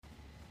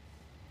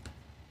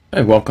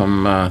Hey,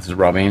 welcome. This is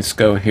Rob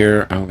Ainscough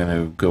here. I'm going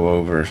to go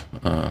over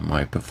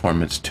my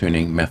performance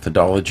tuning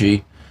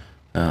methodology.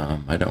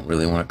 I don't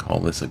really want to call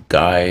this a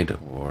guide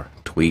or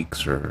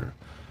tweaks or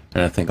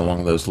anything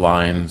along those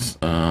lines,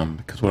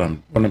 because what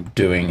I'm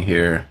doing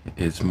here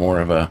is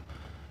more of a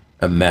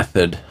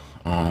method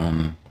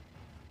on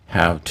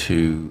how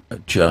to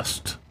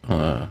adjust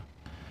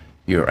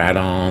your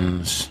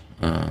add-ons,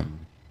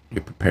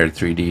 your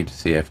Prepar3D to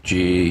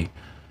CFG,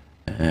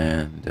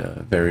 and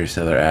various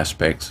other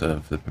aspects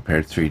of the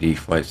Prepar3D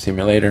flight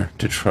simulator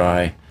to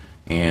try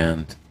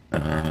and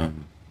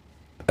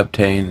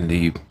obtain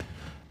the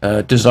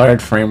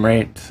desired frame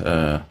rate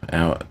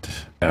out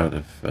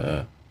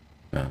of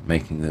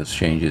making those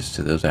changes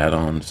to those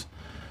add-ons,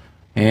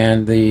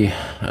 and the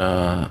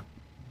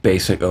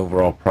basic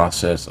overall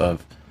process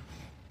of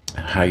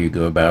how you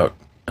go about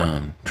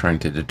trying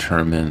to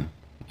determine,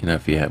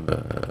 if you have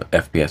a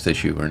FPS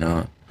issue or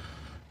not.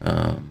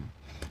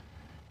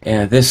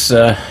 And this,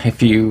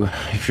 if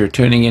you're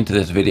tuning into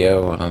this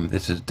video,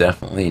 this is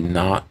definitely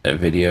not a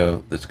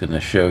video that's going to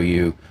show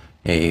you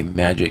a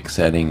magic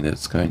setting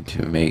that's going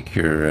to make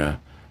your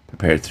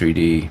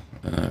Prepar3D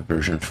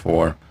version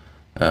 4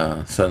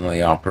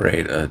 suddenly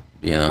operate at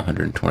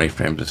 120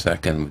 frames a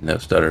second with no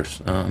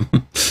stutters.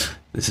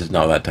 This is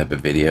not that type of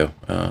video.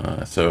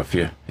 So if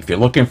you're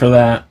looking for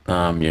that,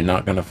 you're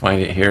not going to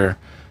find it here.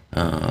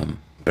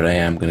 But I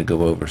am going to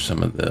go over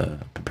some of the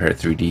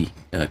Prepar3D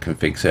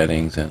config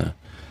settings and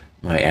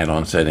my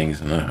add-on settings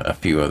and a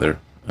few other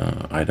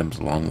items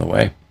along the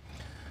way.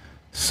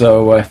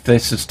 So if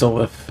this is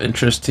still of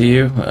interest to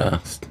you,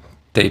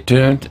 stay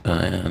tuned,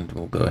 and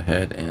we'll go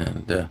ahead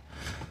and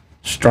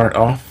start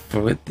off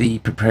with the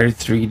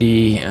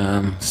Prepar3D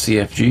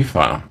CFG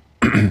file.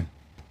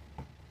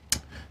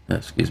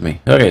 Excuse me.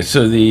 Okay,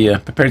 so the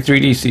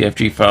Prepar3D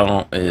CFG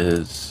file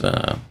is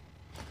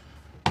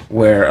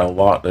where a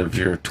lot of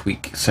your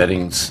tweak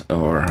settings,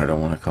 or I don't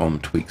want to call them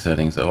tweak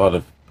settings, a lot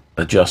of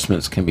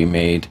adjustments can be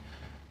made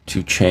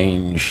to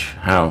change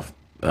how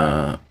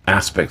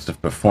aspects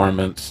of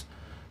performance,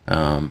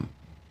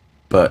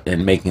 but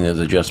in making those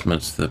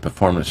adjustments, the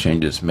performance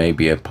changes may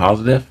be a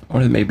positive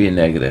or they may be a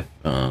negative.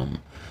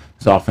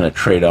 There's often a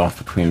trade-off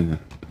between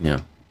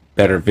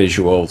better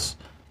visuals,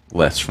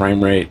 less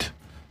frame rate,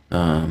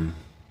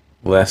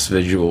 less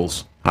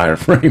visuals, higher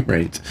frame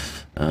rate.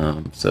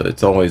 So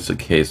it's always a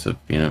case of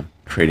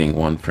trading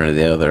one for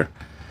the other.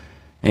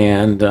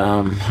 And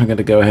I'm going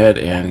to go ahead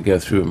and go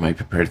through my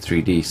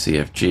Prepar3D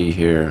CFG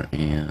here,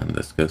 and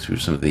let's go through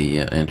some of the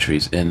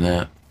entries in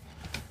that.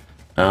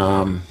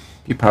 Some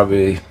of you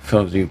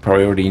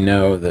probably already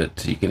know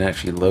that you can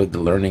actually load the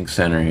Learning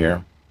Center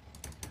here.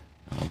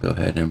 I'll go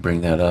ahead and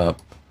bring that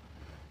up.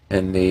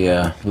 In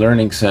the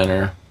Learning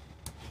Center,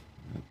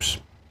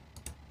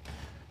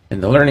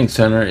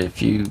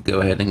 if you go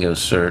ahead and go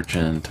search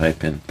and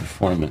type in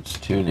performance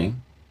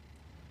tuning,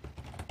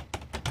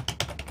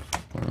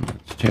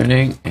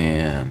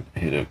 and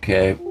hit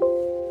OK,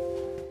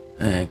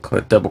 and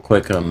double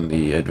click on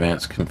the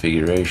advanced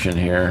configuration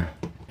here,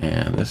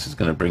 and this is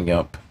going to bring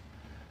up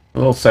a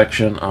little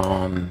section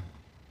on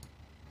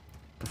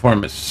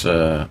performance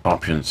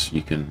options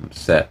you can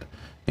set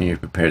in your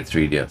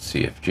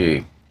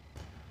Prepar3D.cfg.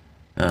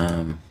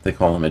 They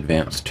call them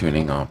advanced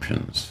tuning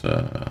options,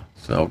 so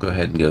I'll go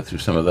ahead and go through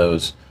some of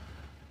those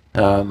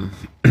and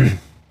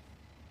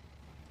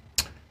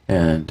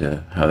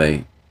how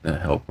they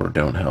help or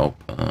don't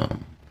help.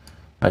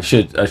 I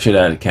should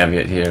add a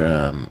caveat here.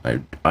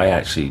 I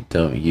actually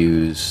don't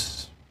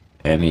use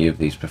any of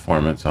these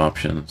performance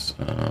options.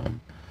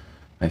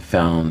 I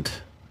found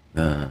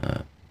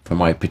for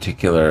my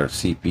particular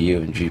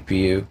CPU and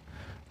GPU,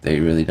 they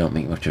really don't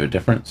make much of a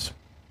difference.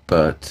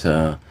 But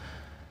on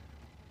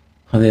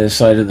the other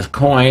side of the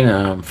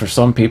coin, for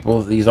some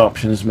people, these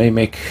options may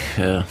make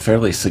a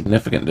fairly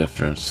significant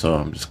difference. So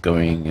I'm just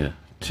going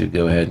to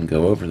go ahead and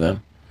go over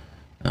them.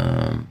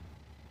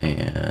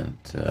 And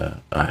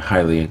I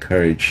highly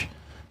encourage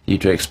you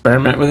to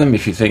experiment with them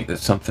if you think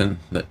that's something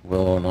that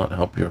will or not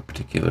help your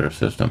particular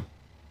system.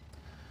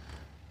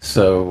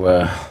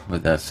 So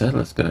with that said,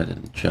 let's go ahead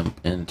and jump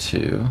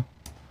into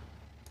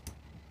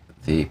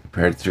the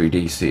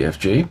Prepar3D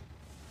CFG.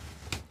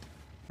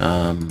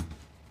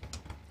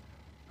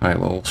 Alright,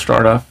 well, we'll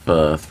start off.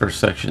 The first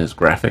section is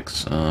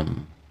graphics.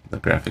 The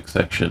graphics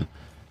section,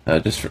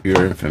 just for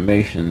your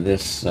information,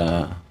 this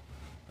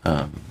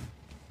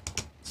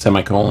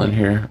semicolon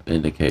here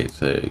indicates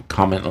a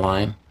comment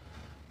line,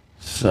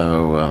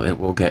 so it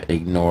will get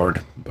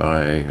ignored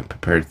by a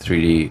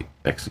Prepar3D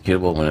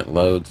executable when it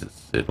loads.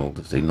 It'll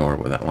just ignore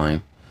what that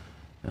line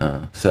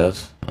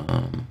says.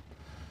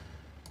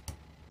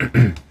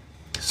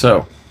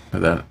 So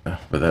with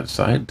that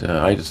aside,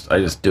 I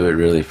just do it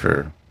really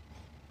for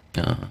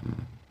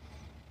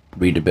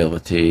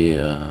readability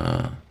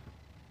and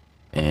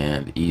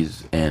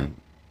ease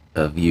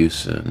of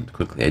use, and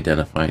quickly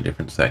identifying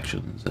different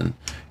sections and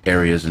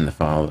areas in the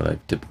file that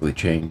I've typically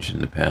changed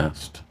in the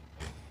past.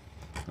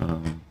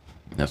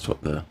 That's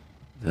what the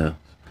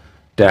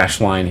dash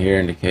line here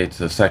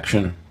indicates, a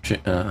section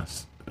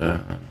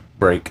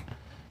break,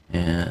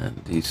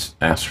 and these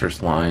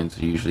asterisk lines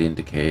usually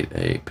indicate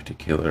a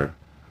particular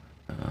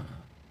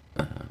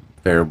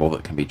variable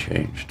that can be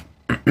changed.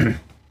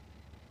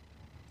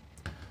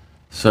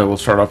 So we'll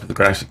start off with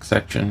the graphics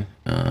section.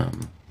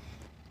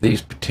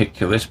 This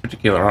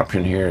particular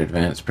option here,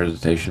 advanced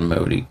presentation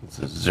mode,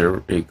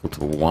 equals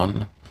to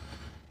 1.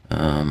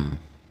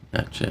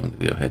 Actually, I'm going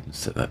to go ahead and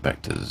set that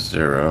back to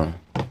 0.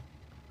 I'll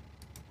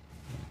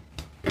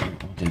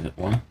do that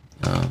 1.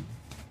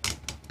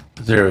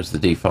 0 is the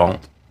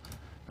default.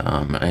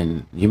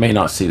 And you may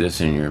not see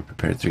this in your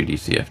Prepar3D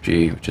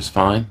CFG, which is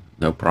fine,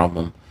 no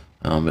problem.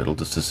 It'll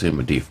just assume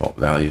a default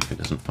value if it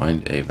doesn't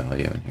find a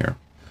value in here.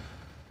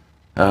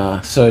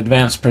 So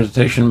advanced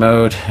presentation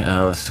mode,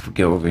 let's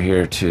go over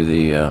here to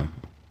the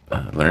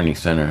Learning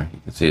Center.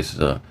 You can see this is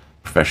a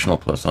professional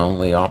plus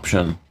only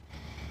option.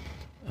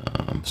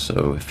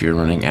 So if you're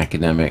running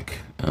academic,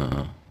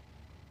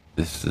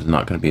 this is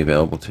not going to be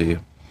available to you.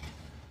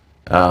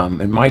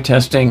 In my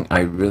testing,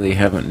 I really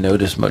haven't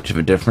noticed much of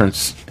a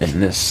difference in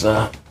this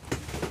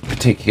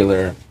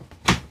particular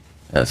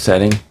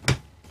setting.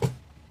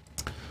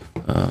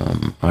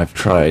 I've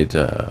tried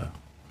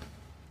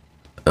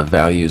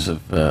values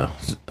of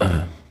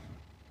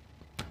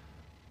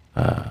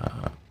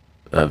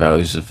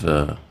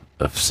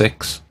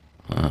 6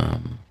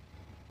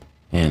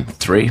 and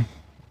 3.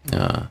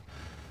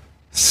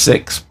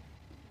 6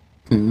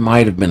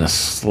 might have been a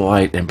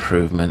slight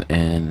improvement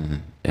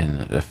in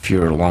a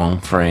fewer long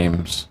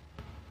frames.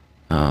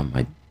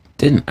 I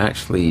didn't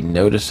actually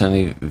notice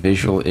any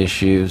visual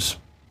issues,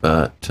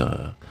 but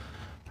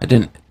I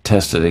didn't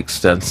test it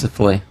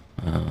extensively.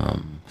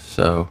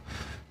 So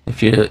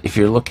if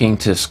you're looking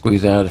to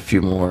squeeze out a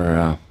few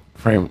more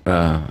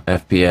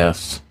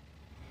FPS,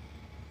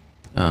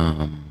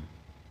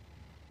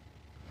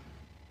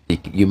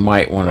 you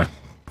might want to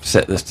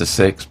set this to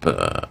 6,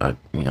 but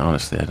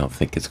honestly, I don't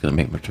think it's going to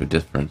make much of a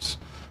difference.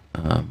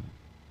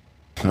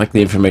 Like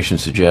the information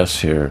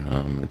suggests here,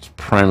 it's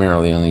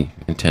primarily only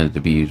intended to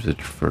be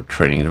used for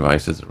training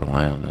devices that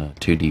rely on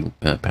 2D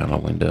panel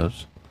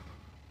windows.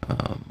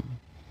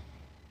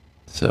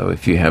 So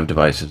if you have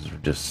devices that are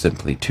just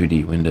simply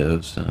 2D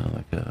windows,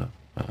 like a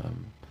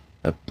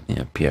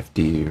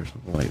PFD or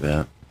something like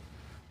that,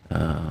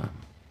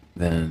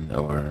 then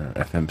or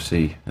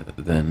FMC,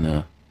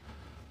 then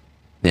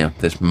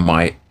this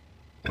might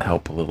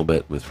help a little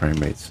bit with frame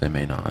rates. They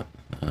may not.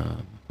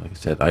 Like I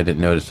said, I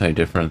didn't notice any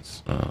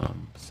difference.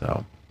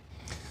 So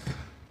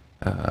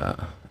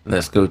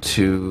let's go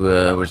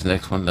to where's the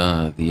next one?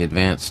 The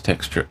advanced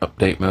texture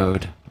update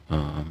mode.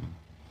 I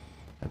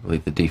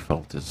believe the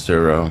default is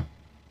 0.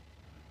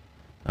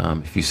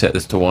 If you set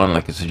this to 1,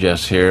 like it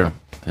suggests here,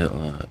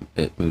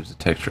 it moves the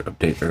texture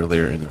update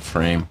earlier in the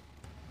frame.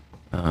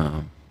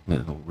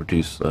 It'll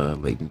reduce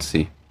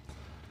latency.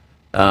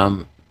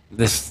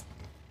 This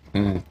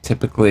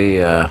typically,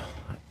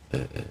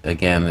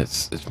 again,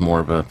 it's more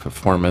of a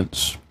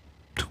performance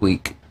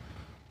tweak.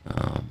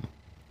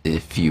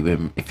 If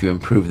you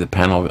improve the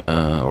panel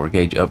or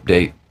gauge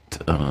update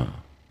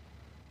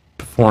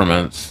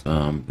performance,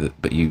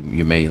 but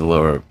you may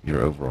lower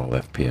your overall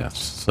FPS.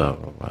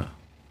 So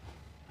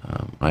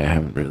I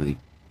haven't really,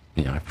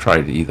 I've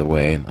tried it either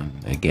way,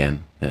 and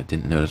again, I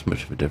didn't notice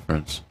much of a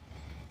difference.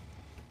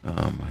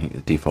 I think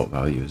the default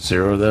value is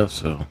 0 though.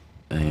 So,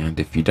 and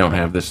if you don't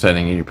have this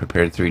setting in your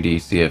Prepar3D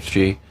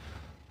CFG,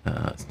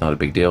 it's not a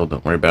big deal.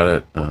 Don't worry about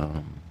it.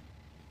 And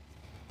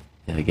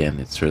again,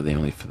 it's really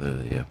only for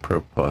the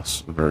Pro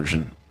Plus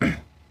version.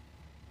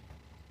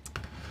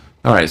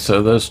 All right,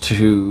 so those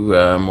two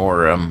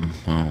more,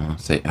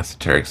 say,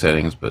 esoteric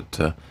settings,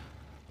 but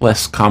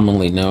less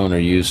commonly known or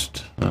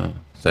used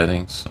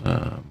settings.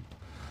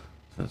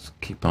 Let's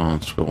keep on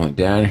scrolling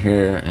down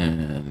here,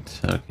 and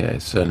okay,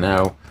 so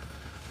now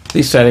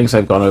these settings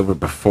I've gone over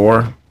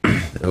before.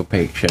 The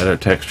opaque shadow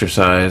texture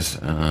size,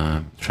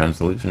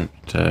 translucent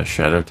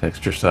shadow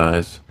texture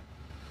size,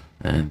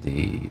 and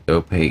the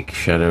opaque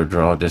shadow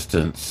draw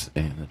distance,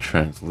 and the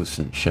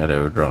translucent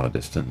shadow draw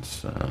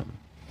distance.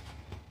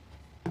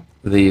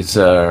 These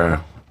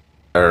are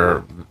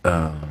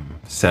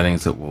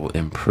settings that will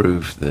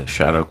improve the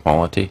shadow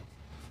quality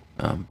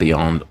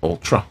beyond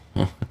ultra.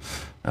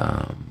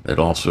 It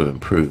also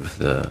improves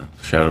the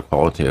shadow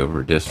quality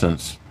over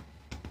distance,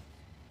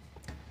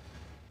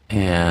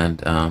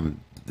 and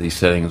these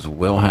settings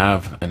will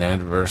have an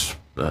adverse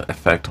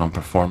effect on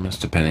performance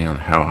depending on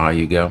how high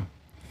you go.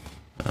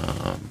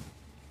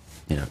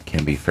 It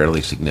can be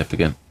fairly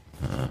significant,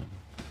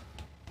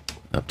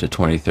 up to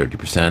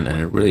 20–30%, and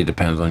it really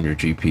depends on your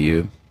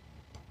GPU.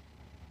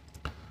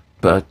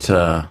 But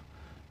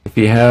if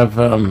you have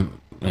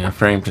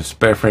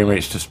frame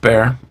rates to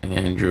spare,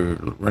 and you're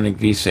running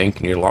VSync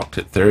and you're locked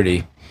at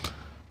 30,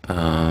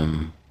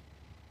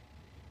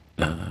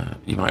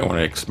 you might want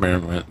to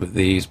experiment with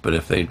these. But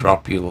if they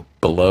drop you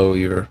below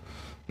your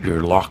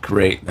lock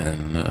rate,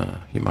 then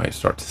you might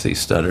start to see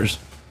stutters.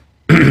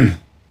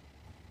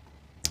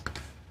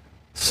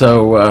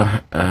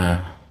 So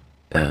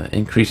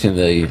increasing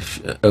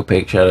the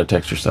opaque shadow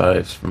texture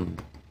size from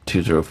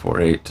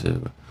 2048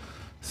 to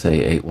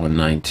say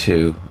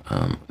 8192.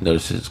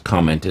 Notice it's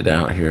commented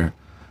out here.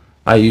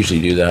 I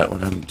usually do that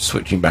when I'm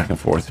switching back and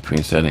forth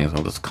between settings.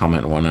 I'll just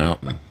comment one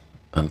out and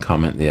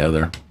uncomment the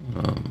other.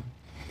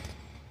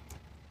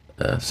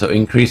 So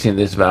increasing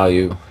this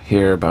value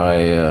here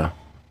by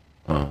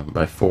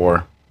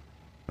 4,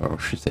 or I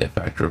should say a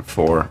factor of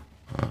 4,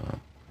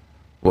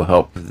 will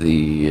help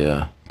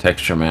the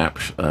texture map,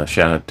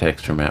 shadow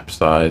texture map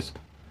size,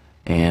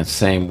 and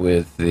same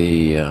with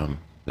the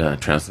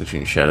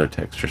translucent shadow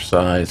texture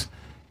size.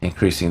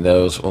 Increasing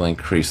those will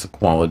increase the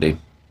quality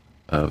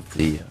of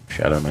the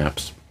shadow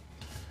maps.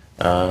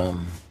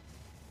 And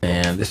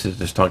this is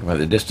just talking about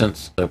the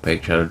distance,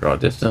 opaque shadow draw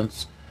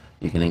distance.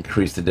 You can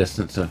increase the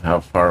distance of how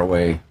far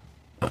away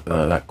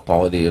that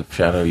quality of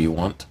shadow you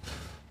want.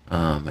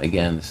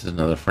 Again, this is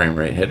another frame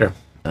rate hitter.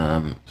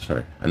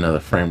 Another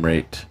frame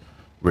rate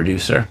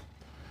reducer.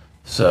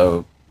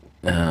 So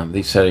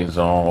these settings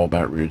are all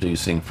about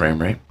reducing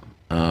frame rate.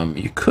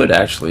 You could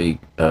actually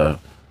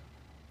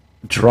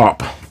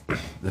drop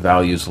the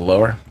values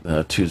lower.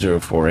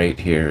 2048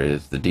 here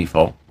is the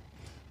default.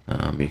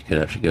 You could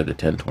actually go to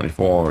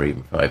 1024 or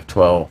even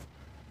 512,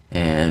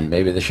 and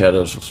maybe the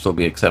shadows will still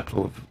be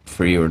acceptable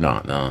for you or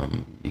not.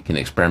 You can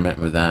experiment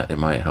with that. It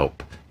might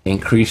help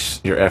increase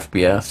your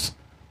FPS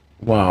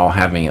while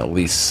having at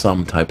least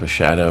some type of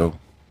shadow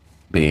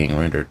being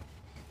rendered.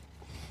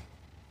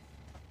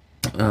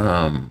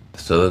 So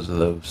those are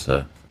those.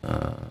 Let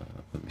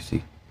me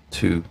see,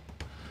 two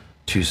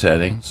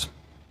settings.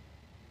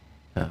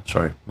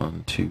 Sorry,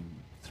 1, 2,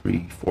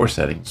 3, 4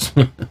 settings.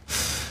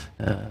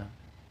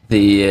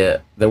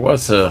 There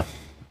was an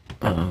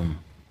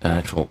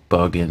actual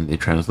bug in the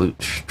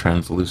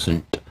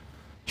translucent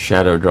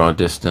shadow draw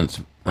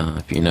distance.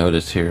 If you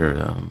notice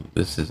here,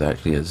 this is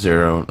actually a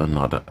 0 and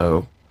not an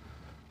O.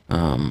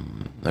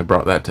 I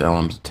brought that to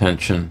LM's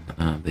attention.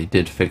 They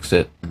did fix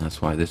it, and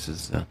that's why this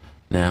is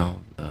now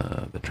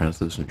the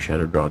translucent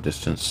shadow draw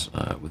distance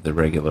with the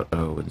regular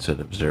O instead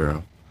of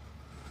 0.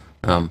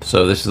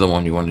 So this is the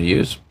one you want to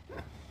use,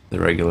 the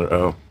regular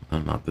O,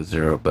 not the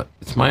 0. But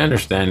it's my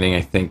understanding,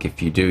 I think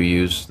if you do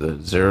use the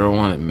 0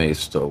 one, it may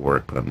still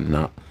work, but I'm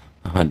not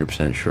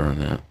 100% sure on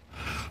that.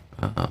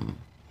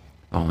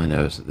 All I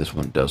know is that this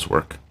one does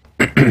work.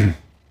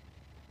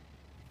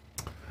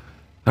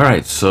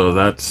 Alright, so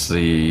that's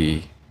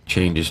the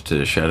changes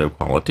to shadow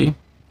quality.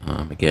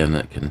 Again,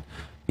 that can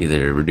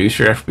either reduce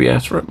your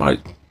FPS or it might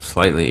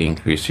slightly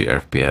increase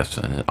your FPS,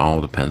 and it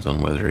all depends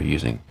on whether you're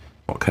using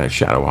what kind of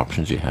shadow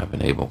options you have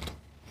enabled.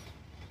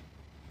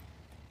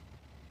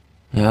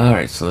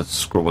 Alright, so let's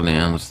scroll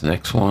down. What's the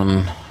next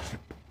one?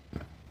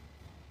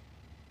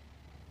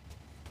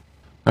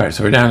 Alright,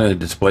 so we're down in the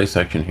display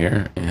section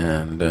here,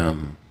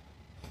 and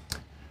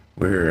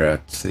we're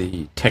at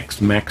the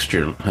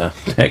texture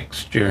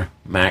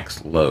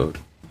max load.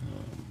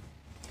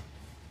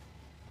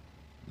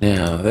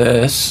 Now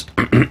this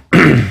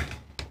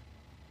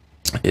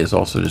is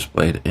also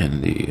displayed in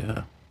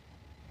the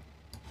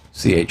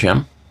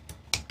CHM.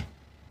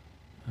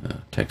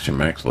 Texture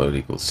max load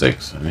equals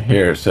 6, and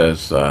here it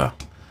says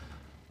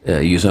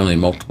use only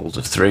multiples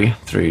of 3,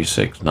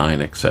 6,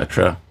 9,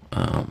 etc.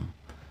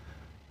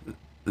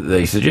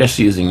 They suggest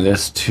using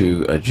this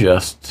to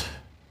adjust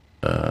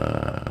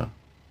for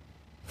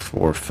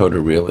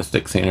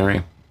photorealistic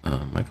scenery.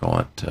 I call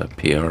it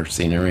PR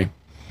scenery.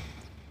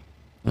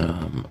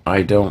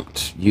 I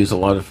don't use a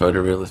lot of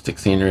photorealistic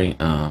scenery.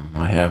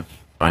 I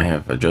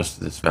have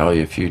adjusted this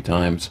value a few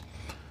times,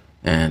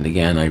 and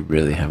again, I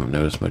really haven't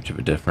noticed much of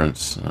a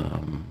difference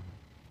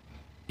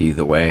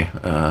either way.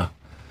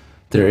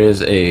 There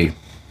is a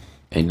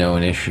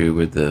known issue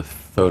with the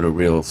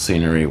photoreal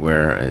scenery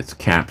where it's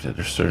capped at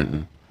a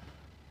certain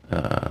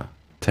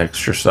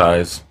texture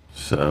size,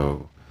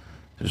 so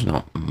there's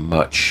not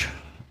much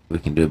we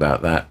can do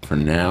about that for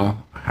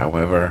now.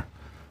 However,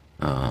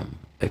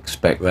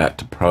 expect that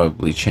to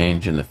probably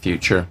change in the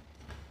future,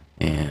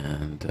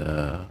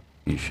 and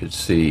you should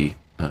see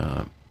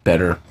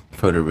better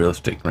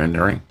photorealistic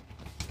rendering.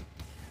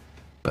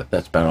 But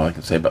that's about all I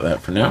can say about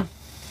that for now.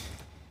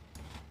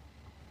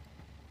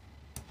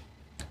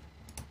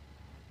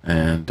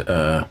 And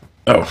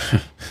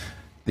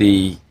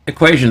the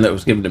equation that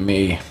was given to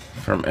me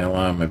from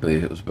LM, I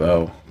believe it was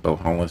Bo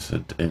Hollis,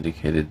 had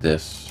indicated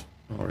this,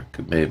 or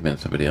it may have been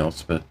somebody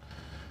else, but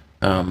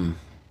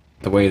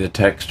the way the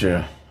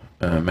texture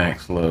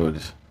max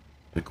load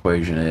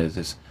equation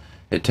is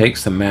it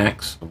takes the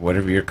max of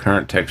whatever your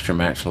current texture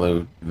max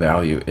load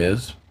value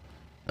is.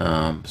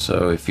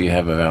 So if you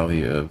have a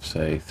value of,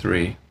 say,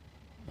 3,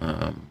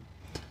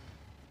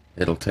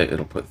 it'll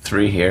put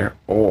 3 here,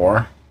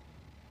 or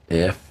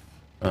if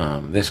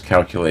this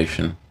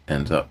calculation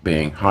ends up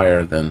being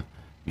higher than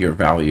your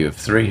value of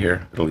 3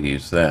 here, it'll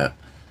use that.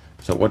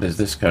 So what is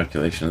this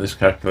calculation? This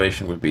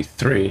calculation would be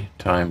 3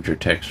 times your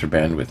texture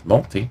bandwidth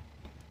multi,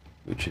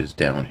 which is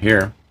down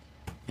here,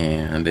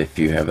 and if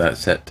you have that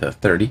set to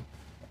 30,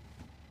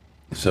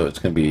 so it's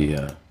going to be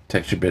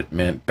texture bit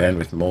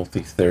bandwidth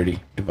multi 30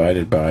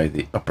 divided by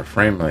the upper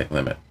frame rate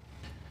limit.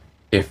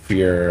 If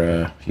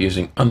you're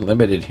using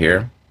unlimited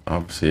here,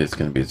 obviously it's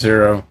going to be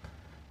 0,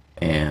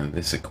 and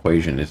this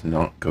equation is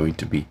not going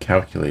to be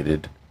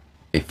calculated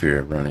if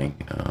you're running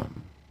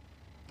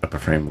upper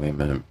frame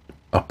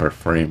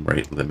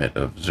rate limit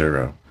of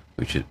 0,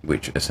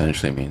 which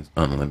essentially means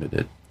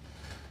unlimited.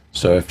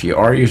 So if you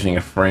are using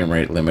a frame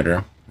rate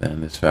limiter,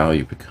 then this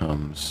value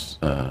becomes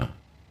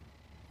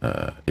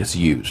is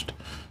used.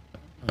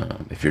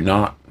 If you're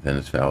not, then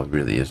this value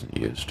really isn't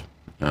used.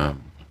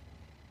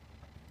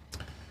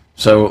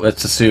 So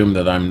let's assume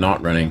that I'm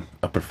not running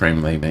upper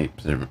frame limit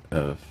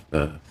of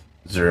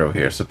 0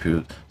 here.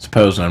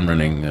 Suppose I'm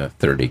running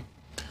 30.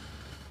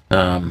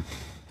 So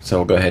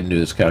we'll go ahead and do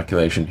this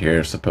calculation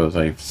here. Suppose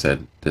I've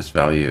said this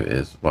value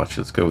is,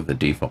 let's go with the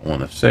default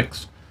one of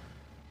 6.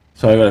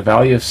 So I got a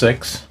value of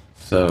 6.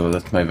 So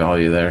that's my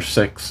value there,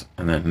 6.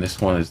 And then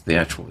this one is the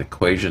actual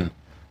equation,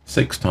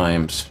 6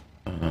 times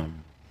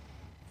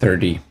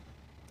 30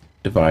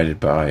 divided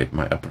by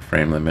my upper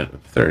frame limit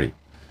of 30.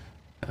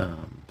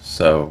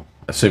 So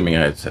assuming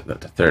I had set that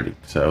to 30.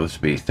 So this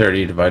would be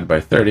 30 divided by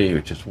 30,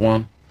 which is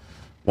 1.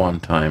 1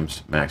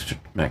 times max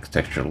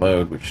texture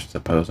load, which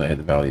suppose I had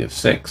the value of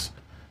 6.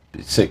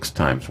 6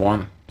 times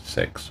 1,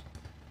 6.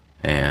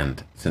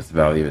 And since the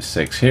value is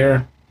 6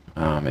 here,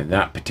 in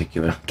that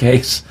particular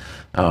case,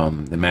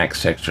 the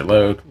max texture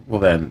load will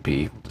then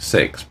be equal to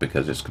 6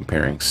 because it's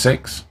comparing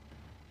 6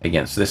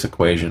 against this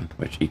equation,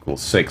 which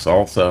equals 6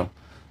 also.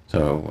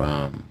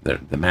 So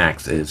the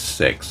max is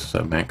 6,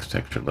 so max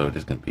texture load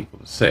is going to be equal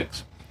to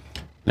 6.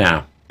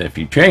 Now, if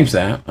you change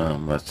that,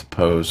 let's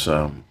suppose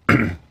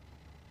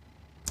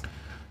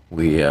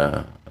we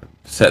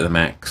set the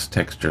max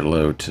texture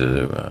load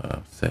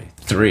to, say,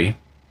 3.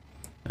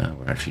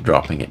 We're actually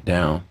dropping it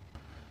down.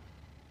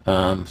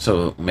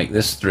 So make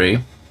this 3,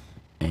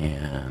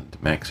 and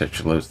max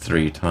texture load is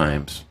 3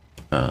 times.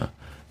 Now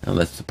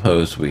let's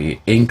suppose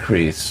we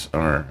increase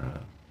our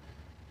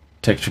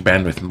texture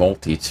bandwidth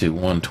multi to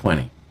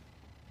 120.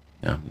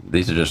 Now,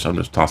 I'm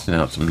just tossing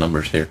out some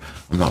numbers here.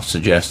 I'm not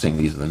suggesting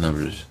these are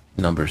the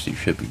numbers you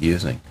should be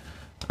using.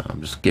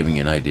 I'm just giving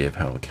you an idea of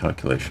how the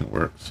calculation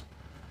works.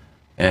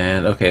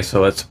 And okay,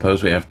 so let's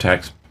suppose we have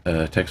texture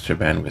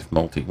bandwidth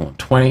multi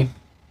 120.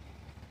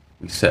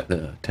 We set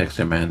the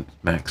texture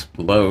max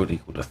load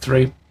equal to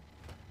 3,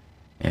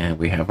 and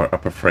we have our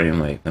upper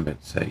frame rate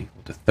limit, say,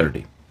 equal to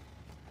 30.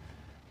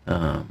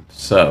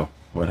 So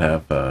we'll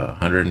have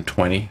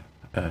 120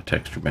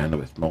 texture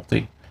bandwidth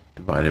multi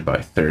divided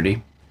by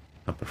 30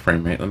 upper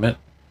frame rate limit.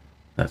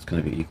 That's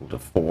going to be equal to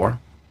 4.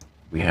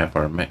 We have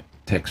our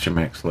texture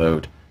max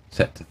load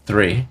set to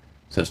 3,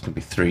 so it's going to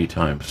be 3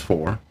 times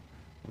 4,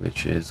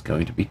 which is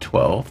going to be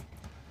 12.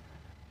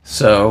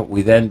 So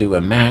we then do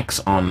a max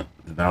on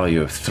the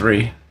value of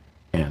 3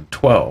 and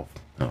 12.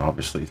 Now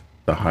obviously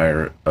the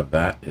higher of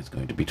that is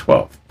going to be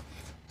 12.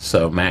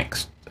 So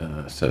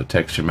so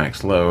texture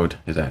max load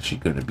is actually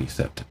going to be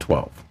set to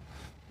 12.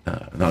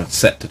 Not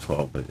set to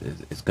 12, but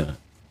it's going to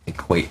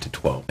equate to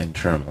 12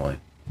 internally.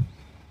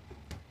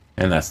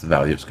 And that's the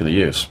value it's going to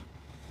use,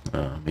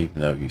 even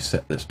though you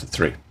set this to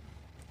 3.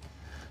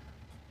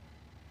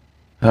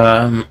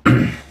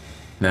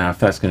 Now, if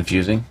that's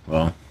confusing,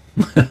 well,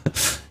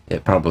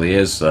 it probably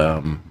is.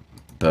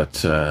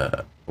 But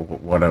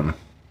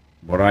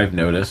what I've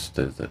noticed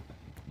is that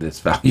this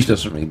value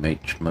doesn't really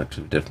make much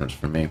of a difference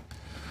for me.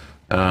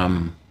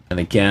 And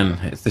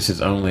again, this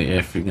is only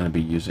if you're going to be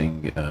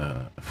using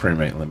a frame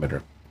rate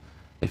limiter.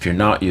 If you're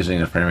not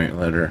using a frame rate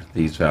limiter,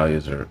 these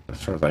values are,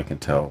 as far as I can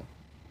tell,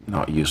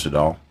 not used at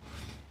all.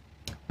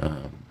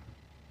 And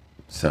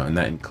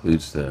that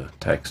includes the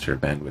texture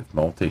bandwidth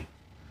multi.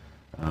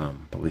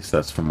 At least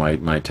that's from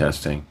my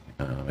testing.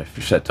 If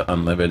you're set to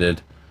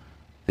unlimited,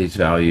 these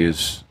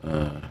values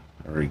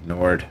are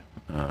ignored.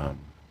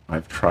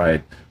 I've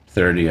tried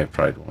 30, I've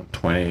tried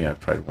 120, I've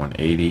tried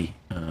 180.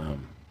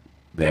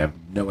 They have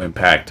no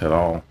impact at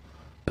all,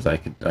 as I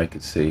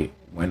could see,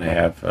 when I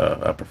have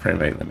upper frame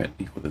rate limit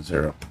equal to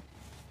 0.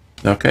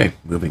 Okay,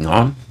 moving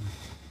on.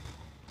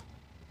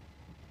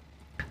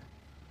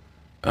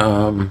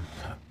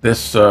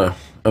 This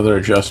other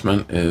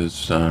adjustment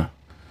is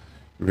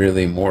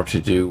really more to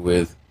do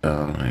with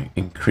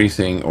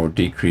increasing or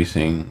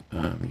decreasing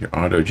your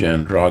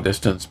autogen draw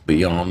distance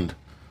beyond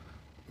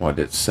what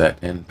it's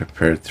set in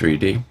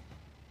Prepar3D.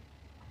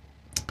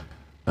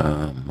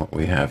 What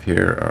we have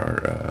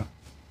here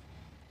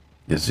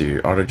is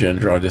your autogen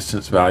draw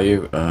distance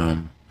value.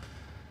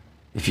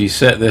 If you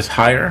set this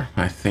higher,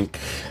 I think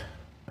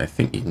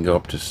you can go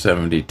up to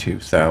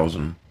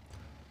 72,000.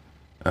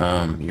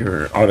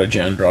 Your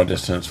autogen draw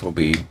distance will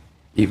be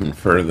even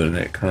further than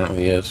it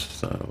currently is,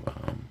 so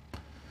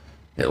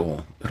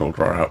it'll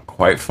draw out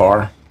quite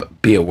far.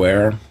 But be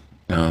aware,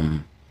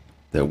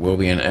 there will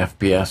be an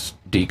FPS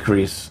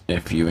decrease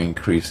if you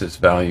increase this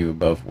value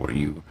above where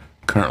you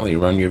currently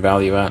run your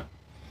value at.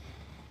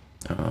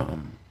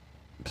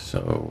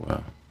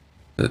 So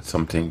that's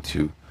something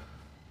to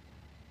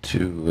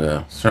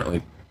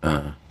certainly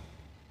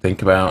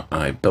think about.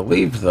 I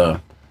believe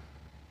the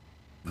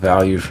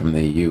value from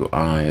the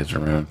UI is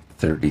around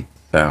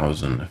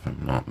 30,000, if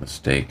I'm not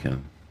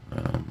mistaken.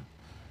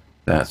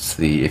 That's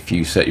the, if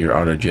you set your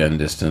autogen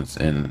distance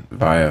in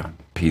via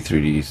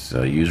P3D's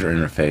user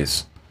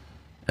interface,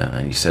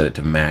 and you set it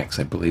to max.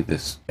 I believe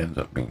this ends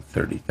up being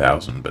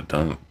 30,000, but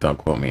don't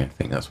quote me. I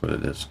think that's what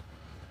it is.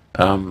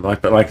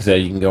 Like I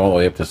said, you can go all the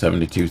way up to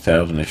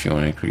 72,000 if you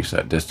want to increase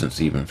that distance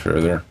even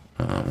further.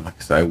 Like I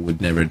said, I would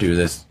never do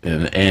this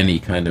in any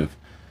kind of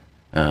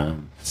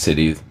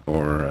city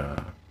or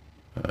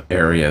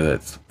area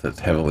that's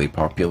heavily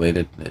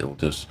populated. It'll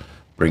just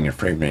bring your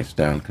frame rates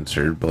down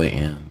considerably,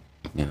 and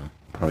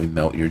probably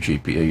melt your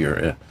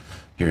GPU,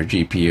 your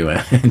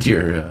GPU and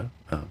your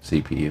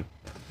CPU.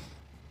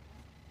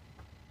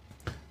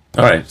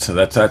 All right, so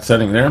that's that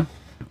setting there.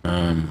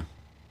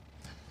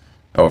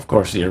 Oh, of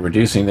course, you're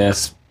reducing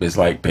this is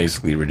like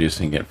basically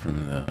reducing it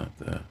from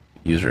the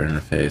user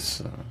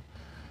interface.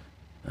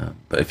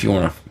 But if you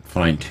want to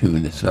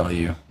fine-tune this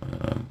value,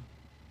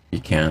 you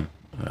can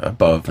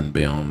above and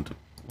beyond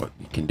what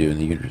you can do in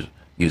the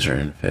user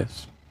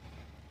interface.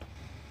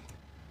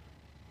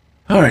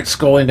 All right,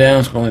 scrolling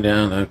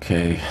down.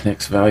 Okay,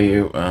 next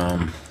value.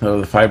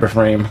 The fiber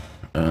frame.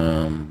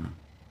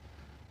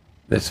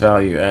 This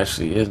value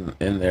actually isn't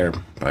in there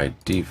by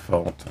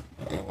default.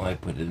 I don't know why I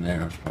put it in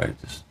there. I was probably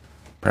just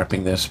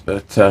prepping this,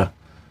 but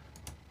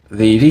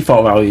the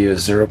default value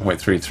is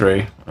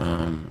 0.33,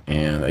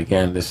 and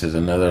again, this is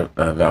another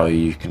value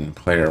you can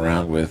play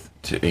around with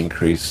to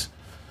increase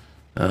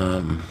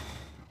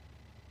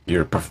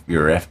your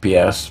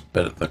FPS,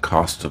 but at the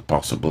cost of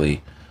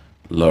possibly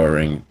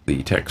lowering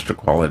the texture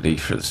quality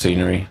for the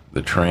scenery,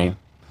 the terrain.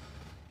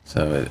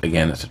 So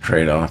again, it's a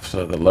trade-off.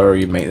 So the lower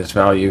you make this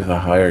value, the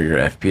higher your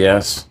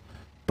FPS,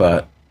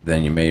 but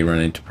then you may run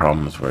into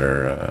problems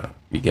where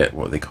you get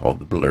what they call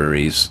the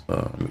blurries,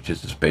 which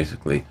is just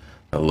basically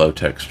the low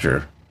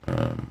texture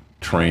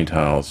terrain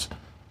tiles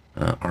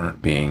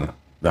aren't being,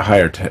 the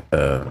higher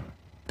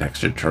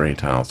textured terrain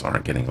tiles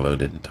aren't getting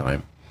loaded in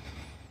time.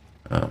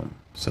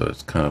 So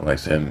it's kind of like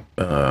saying,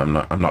 I'm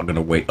not going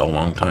to wait a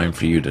long time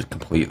for you to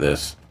complete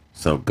this,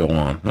 so go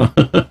on.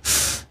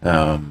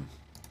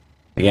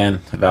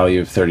 Again, the value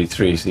of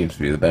 33 seems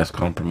to be the best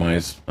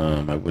compromise.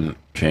 I wouldn't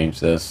change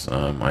this.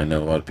 I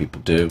know a lot of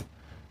people do,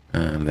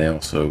 and they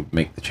also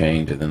make the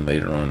change and then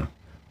later on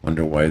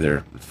wonder why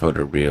their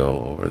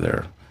photoreal or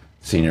their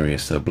scenery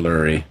is so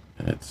blurry.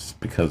 And it's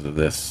because of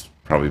this,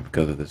 probably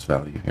because of this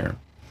value here.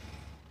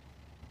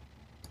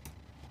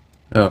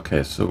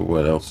 Okay, so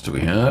what else do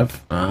we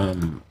have?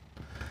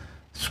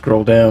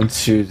 Scroll down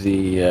to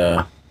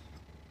the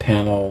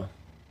panel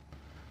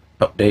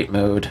update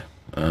mode.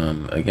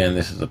 Again,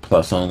 this is a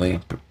plus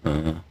only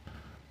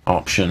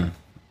option.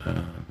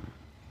 And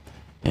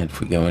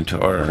if we go into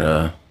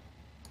our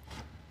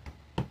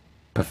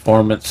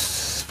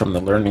performance from the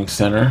Learning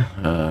Center,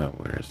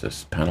 where is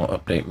this panel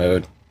update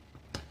mode?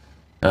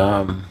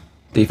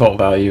 Default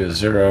value is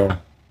 0.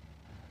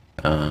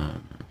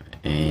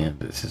 And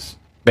this is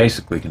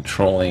basically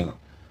controlling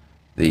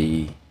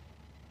the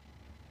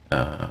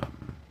I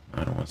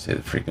don't want to say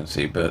the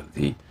frequency, but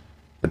the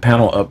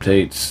panel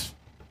updates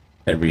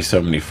every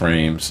so many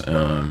frames,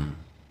 and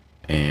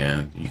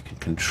you can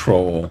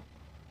control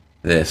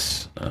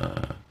this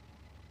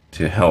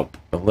to help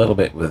a little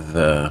bit with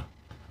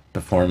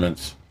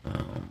performance.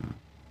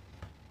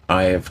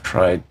 I have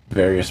tried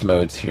various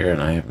modes here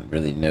and I haven't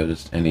really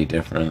noticed any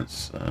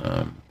difference.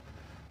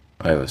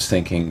 I was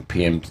thinking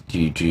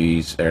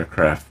PMGG's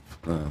aircraft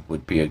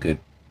would be a good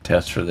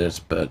test for this,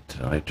 but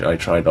I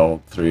tried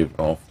all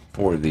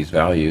four of these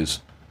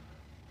values,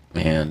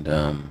 and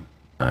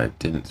I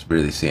didn't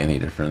really see any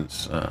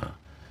difference.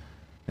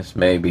 This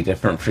may be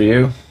different for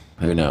you,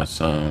 who knows?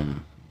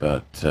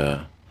 But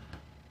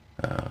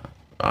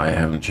I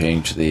haven't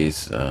changed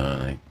these.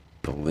 I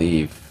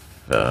believe.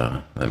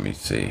 Let me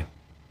see.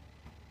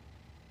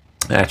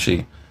 Actually,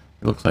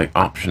 it looks like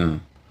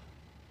option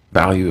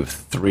value of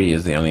 3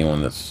 is the only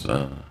one that's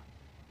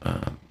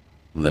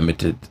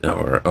limited,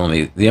 or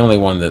the only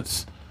one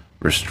that's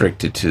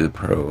restricted to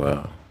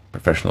the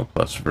Professional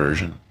Plus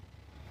version.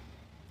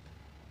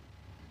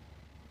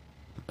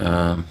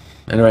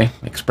 Anyway,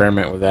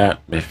 experiment with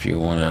that if you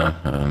want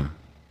to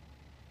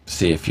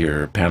see if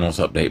your panels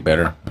update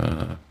better.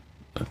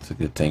 That's a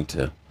good thing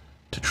to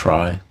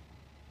try.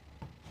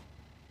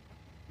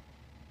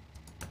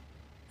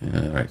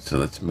 Alright, so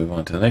let's move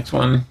on to the next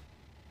one.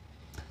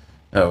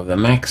 Oh, the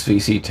max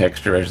VC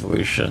texture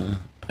resolution.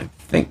 I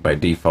think by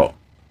default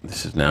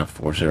this is now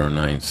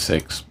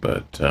 4096,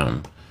 but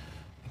in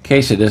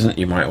case it isn't,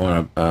 you might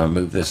want to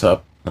move this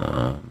up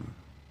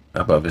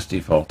above its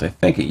default. I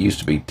think it used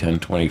to be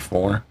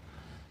 1024,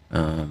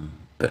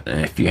 but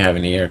if you have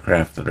any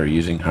aircraft that are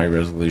using high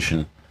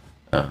resolution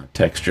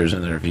textures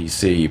in their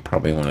VC, you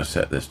probably want to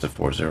set this to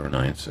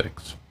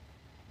 4096.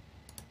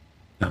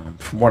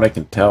 From what I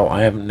can tell,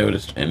 I haven't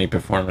noticed any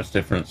performance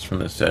difference from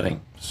this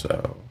setting,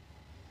 so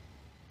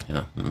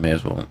may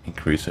as well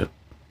increase it.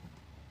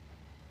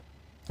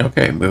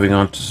 Okay, moving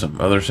on to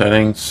some other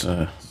settings.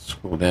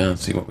 Scroll down and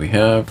see what we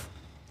have.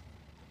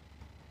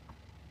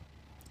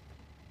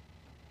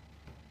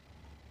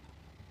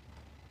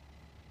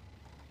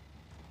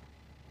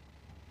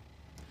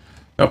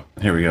 Oh,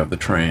 here we go, the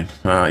train.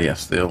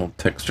 Yes, the old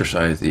texture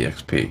size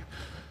EXP.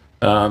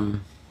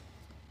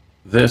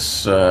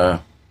 This,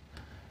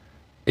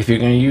 if you're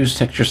going to use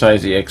texture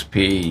size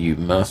EXP, you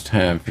must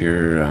have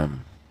your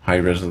high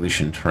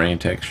resolution terrain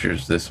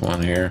textures, this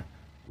one here,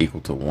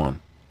 equal to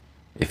 1.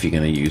 If you're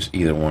going to use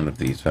either one of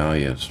these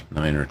values,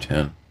 9 or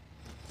 10.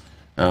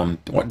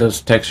 What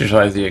does texture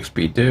size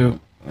EXP do?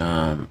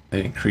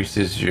 It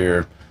increases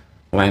your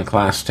land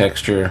class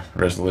texture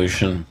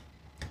resolution.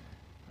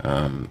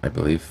 I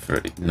believe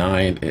for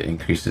 9, it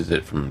increases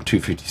it from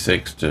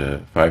 256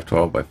 to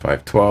 512 by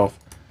 512.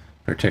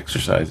 For texture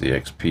size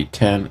EXP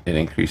 10, it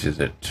increases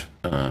it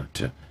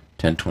to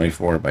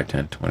 1024 by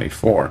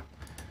 1024.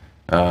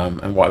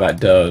 And what that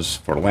does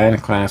for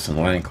land class and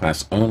land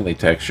class only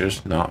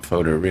textures, not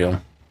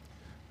photoreal,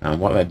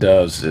 what that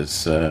does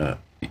is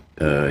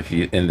if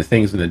you in the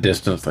things in the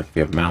distance, like if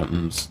you have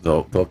mountains,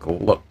 they'll look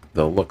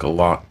a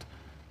lot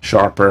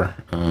sharper.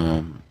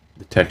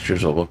 The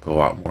textures will look a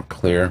lot more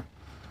clear.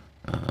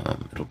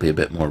 It'll be a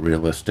bit more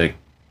realistic.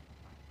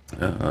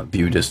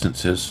 View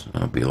distances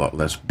will be a lot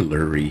less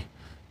blurry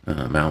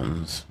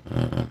mountains.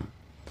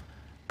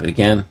 But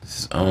again, this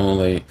is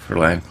only for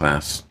land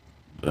class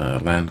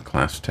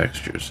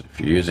textures. If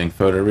you're using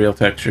photoreal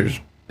textures,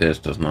 this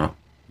does not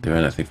do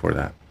anything for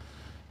that.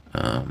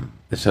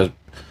 This has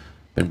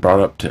been brought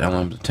up to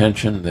LM's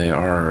attention. They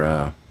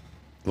are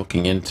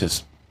looking into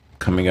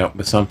coming up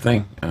with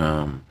something,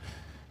 and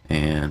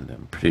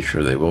I'm pretty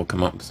sure they will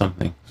come up with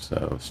something,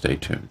 so stay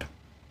tuned.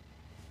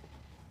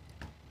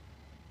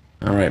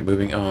 Alright,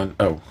 moving on.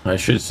 Oh, I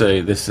should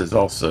say this is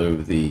also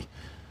the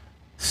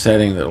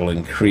setting that will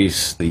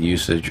increase the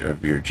usage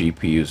of your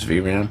GPU's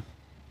VRAM.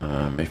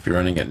 If you're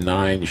running at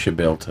 9, you should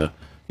be able to,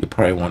 you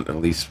probably want at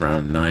least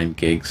around 9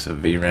 gigs of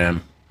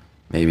VRAM,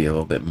 maybe a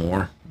little bit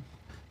more.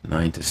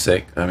 9 to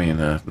 6, I mean,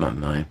 not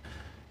 9.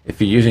 If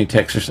you're using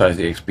texture size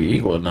EXP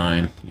equal to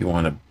 9, you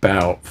want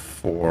about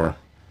 4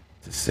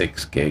 to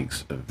 6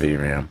 gigs of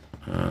VRAM.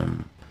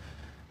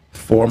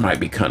 4 might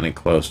be cutting it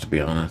close, to be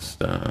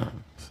honest.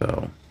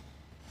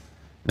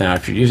 Now,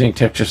 if you're using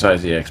texture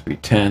size EXP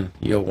 10,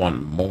 you'll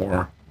want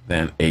more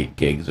than 8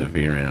 gigs of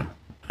VRAM.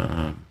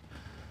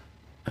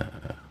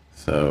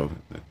 So,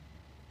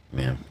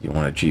 yeah, you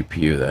want a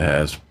GPU that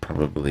has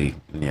probably,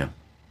 yeah,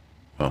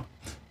 well,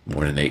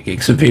 more than 8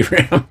 gigs of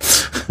VRAM.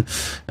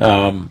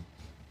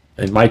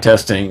 In my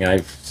testing,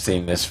 I've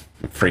seen this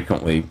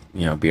frequently,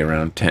 you know, be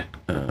around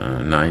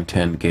 9,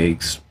 10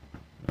 gigs.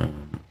 I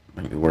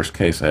think the worst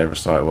case I ever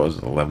saw it was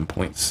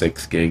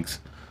 11.6 gigs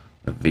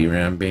of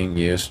VRAM being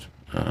used.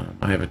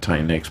 I have a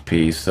Titan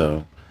XP,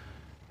 so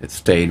it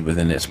stayed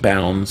within its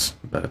bounds,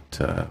 but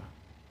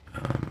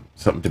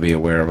something to be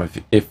aware of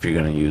if you're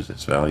going to use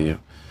this value.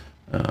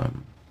 So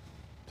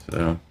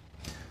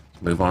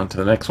let's move on to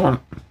the next one.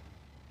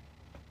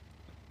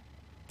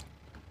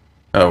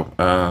 Oh,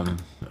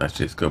 let's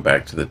just go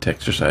back to the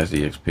texture size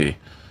EXP.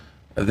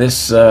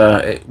 This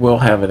it will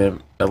have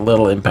a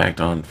little impact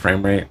on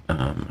frame rate.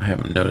 I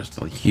haven't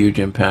noticed a huge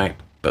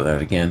impact, but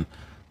that again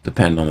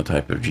depends on the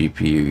type of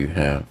GPU you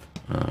have.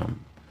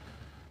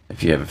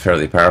 If you have a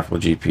fairly powerful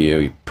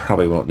GPU, you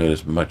probably won't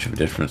notice much of a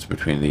difference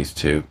between these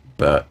two,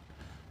 but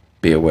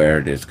be aware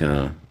it is going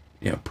to,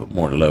 you know, put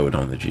more load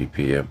on the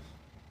GPU.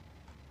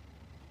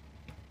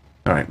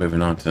 All right,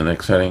 moving on to the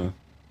next setting.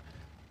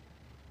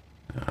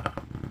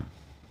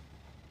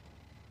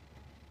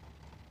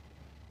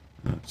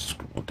 Let's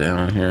scroll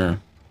down here.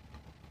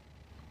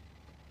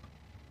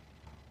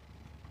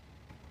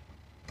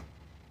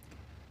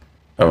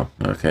 Oh,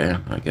 okay.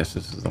 I guess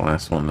this is the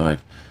last one that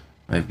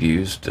I've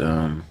used.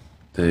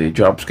 The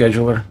job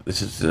scheduler.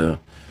 This is the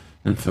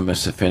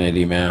infamous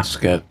affinity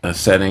mask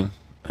setting.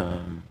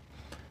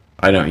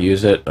 I don't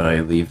use it.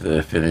 I leave the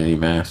affinity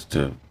mask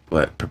to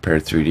let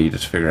Prepar3D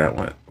just figure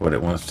out what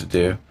it wants to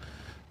do.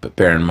 But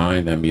bear in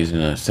mind, I'm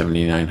using a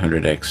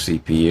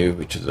 7900X CPU,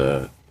 which is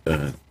a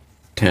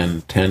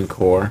 10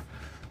 core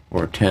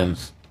or 10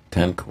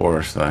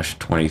 core /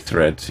 20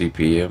 thread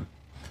CPU.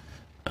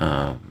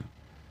 My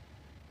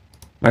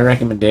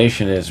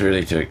recommendation is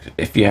really to,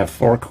 if you have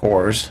 4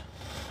 cores,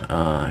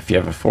 if you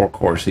have a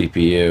 4-core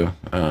CPU,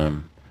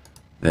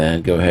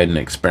 then go ahead and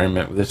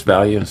experiment with this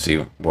value and see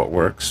what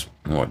works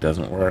and what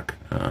doesn't work.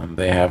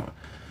 They have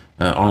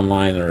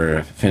online or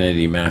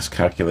affinity mask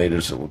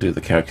calculators that will do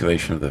the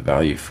calculation of the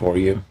value for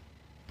you.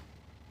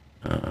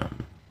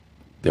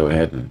 Go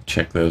ahead and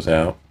check those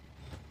out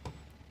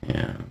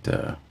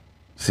and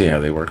see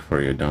how they work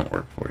for you or don't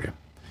work for you.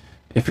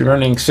 If you're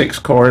running 6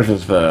 cores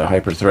of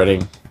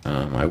hyper-threading,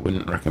 I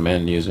wouldn't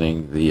recommend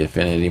using the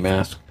affinity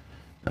mask.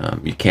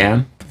 You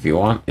can if you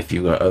want. If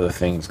you've got other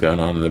things going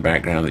on in the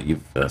background that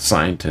you've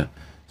assigned to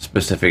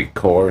specific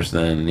cores,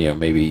 then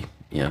maybe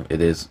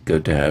it is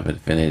good to have an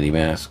affinity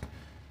mask.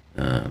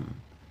 And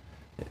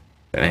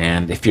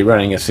if you're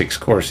running a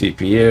 6-core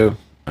CPU,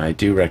 I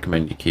do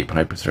recommend you keep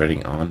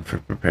hyper-threading on for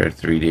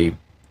Prepar3D.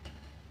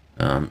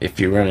 If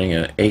you're running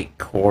an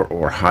 8-core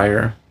or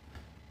higher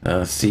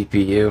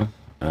CPU,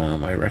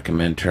 I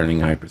recommend turning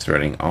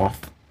hyper-threading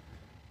off.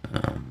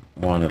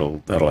 One,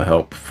 that'll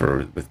help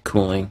with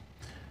cooling,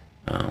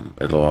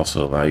 It'll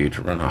also allow you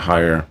to run a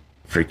higher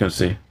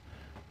frequency.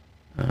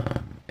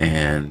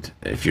 And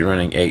if you're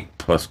running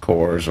 8+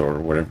 cores or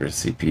whatever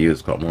CPU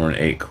is called, more than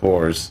 8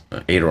 cores,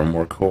 8 or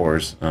more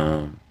cores,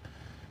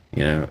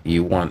 you know,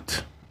 you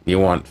want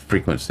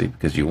frequency,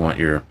 because you want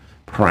your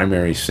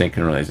primary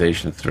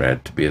synchronization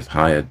thread to be as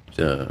high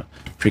a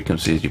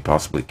frequency as you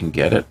possibly can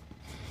get it.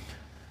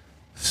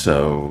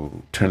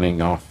 So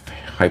turning off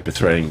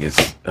hyperthreading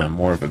is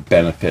more of a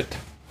benefit,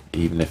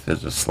 even if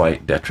there's a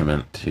slight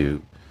detriment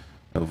to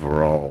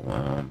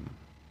overall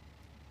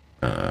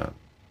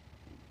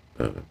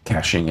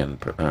caching and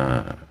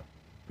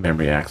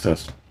memory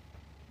access,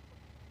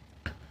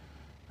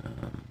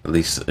 at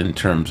least in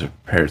terms of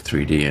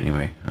Prepar3D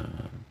anyway.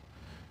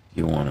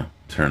 You want to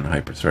turn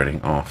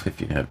hyperthreading off if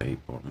you have 8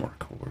 or more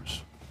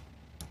cores.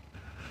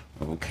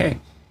 Okay,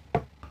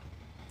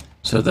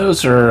 so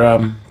those are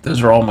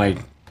all my,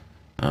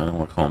 I don't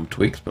want to call them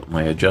tweaks, but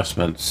my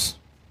adjustments.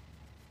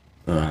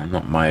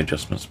 Not my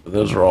adjustments, but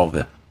those are all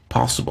the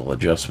possible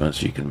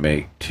adjustments you can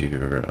make to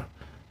your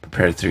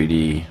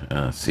Prepar3D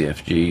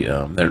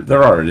CFG.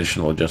 There are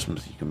additional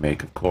adjustments you can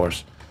make, of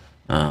course,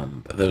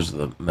 but those are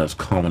the most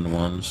common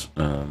ones.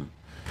 And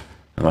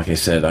like I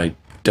said, I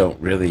don't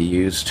really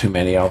use too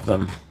many of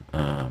them.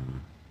 For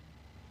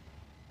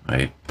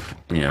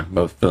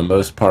the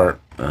most part,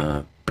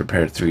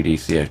 Prepar3D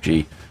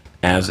CFG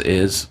as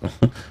is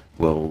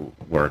will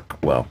work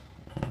well.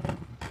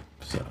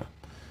 So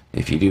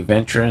if you do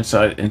venture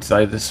inside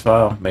this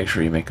file, make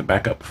sure you make a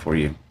backup before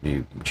you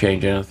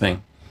change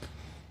anything.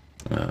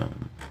 So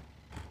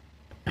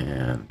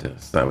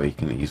that way you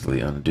can easily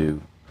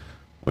undo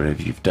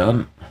whatever you've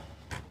done.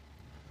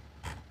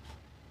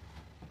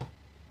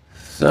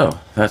 So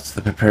that's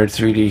the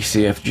Prepar3D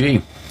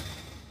CFG.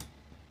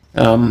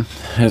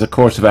 As a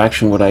course of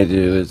action, what I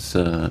do is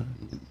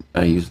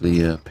I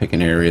usually pick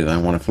an area that I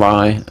want to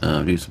fly,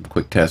 do some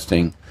quick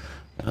testing,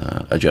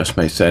 adjust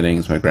my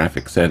settings, my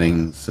graphic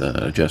settings,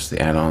 adjust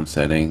the add-on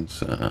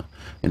settings,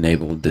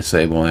 enable,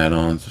 disable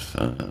add-ons,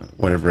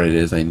 whatever it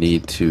is I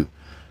need to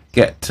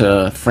get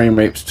frame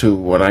rates to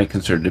what I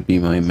consider to be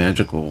my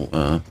magical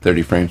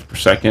 30 frames per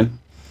second.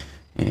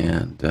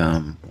 And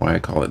why I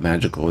call it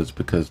magical is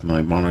because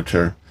my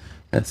monitor,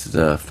 that's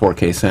a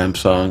 4K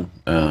Samsung,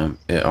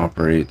 it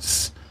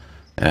operates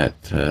at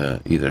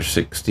either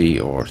 60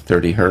 or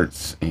 30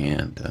 hertz,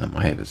 and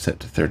I have it set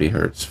to 30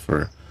 hertz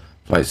for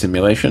flight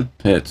simulation.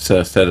 It's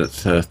set at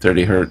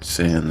 30 hertz,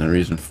 and the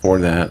reason for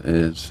that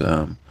is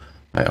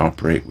I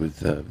operate with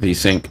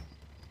VSync.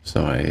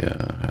 So I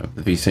have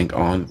the VSync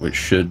on, which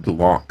should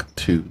lock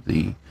to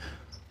the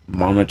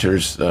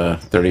monitor's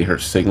 30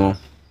 hertz signal,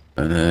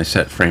 and then I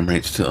set frame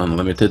rates to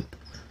unlimited.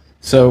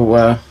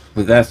 So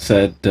with that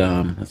said,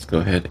 let's go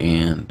ahead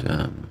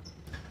and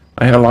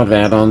I had a lot of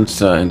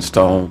add-ons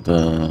installed,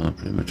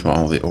 pretty much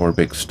all the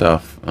ORBX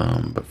stuff,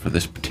 but for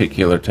this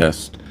particular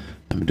test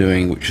I'm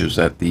doing, which is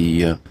at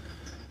the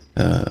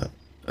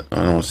I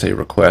don't want to say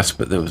request,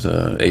 but there was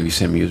a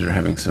AVSim user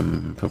having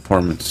some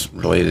performance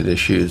related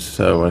issues,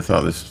 so I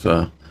thought this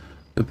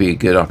would be a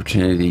good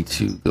opportunity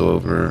to go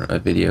over a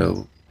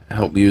video,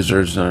 help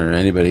users or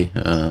anybody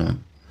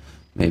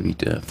maybe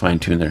to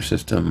fine-tune their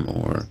system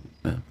or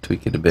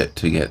tweak it a bit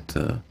to get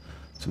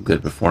some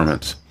good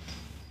performance.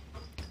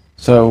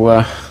 So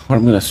what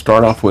I'm going to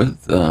start off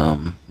with,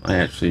 I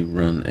actually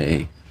run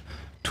a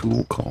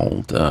tool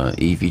called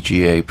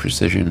EVGA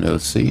Precsion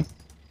OC,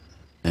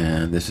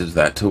 and this is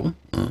that tool.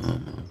 I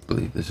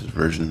believe this is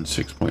version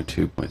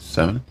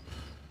 6.2.7.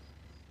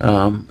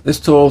 This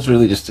tool is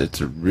really just, it's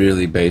a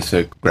really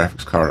basic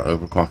graphics card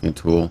overclocking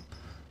tool.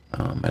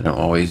 I don't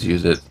always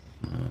use it.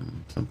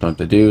 Sometimes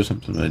I do,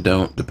 sometimes I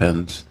don't.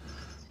 Depends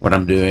what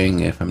I'm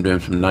doing. If I'm doing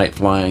some night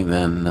flying,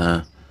 then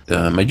my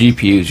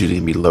GPU is usually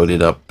going to be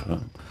loaded up.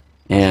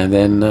 And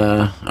then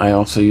I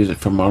also use it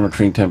for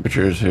monitoring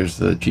temperatures. Here's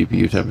the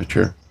GPU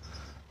temperature.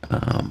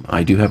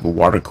 I do have a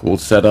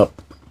water-cooled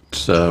setup,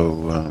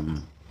 so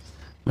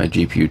my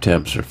GPU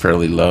temps are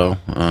fairly low.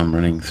 I'm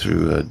running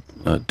through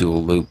a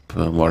dual-loop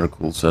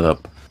water-cooled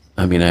setup.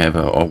 I mean, I have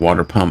a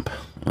water pump,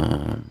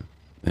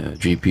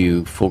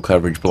 GPU full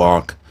coverage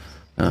block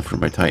for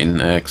my Titan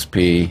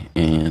XP,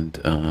 and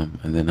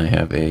then I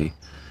have a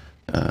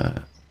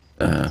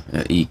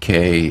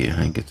EK, I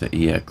think it's an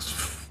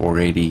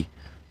EX480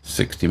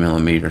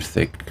 60mm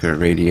thick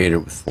radiator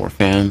with 4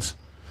 fans.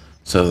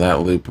 So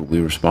that loop will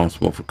be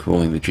responsible for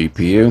cooling the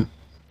GPU.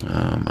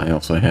 I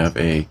also have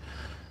a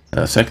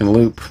second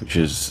loop, which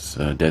is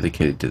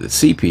dedicated to the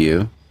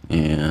CPU,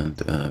 and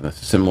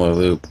that's a similar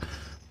loop,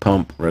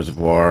 pump,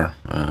 reservoir,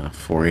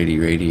 480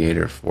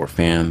 radiator, 4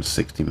 fans,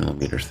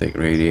 60mm thick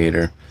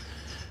radiator,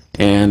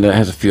 and it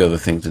has a few other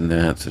things in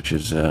that, such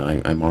as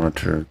I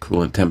monitor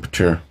coolant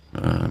temperature,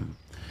 and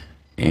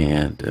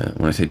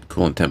when I say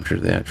coolant temperature,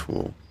 the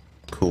actual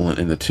coolant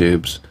in the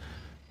tubes.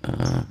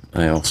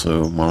 I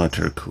also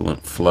monitor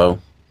coolant flow,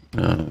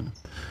 and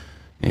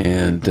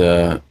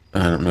I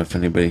don't know if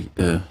anybody,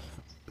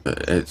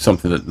 it's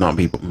something that not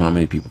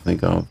many people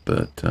think of,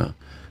 but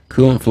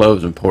coolant flow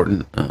is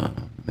important.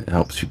 It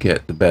helps you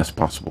get the best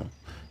possible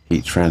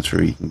heat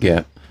transfer you can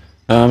get.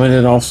 And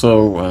it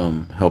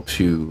also helps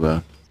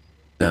you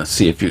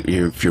see if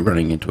you're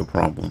running into a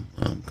problem,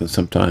 because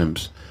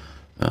sometimes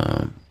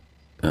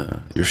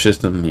your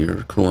system,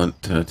 your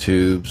coolant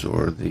tubes,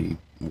 or the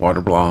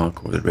water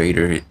block, or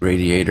the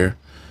radiator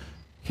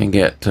can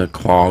get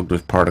clogged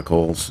with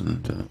particles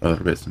and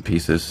other bits and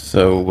pieces.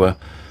 So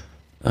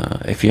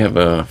if you have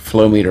a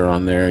flow meter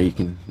on there, you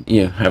can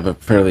have a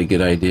fairly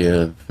good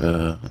idea of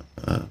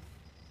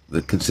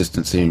the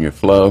consistency in your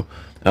flow.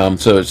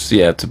 So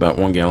it's about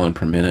 1 gallon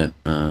per minute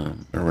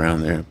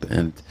around there,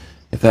 and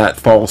if that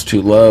falls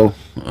too low,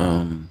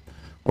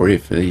 or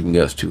if it even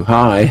goes too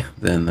high,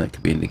 then that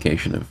could be an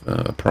indication of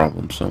a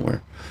problem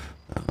somewhere.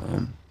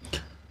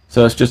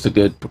 So it's just a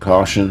good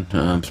precaution,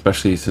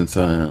 especially since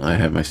I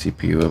have my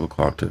CPU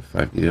overclocked to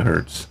 5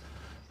 gigahertz,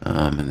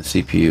 and the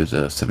CPU is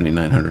a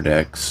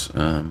 7900X.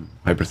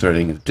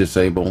 Hyperthreading is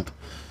disabled.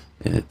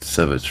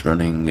 So it's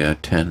running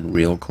 10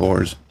 real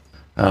cores.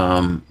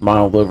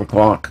 Mild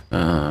overclock.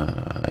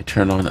 I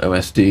turn on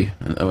OSD,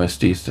 and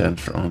OSD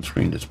stands for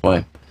on-screen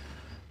display.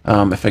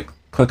 If I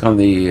click on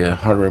the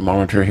hardware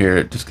monitor here,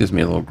 it just gives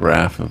me a little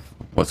graph of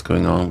what's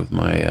going on with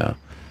my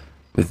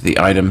with the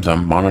items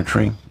I'm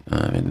monitoring.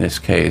 In this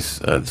case,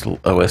 this little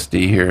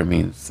OSD here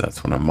means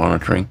that's what I'm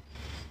monitoring.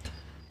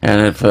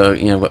 And if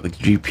what the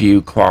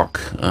GPU clock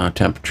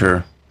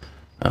temperature,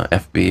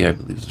 FB, I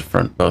believe is the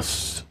front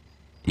bus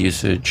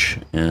usage,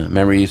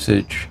 memory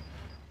usage,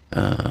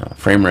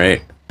 frame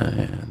rate,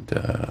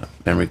 and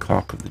memory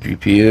clock of the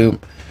GPU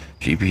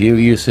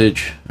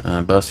usage,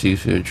 bus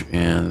usage,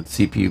 and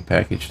CPU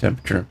package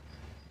temperature,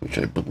 which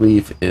I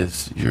believe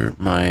is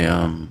my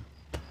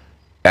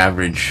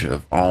average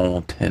of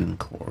all 10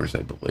 cores,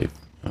 I believe.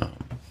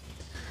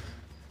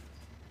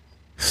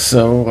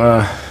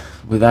 So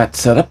with that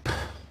setup,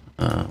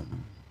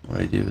 what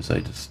I do is I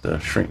just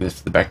shrink this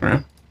to the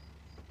background,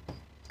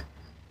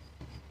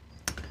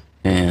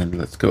 and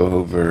let's go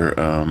over.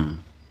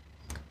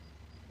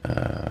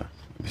 Let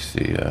me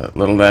see.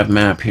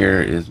 LittleNavMap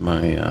here is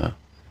my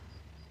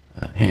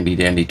handy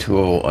dandy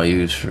tool I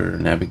use for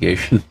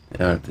navigation,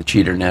 the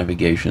cheater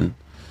navigation.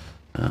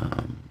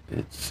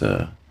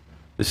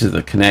 This is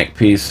the Connect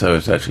piece, so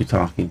it's actually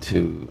talking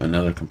to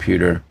another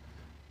computer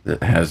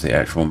that has the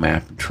actual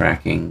map and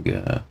tracking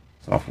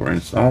software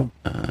installed.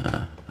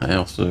 I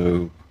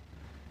also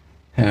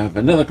have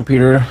another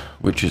computer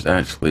which is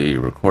actually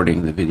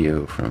recording the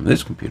video from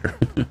this computer.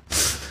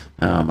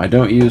 I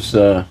don't use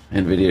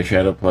ENVTEX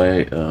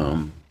ShadowPlay,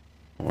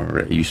 or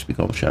it used to be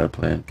called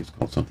ShadowPlay. I think it's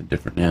called something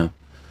different now.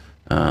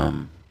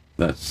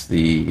 That's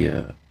we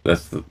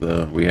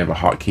have a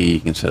hotkey you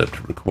can set up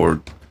to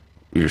record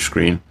your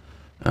screen.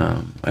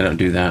 I don't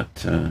do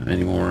that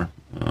anymore.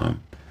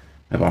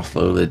 I've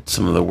offloaded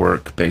some of the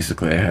work.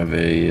 Basically, I have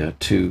a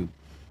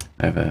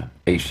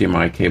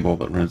HDMI cable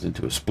that runs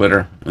into a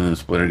splitter, and the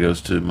splitter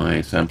goes to my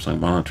Samsung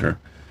monitor,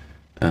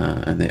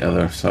 and the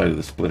other side of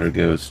the splitter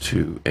goes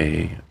to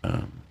a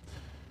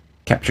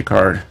capture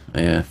card,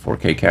 a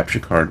 4K capture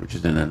card, which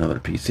is in another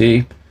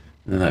PC.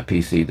 And then that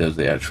PC does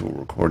the actual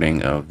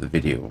recording of the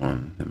video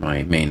on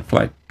my main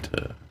flight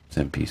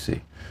sim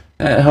PC.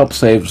 It helps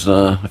saves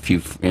a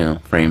few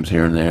frames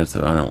here and there,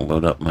 so I don't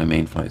load up my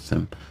main flight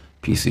sim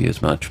PC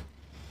as much.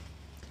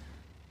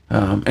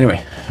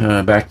 Anyway,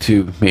 back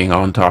to being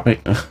on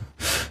topic.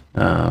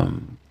 The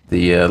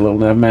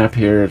LittleNavMap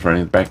here is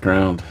running in the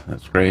background.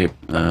 That's great.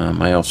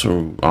 I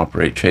also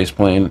operate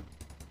Chaseplane,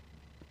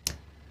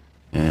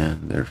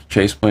 and there's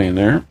Chaseplane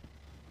there.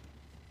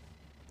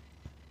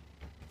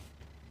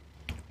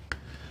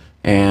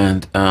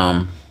 And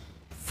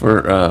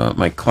for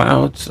my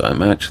clouds,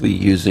 I'm actually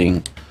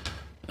using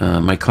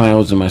my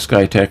clouds and my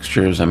sky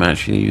textures. I'm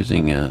actually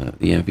using the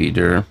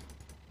ENVTEX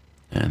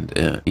and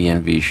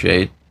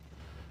ENVSHADE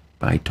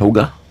by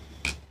Toga.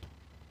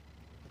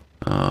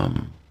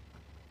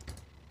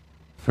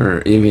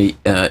 For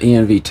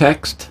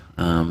ENVTEX,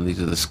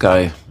 these are the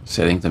sky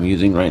settings I'm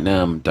using right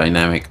now. I'm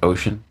Dynamic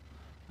Ocean.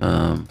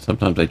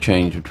 Sometimes I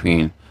change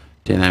between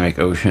Dynamic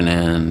Ocean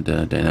and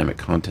Dynamic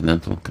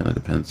Continental. Kind of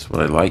depends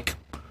what I like.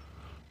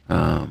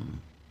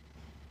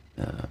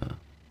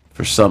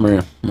 For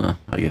summer,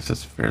 I guess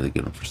that's a fairly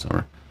good one for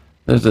summer.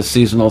 There's a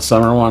seasonal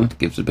summer one. It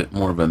gives a bit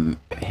more of a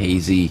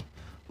hazy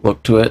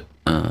look to it.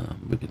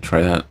 We can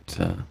try that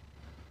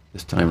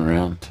this time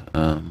around.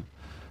 And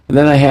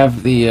then I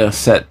have the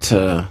set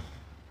 2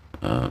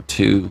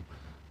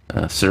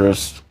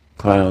 cirrus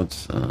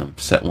clouds,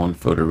 set 1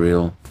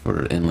 photoreal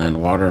for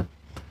inland water,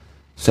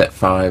 set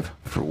 5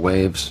 for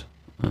waves,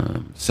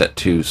 set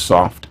 2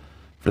 soft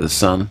for the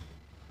sun,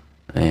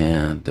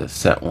 and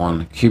set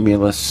 1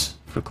 cumulus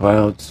for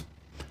clouds,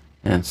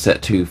 and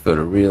set 2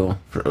 photoreal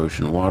for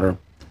ocean water,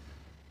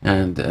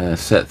 and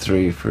set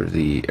 3 for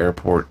the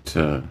airport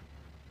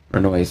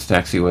runways,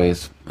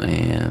 taxiways,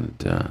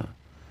 and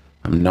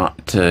I'm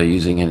not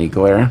using any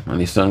glare,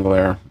 any sun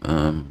glare,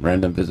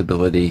 random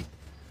visibility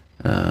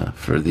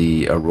for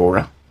the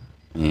aurora,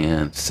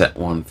 and set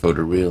 1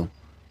 photoreal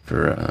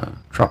for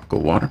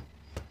tropical water,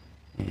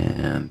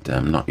 and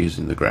I'm not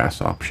using the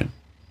grass option.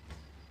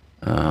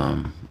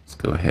 Let's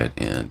go ahead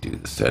and do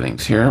the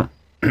settings here.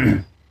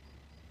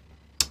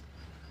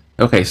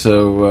 Okay,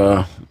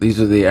 so these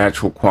are the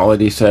actual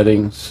quality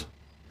settings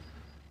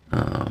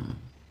for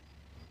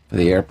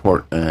the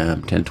airport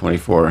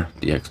 1024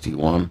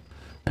 DXT1.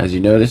 As you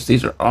notice,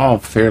 these are all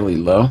fairly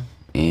low,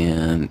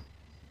 and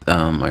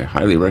I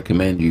highly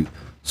recommend you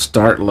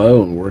start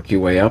low and work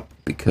your way up,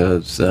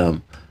 because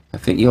I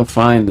think you'll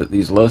find that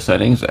these low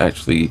settings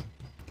actually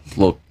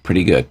look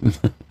pretty good.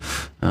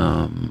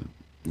 And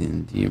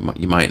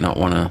you might not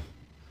want to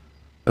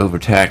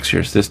overtax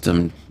your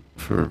system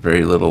for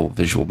very little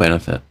visual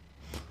benefit.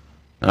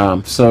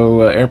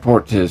 So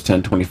airport is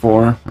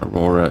 1024,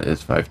 Aurora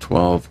is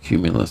 512,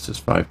 Cumulus is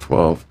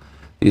 512.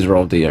 These are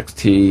all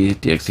DXT,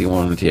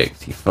 DXT1, and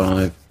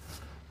DXT5.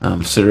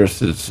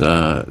 Cirrus is,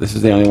 this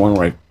is the only one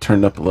where I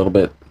turned up a little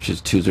bit, which is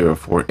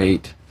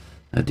 2048,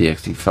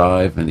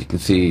 DXT5, and you can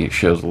see it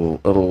shows a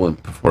little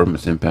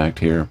performance impact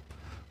here.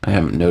 I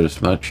haven't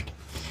noticed much.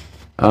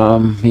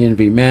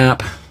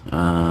 ENVMAP,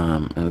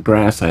 and the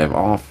grass I have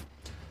off.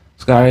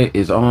 Sky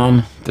is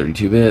on,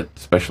 32-bit,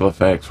 special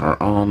effects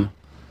are on,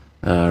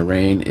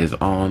 rain is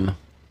on,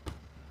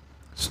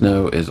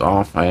 snow is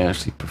off. I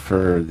actually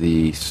prefer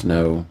the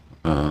snow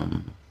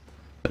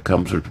that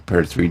comes with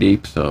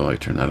Prepar3D, so I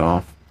turn that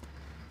off.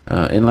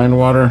 Inland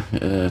water,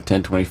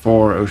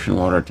 1024, ocean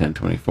water,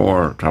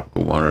 1024,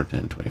 tropical water,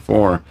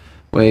 1024,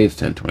 waves,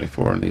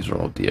 1024, and these are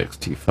all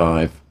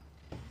DXT5.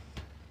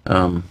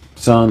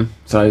 Sun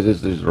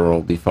sizes, these are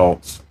all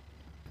defaults.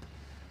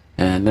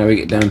 And now we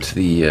get down to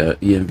the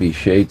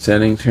ENVSHADE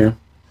settings here.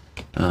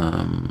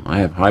 I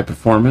have high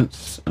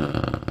performance.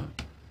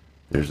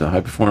 There's a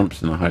high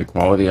performance and a high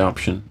quality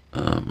option.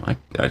 I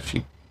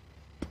actually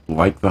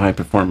like the high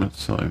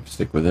performance, so I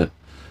stick with it.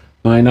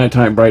 My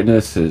nighttime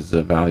brightness is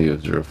a value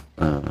of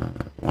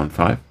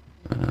 0.15.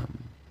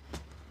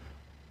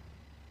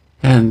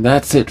 And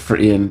that's it for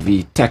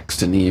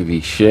ENVTEX and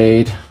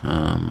ENVSHADE.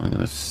 I'm going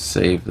to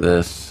save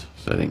this,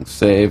 settings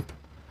saved,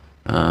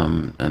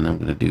 and I'm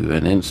going to do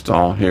an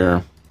install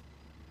here.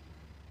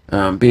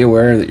 Be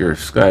aware that your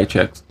sky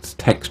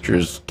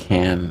textures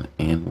can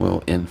and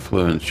will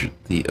influence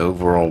the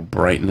overall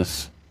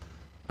brightness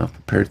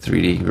of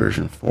Prepar3D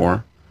version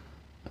 4.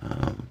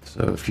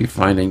 So if you're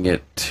finding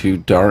it too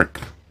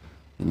dark,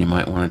 then you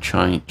might want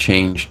to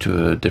change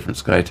to a different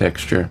sky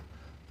texture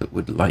that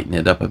would lighten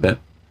it up a bit.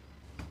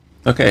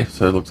 Okay,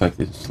 so it looks like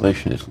the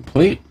installation is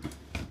complete.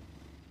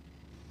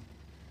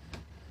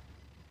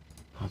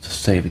 I'll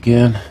just save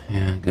again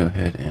and go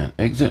ahead and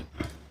exit.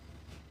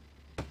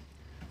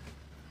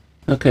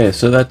 Okay,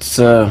 so that's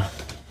my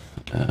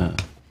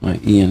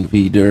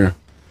ENVTEX.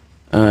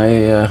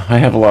 I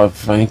have a lot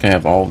of, I think I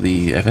have all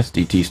the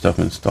FSDT stuff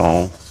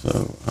installed.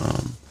 So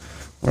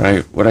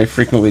what I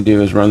frequently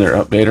do is run their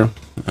updater.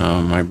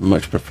 I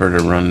much prefer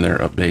to run their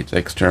updates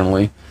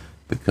externally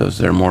because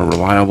they're more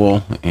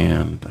reliable,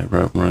 and I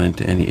don't run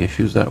into any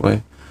issues that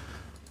way.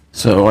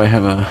 So I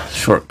have a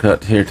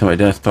shortcut here to my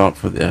desktop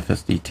for the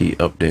FSDT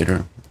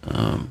Updater.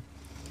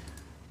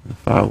 The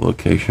file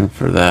location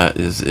for that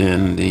is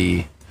in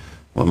the,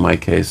 well, in my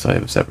case, I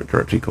have a separate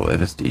directory called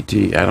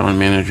FSDT Add-on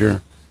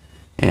Manager.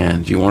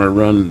 And you want to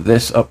run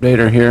this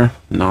updater here,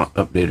 not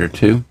updater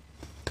 2.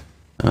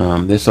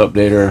 This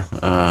updater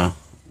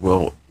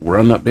will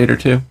run updater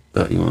 2,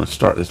 but you want to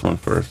start this one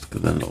first,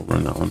 because then it'll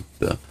run that one,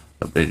 the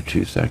updater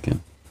 2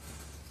 second.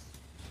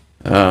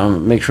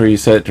 Make sure you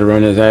set it to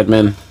run as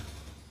admin.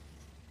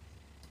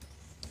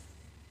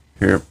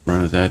 Here,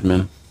 run as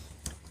admin.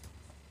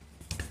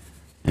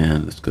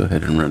 And let's go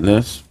ahead and run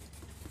this.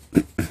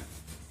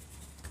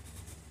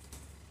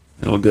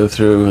 It'll go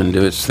through and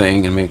do its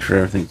thing and make sure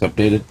everything's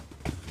updated.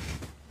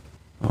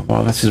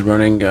 While this is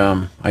running,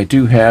 I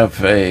do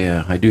have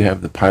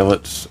the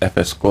Pilot's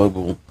FS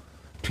Global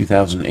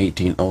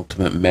 2018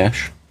 Ultimate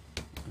Mesh.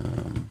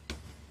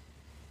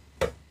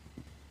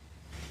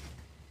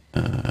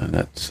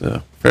 That's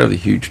a fairly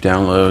huge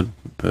download,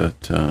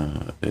 but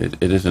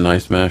it is a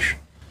nice mesh.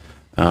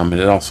 And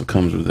it also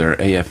comes with their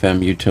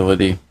AFM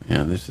utility,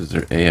 and this is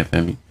their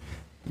AFM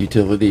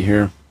utility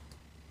here.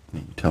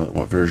 You tell it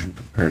what version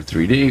of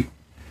Prepar3D,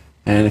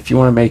 and if you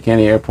want to make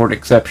any airport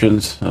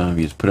exceptions,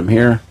 you just put them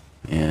here,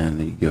 and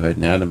you go ahead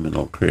and add them, and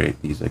it'll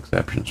create these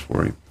exceptions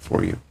for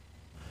you.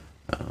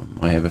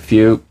 I have a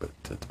few, but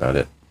that's about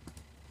it.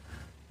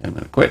 I'm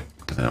going to quit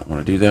because I don't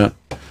want to do that.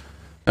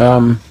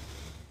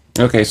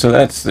 Okay, so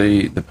that's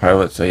the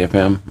Pilot's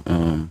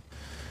AFM.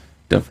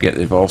 Don't forget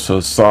they've also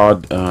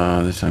sawed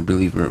this. I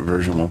believe we're at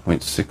version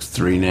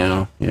 1.63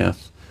 now.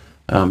 Yes.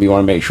 You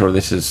want to make sure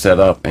this is set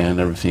up and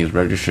everything is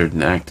registered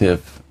and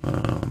active,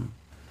 and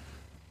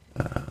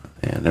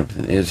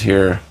everything is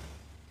here.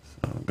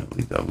 So I'm going to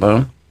leave that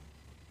alone.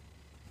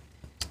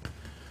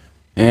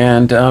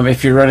 And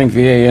if you're running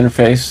VA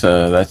interface,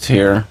 that's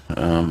here.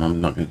 I'm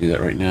not going to do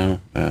that right now.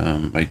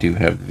 I do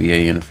have the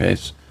VA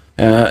interface.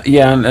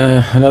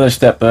 Another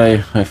step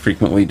that I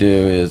frequently do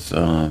is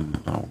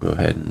I'll go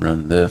ahead and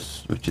run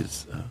this, which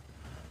is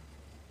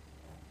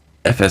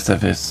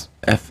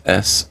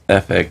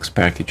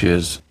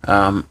FSFXPackages.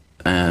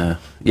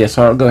 Yes,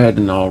 I'll go ahead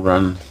and I'll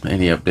run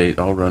any update.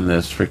 I'll run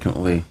this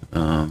frequently,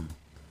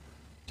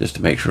 just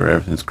to make sure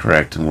everything's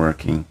correct and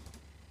working.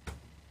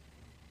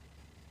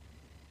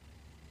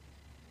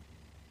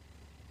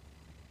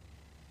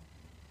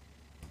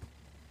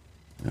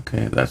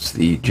 Okay, that's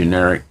the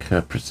generic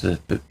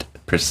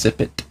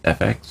Precipit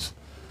FX.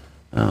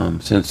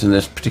 Since in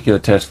this particular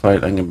test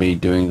flight I'm going to be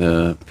doing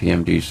the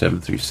PMD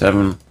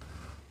 737,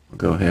 I'll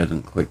go ahead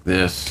and click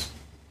this.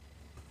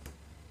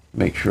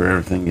 Make sure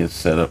everything is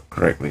set up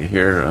correctly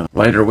here.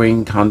 Lighter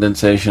wing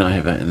condensation, I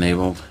have that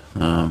enabled.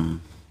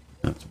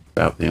 That's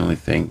about the only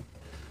thing.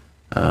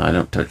 I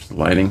don't touch the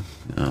lighting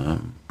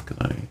because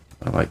I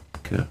like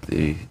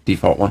the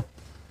default one.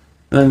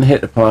 And then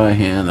hit apply,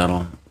 and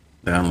that'll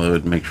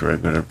download. Make sure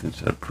I've got everything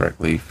set up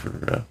correctly for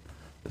the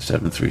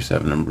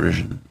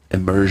 737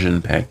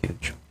 immersion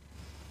package.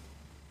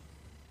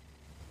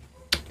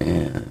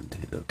 And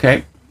hit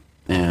OK.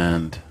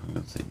 And I'm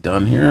going to say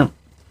done here.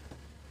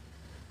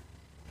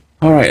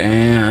 Alright,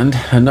 and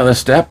another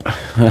step.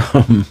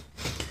 I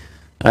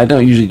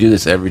don't usually do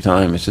this every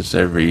time. It's just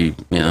every,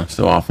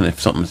 so often if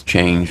something's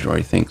changed, or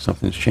I think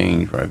something's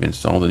changed, or I've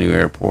installed a new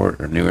airport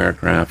or new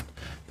aircraft,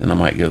 then I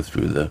might go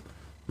through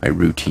my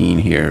routine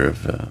here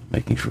of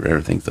making sure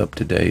everything's up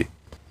to date.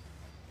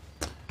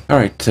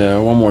 Alright,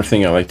 one more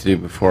thing I like to do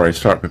before I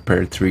start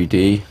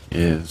Prepar3D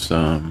is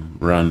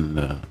run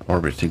the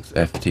ORBX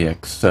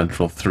FTX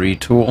Central 3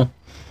 tool.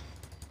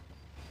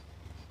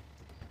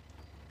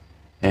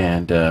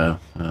 And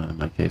in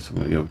my case, I'm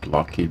going to go with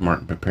Lockheed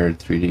Martin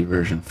Prepar3D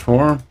version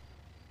 4.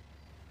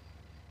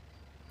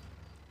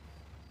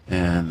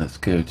 And let's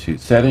go to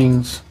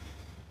Settings.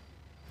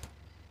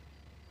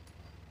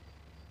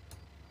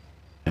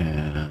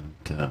 And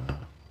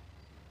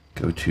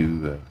go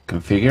to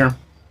Configure.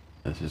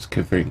 This is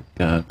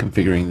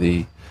configuring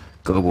the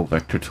Global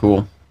Vector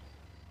tool.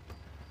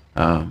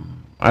 I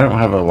don't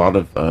have a lot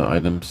of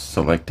items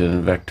selected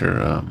in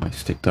Vector. I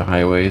stick to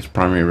highways,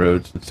 primary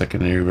roads, and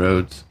secondary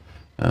roads.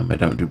 I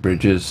don't do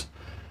bridges.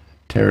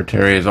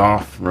 Territory is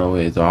off.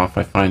 Railway is off.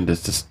 I find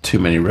there's just too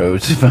many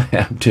roads if I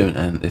have to,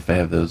 and if I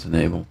have those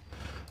enabled.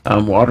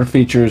 Water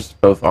features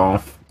both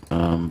off.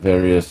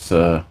 Various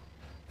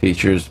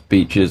features,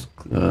 beaches,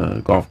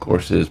 golf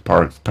courses,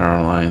 parks,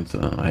 power lines,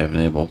 I have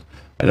enabled.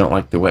 I don't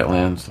like the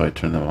wetlands, so I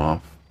turn them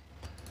off.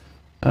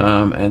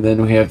 And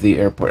then we have the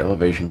airport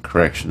elevation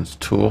corrections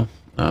tool.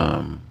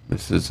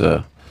 This is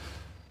a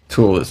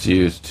tool that's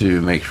used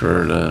to make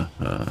sure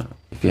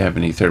if you have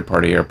any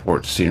third-party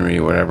airport scenery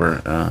or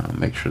whatever,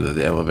 make sure that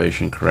the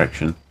elevation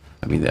correction,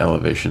 the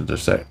elevations are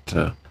set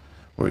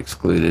or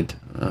excluded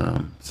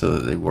so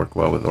that they work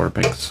well with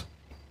ORBX.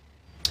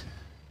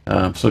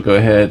 So go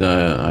ahead,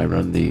 I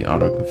run the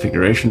auto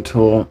configuration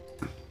tool.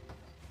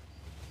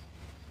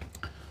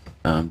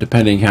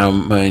 Depending how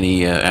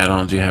many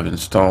add-ons you have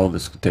installed,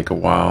 this could take a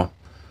while.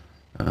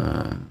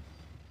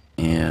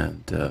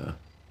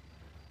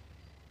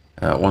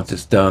 Once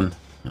it's done,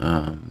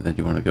 then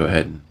you want to go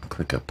ahead and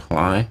click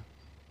apply.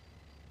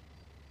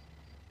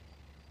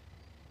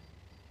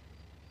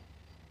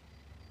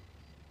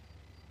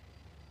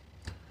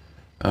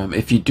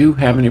 If you do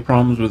have any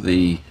problems with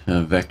the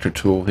vector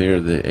tool here,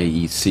 the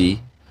AEC,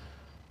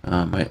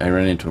 I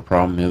ran into a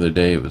problem the other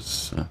day. It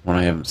was one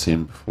I haven't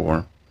seen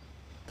before.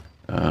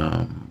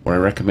 What I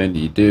recommend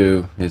you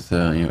do is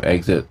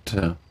exit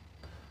the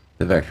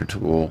vector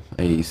tool,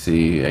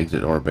 AEC,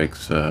 exit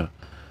ORBX,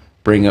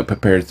 bring up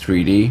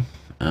Prepar3D,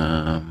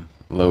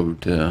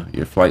 load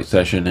your flight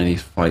session, any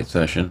flight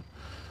session.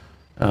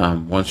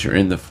 Once you're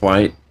in the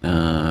flight,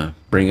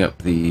 bring up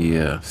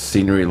the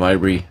scenery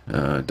library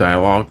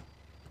dialog,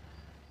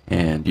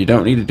 and you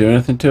don't need to do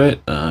anything to it.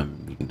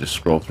 You can just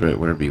scroll through it,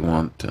 whatever you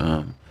want,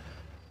 and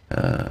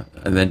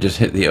then just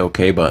hit the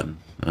OK button.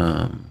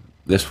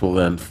 This will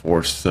then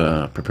force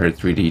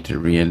Prepar3D to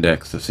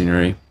re-index the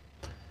scenery,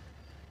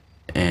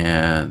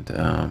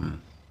 and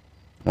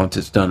once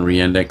it's done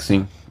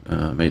re-indexing,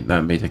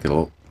 that may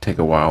take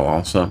a while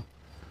also.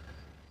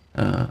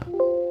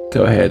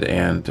 Go ahead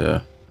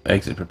and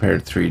exit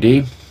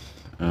Prepar3D,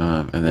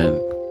 and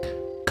then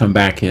come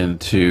back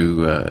into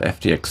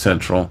FTX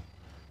Central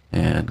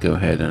and go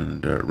ahead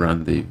and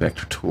run the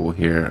vector tool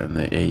here and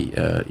the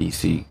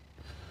AEC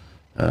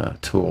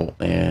tool,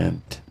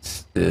 and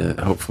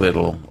hopefully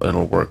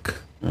it'll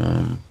work.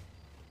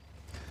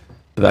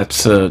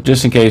 That's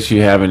just in case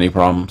you have any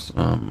problems.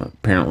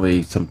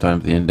 Apparently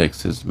sometimes the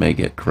indexes may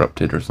get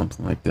corrupted or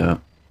something like that.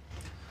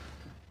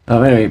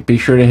 Anyway, be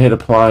sure to hit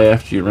apply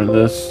after you run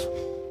this.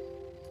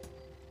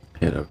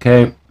 Hit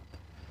OK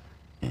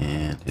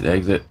and hit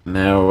exit.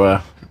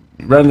 Now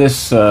run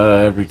this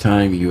every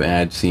time you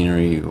add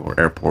scenery or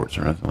airports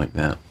or anything like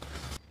that.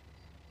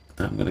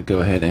 I'm going to go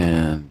ahead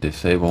and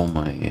disable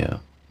my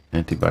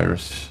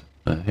antivirus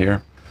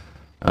here.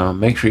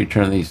 Make sure you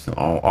turn these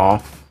all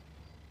off.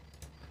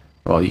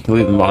 Well, you can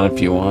leave them on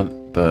if you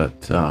want,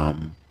 but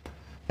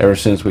ever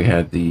since we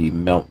had the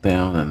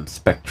meltdown and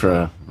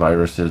Spectra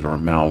viruses or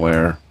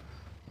malware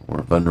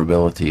or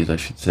vulnerabilities, I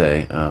should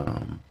say,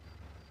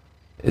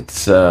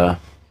 it's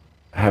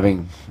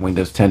having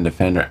Windows 10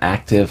 Defender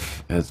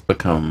active has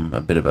become a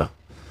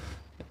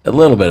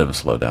little bit of a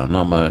slowdown.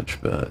 Not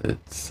much, but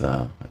it's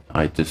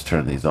I just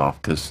turn these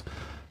off because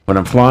when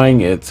I'm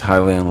flying, it's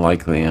highly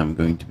unlikely I'm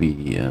going to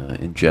be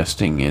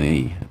ingesting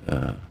any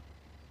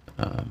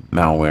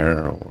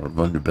malware or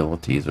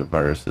vulnerabilities or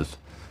viruses.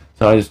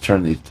 So I just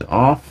turn these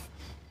off.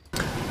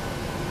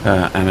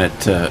 I'm at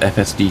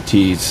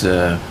FSDT's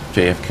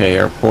JFK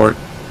airport,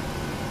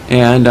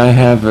 and I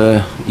have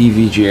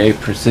EVGA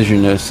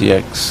Precsion OC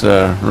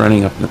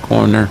running up in the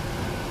corner,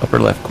 upper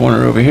left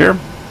corner over here.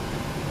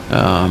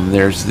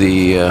 There's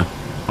the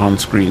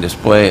on-screen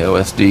display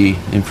OSD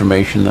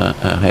information that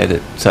I had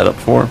it set up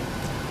for.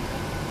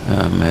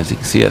 As you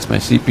can see, that's my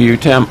CPU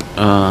temp,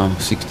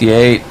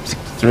 68,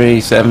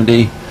 63,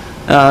 70.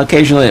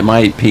 Occasionally it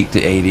might peak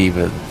to 80,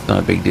 but it's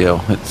not a big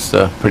deal. It's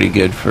pretty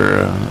good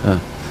for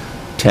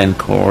 10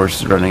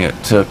 cores running at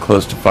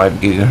close to 5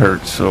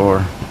 gigahertz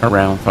or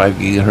around 5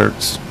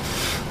 gigahertz.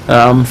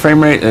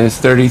 Frame rate is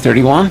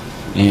 3031,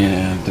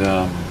 and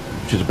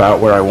which is about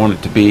where I want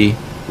it to be,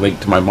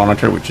 linked to my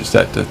monitor, which is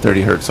set to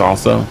 30 hertz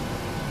also.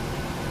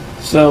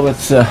 So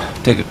let's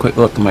take a quick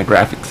look at my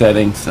graphic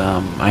settings.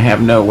 I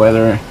have no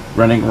weather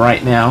running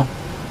right now.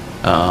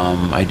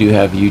 I do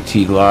have UT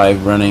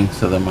Live running,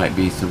 so there might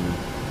be some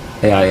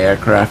AI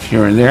aircraft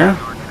here and there.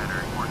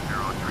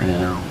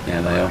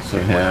 And I also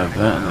have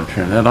that. I'm going to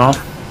turn that off.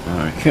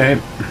 Okay.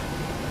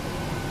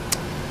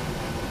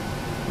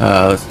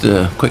 Let's do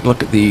a quick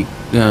look at the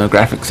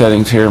graphic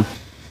settings here.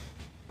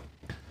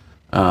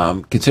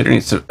 Considering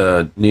it's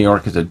New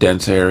York is a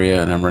dense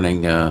area, and I'm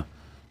running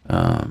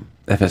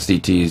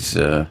FSDT's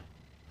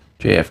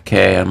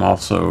JFK. I'm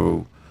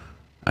also,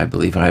 I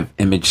believe I have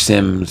Image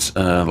Sims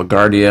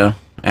LaGuardia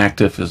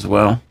active as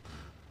well.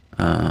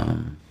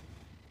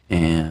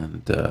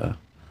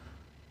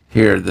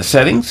 Here are the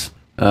settings.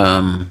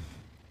 I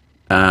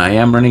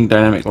am running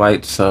dynamic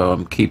lights, so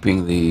I'm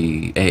keeping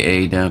the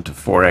AA down to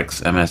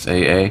 4x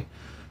MSAA.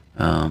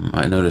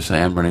 I notice I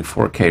am running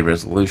 4K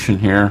resolution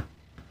here.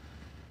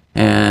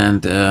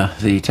 And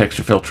the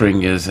texture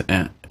filtering is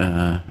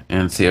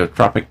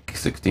Anisotropic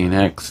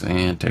 16x,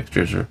 and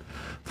textures are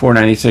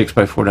 496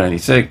 by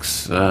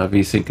 496.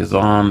 VSync is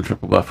on,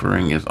 triple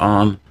buffering is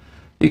on.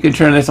 You can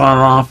turn this on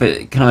or off.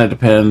 It kind of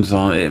depends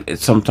on it. It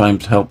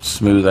sometimes helps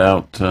smooth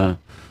out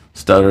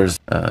stutters.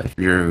 If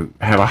you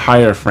have a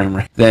higher frame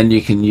rate, then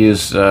you can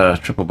use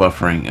triple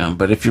buffering.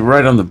 But if you're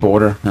right on the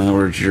border, in other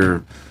words,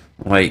 you're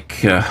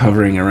like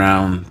hovering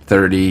around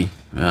 30,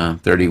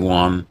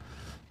 31,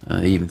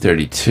 even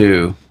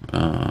 32,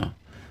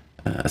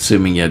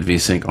 assuming you had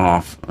VSync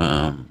off,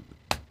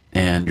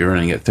 and you're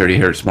running at 30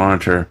 hertz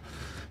monitor,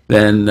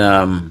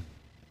 then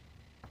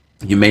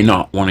you may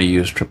not want to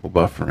use triple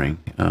buffering.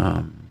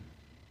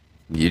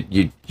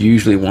 You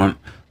usually want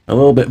a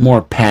little bit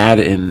more pad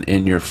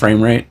in your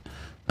frame rate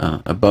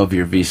above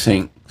your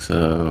VSync,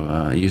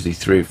 so usually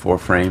 3 or 4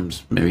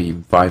 frames, maybe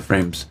even 5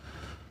 frames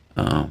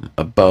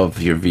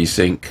above your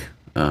VSync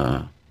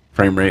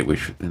frame rate,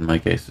 which in my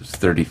case is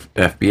 30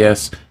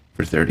 FPS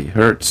for 30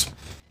 hertz.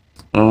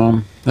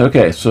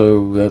 Okay,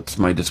 so that's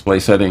my display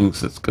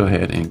settings. Let's go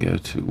ahead and go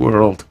to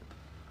world.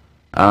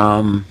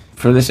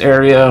 For this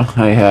area,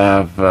 I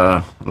have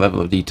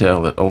level of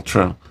detail at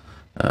ultra,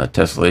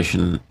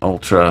 tessellation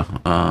ultra.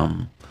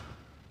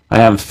 I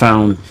haven't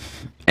found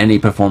any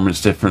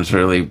performance difference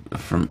really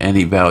from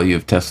any value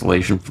of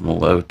tessellation from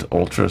low to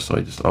ultra, so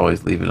I just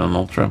always leave it on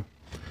ultra.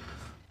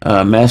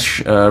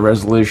 Mesh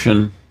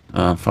resolution,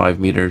 5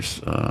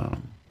 meters.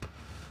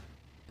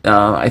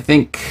 I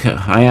think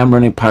I am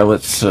running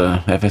Pilot's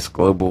FS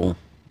Global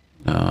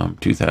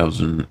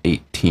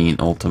 2018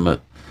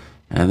 Ultimate,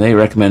 and they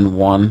recommend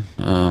 1.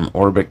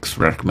 ORBX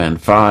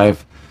recommend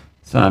 5.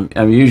 So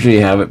I usually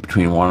have it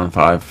between 1 and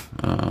 5,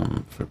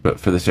 but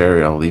for this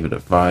area I'll leave it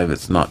at 5.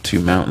 It's not too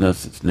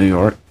mountainous. It's New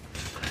York.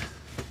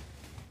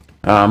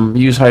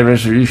 Use high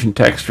resolution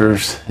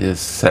textures is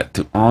set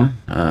to on.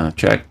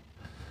 Check.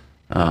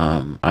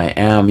 I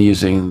am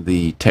using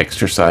the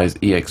texture size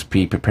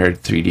exp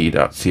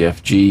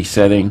Prepar3D.cfg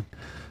setting.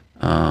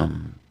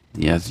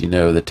 As you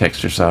know, the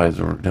texture size,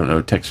 or don't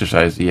know, texture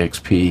size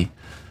exp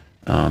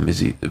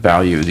the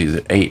value is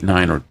either 8,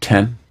 9, or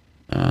 10.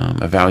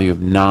 A value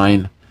of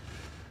 9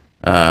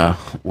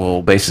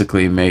 will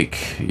basically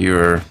make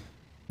your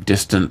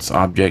distance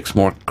objects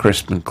more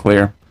crisp and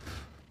clear.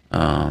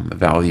 A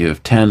value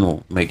of 10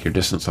 will make your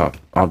distance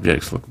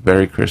objects look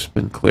very crisp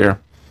and clear.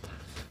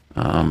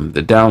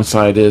 The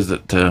downside is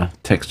that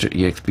texture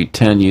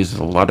exp10 uses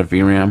a lot of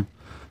VRAM.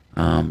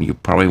 You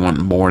probably want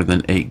more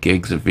than 8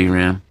 gigs of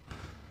VRAM,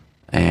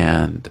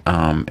 and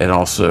it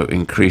also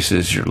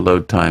increases your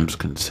load times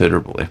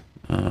considerably.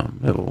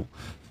 It'll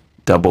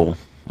double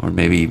or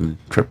maybe even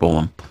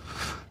triple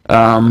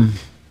them.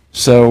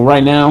 So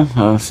right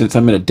now, since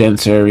I'm in a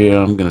dense area,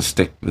 I'm going to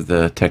stick with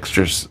the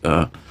textures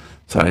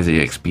size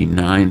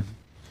exp9.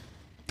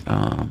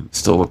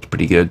 Still looks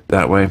pretty good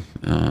that way.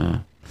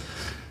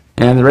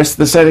 And the rest of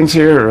the settings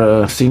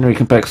here, scenery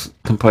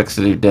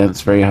complexity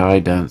dense, very high,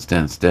 dense.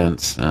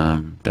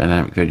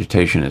 Dynamic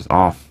vegetation is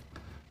off.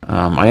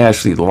 I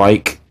actually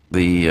like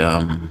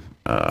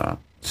the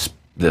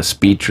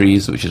speed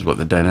trees, which is what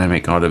the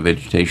dynamic auto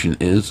vegetation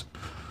is.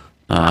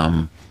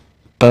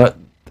 But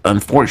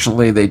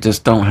unfortunately, they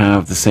just don't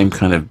have the same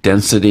kind of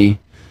density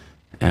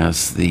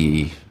as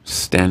the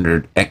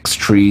standard X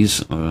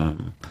trees.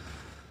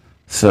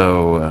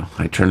 So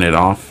I turn it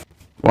off.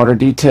 Water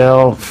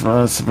detail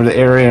for the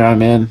area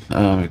I'm in,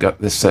 I've got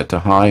this set to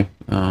high.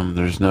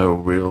 There's no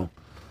real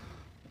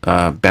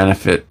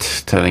benefit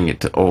setting it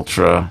to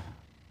ultra.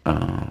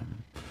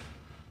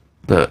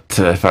 But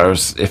if I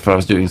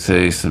was doing,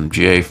 say, some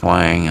GA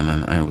flying and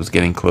then I was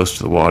getting close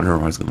to the water,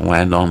 or I was going to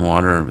land on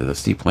water with a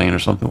seaplane or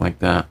something like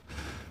that,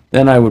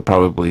 then I would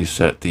probably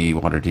set the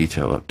water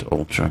detail up to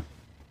ultra.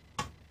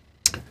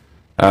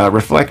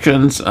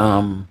 Reflections.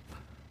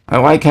 I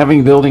like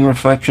having building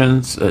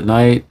reflections at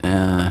night,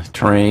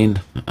 terrain,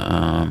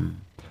 and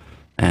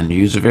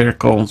user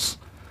vehicles.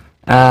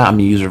 I'm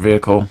a user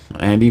vehicle,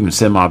 and even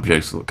sim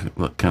objects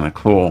look kind of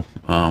cool.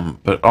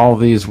 But all of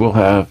these will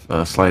have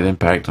a slight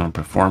impact on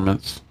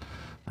performance.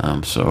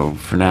 So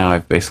for now,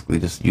 I've basically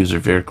just user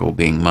vehicle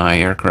being my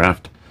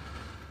aircraft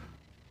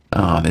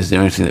is the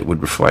only thing that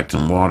would reflect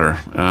in water.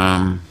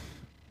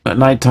 At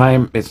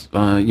nighttime, it's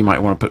you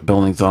might want to put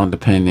buildings on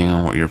depending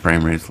on what your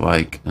frame rate's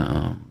like,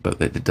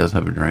 but it does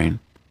have a drain.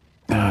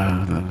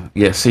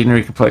 Yeah,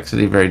 scenery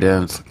complexity very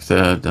dense. Like I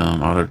said,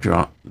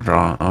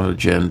 auto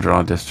gen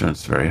draw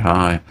distance very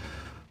high.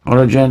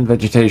 Auto gen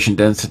vegetation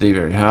density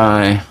very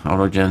high.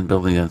 Auto gen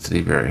building density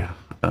very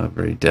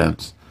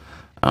dense.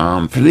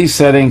 For these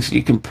settings,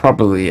 you can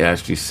probably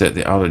actually set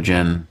the auto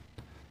gen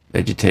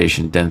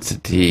vegetation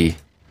density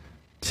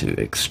to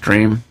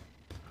extreme.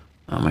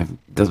 It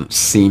doesn't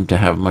seem to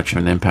have much of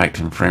an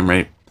impact on frame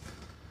rate.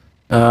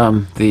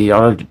 The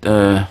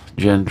auto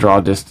gen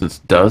draw distance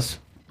does,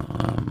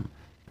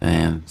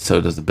 and so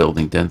does the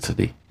building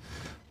density.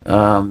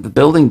 The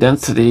building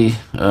density,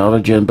 auto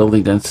gen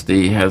building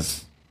density,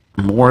 has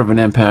more of an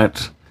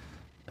impact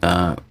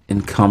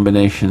in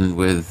combination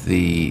with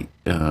the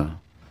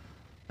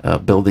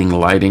building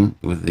lighting,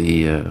 with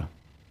the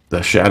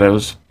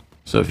shadows.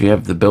 So if you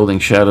have the building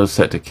shadows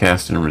set to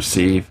cast and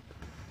receive,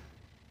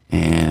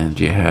 and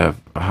you have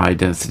high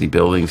density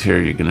buildings here,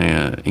 you're going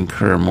to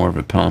incur more of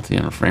a penalty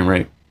on the frame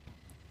rate.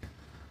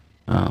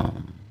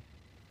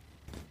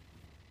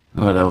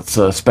 What else?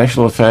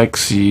 Special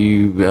effects,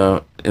 and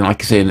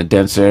like I say, in a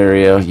dense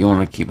area, you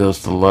want to keep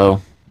those to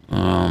low.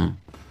 In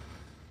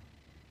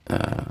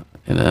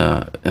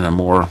a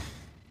more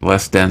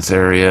less dense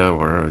area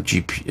or a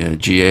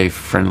GA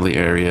friendly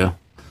area,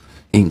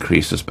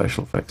 increase the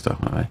special effects to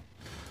high.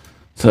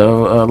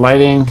 So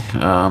lighting,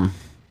 I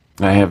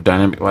have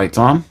dynamic lights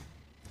on.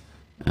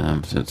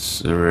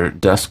 Since we're at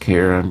dusk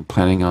here, I'm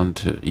planning on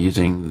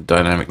using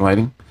dynamic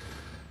lighting.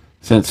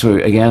 Since we're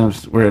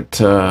at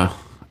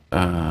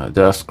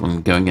dusk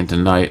and going into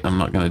night, I'm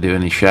not going to do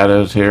any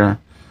shadows here.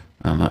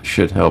 That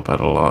should help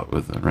out a lot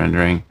with the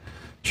rendering.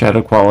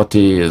 Shadow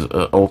quality is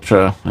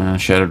ultra,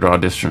 shadow draw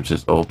distance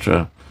is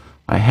ultra.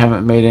 I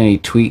haven't made any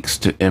tweaks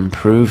to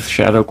improve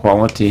shadow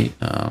quality.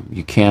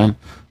 You can.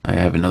 I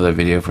have another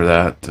video for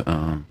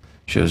that.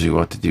 Shows you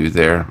what to do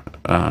there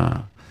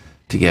to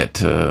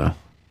get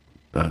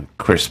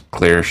crisp,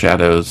 clear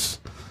shadows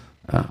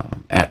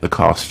at the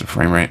cost of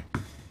frame rate.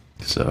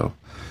 So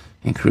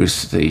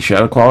increase the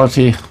shadow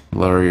quality,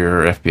 lower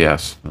your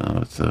FPS.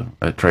 It's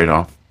a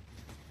trade-off.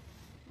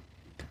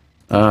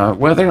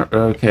 Weather,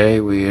 okay,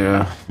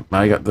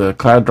 I got the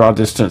cloud draw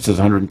distance is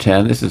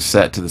 110. This is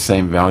set to the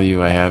same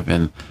value I have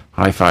in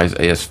HiFi's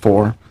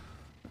AS4.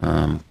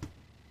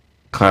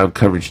 Cloud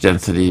coverage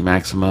density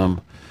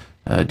maximum,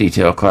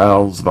 detail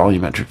clouds,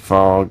 volumetric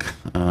fog,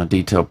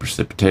 detail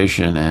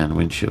precipitation, and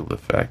windshield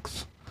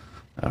effects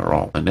are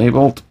all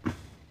enabled.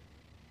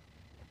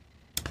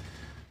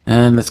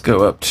 And let's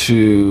go up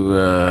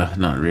to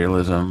not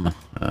realism,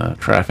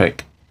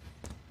 traffic.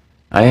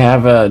 I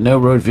have no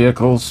road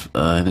vehicles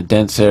in a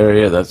dense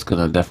area. That's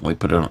going to definitely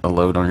put a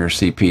load on your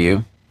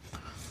CPU.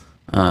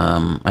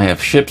 I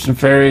have ships and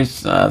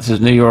ferries. This is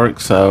New York,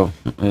 so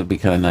it'd be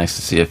kind of nice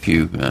to see a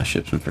few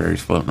ships and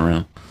ferries floating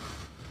around.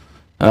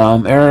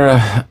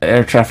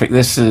 Air traffic.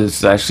 This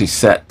is actually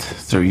set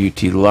through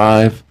UT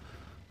Live,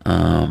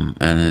 and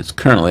it's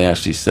currently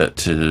actually set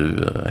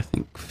to I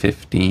think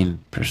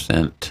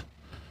 15%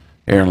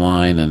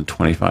 airline and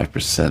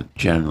 25%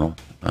 general.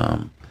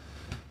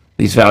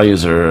 These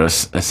values are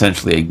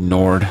essentially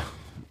ignored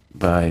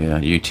by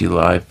UT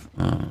Live,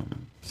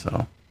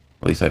 so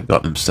at least I've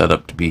got them set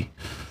up to be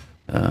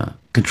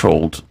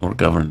controlled or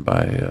governed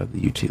by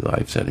the UT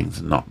Live settings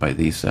and not by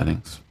these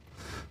settings.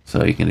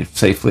 So you can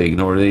safely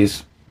ignore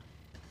these.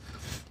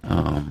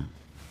 And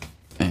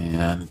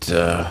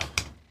I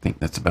think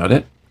that's about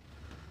it.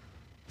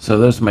 So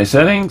those are my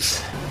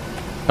settings.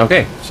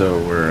 Okay, so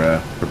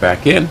we're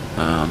back in.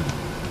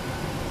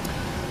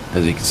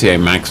 As you can see, I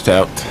maxed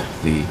out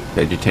the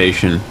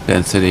vegetation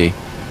density,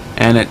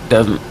 and it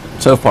doesn't,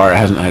 so far it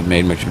hasn't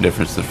made much of a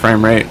difference to the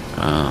frame rate.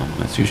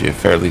 That's usually a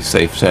fairly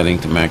safe setting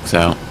to max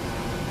out.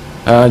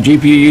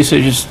 GPU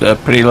usage is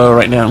pretty low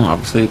right now,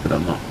 obviously, but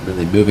I'm not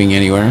really moving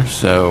anywhere,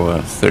 so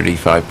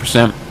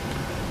 35%.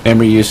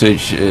 Memory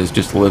usage is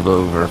just a little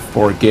over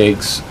 4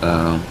 gigs.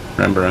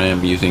 Remember, I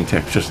am using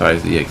texture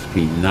size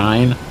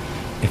EXP9.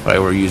 If I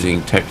were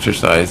using texture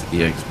size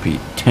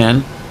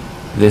EXP10,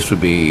 this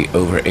would be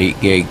over 8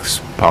 gigs,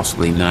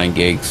 possibly 9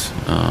 gigs.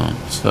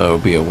 So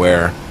be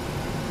aware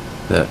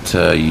that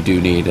you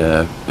do need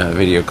a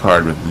video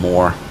card with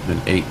more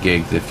than 8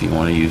 gigs if you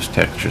want to use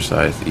texture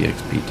size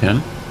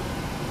EXP10.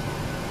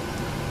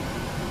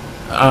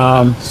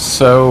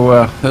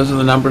 Those are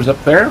the numbers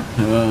up there.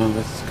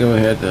 Let's go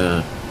ahead.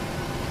 I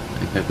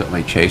think I've got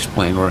my chase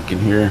plane working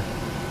here.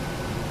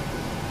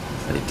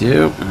 I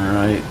do.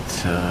 Alright.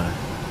 Let's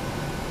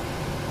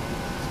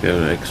go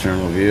to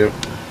external view.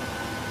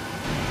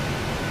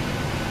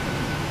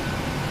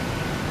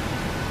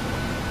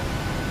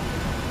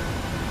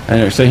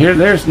 Anyway, so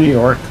there's New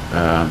York.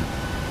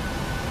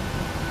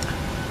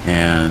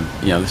 And,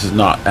 you know, this is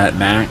not at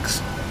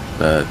max,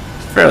 but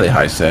fairly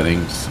high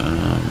settings.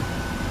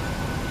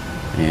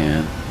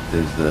 And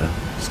there's the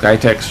sky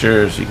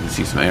textures. You can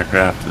see some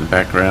aircraft in the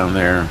background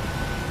there.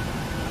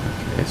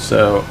 Okay,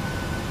 so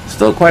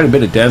still quite a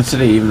bit of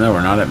density, even though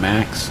we're not at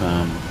max.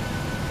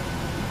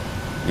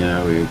 You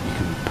know, you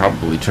can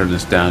probably turn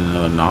this down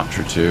another notch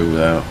or two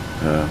without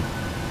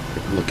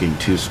looking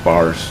too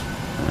sparse.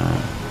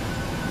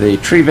 The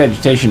tree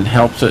vegetation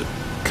helps it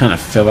kind of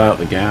fill out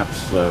the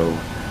gaps. So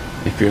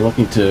if you're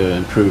looking to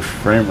improve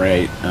frame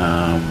rate,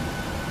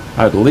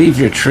 I'd leave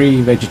your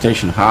tree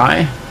vegetation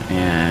high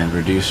and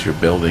reduce your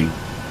building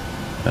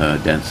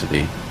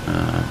density.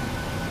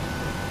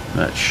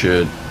 That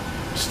should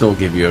still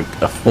give you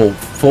a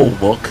full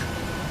look,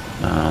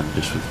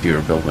 just with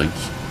fewer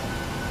buildings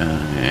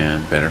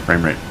and better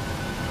frame rate.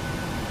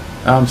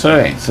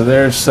 So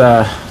there's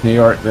New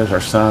York. There's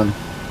our sun.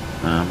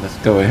 Let's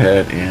go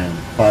ahead and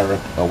fire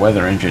up a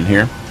weather engine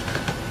here.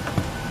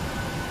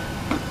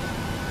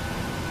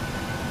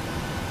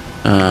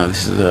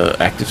 This is the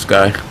active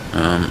sky,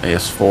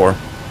 AS4.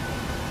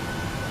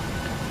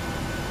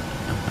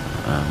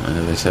 And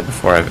as I said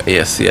before, I have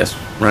ASCS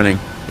running,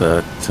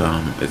 but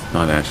it's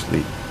not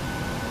actually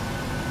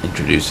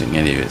introducing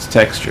any of its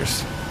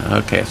textures.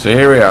 Okay, so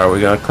here we are. We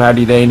got a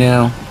cloudy day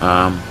now.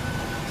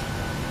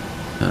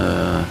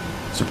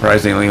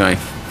 Surprisingly, we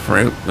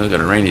got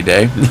a rainy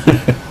day.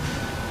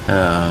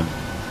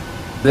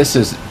 This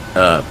is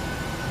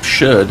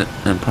should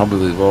and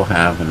probably will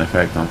have an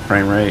effect on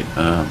frame rate.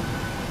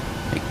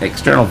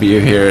 External view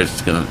here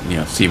is going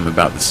to seem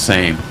about the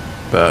same,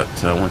 but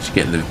once you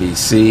get into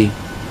VC,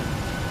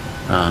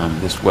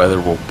 this weather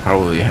will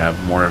probably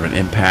have more of an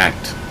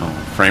impact on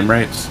frame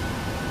rates.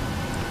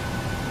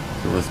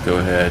 So let's go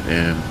ahead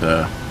and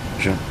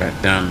jump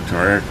back down to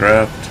our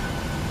aircraft.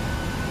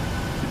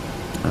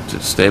 Once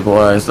it's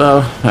stabilized,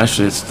 oh,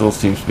 actually it still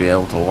seems to be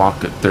able to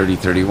lock at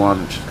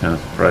 30-31, which is kind of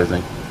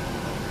surprising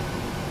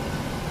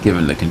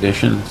given the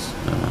conditions.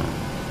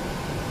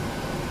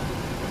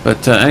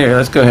 But anyway,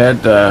 let's go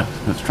ahead.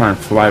 Let's try and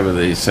fly with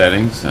these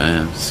settings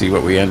and see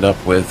what we end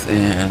up with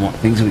and what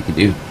things we can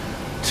do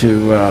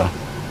to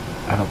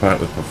help out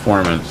with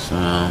performance.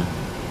 Got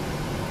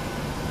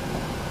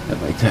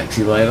my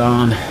taxi light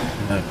on.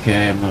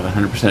 Okay, I'm not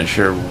 100%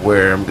 sure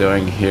where I'm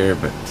going here,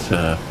 but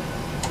let's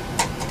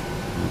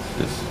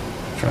just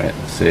try it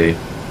and see.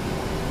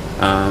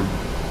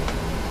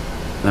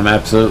 I'm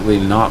absolutely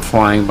not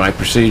flying by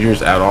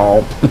procedures at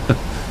all.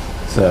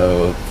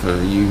 So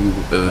for you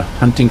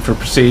hunting for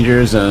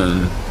procedures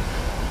and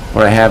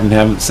what I have and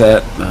haven't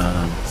set,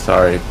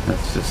 sorry,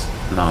 that's just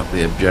not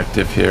the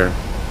objective here.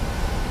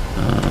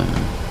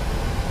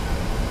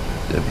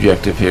 The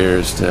objective here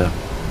is to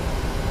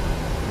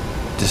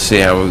see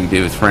how we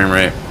do with frame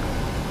rate.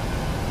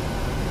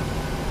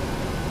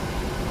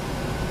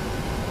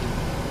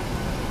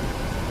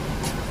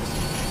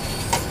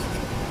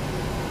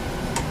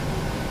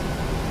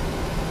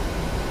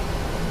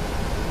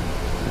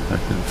 If I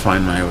can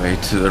find my way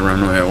to the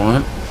runway I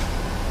want.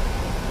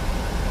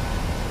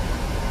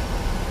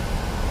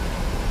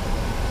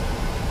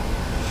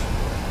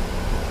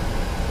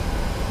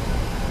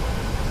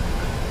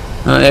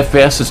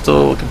 FPS is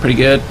still looking pretty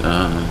good.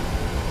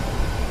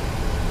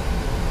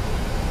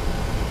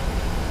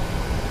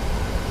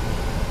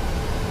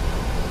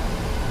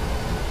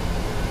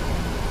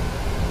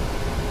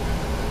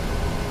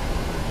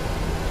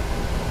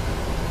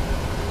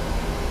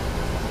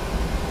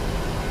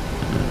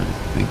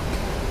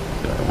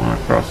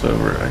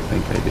 Crossover, I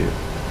think I do.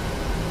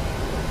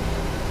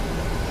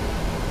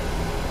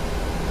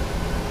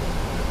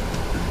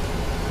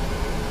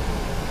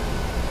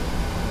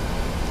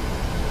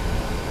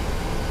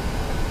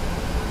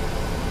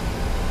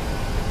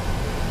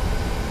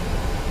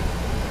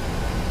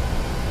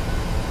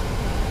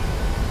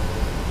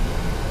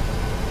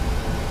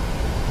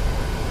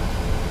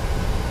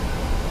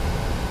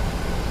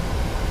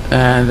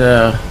 And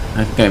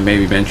I think I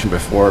maybe mentioned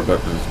before,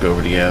 but let's go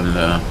over it again.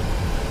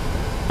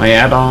 My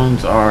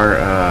add-ons are,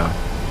 I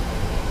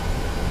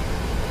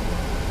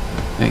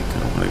think I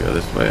want to go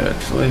this way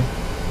actually.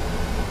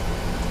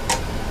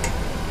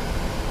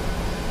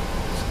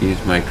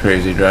 excuse my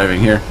crazy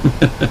driving here.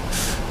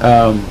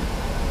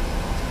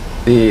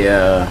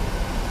 The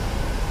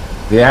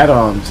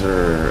add-ons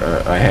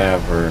I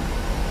have are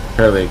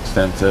fairly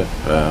extensive.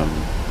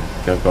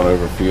 I've gone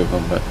over a few of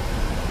them, but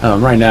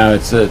right now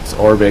it's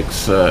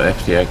ORBX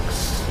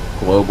FTX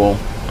Global.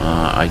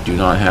 I do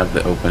not have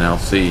the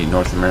OpenLC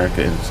North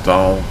America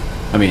installed.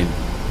 I mean,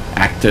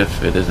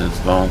 active. It is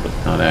installed, but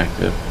not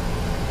active.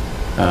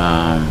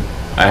 I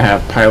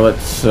have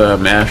Pilots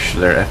Mesh,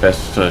 their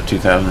FS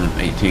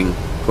 2018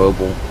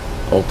 Global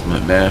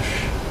Ultimate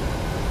Mesh.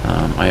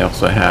 I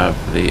also have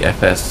the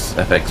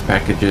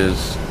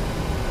FSFXPackages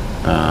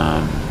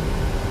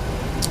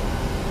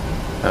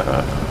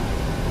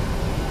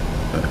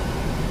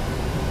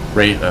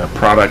rain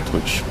product,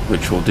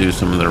 which will do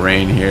some of the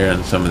rain here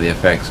and some of the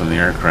effects on the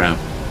aircraft.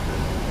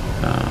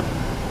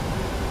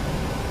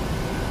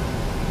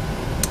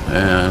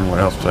 And what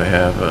else do I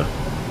have?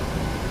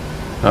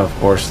 Of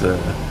course, the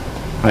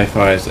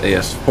HiFi's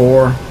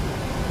AS4.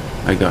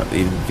 I got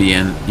the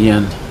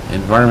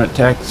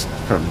ENVTEX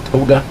from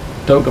Toga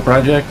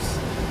Projects,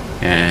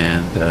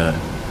 and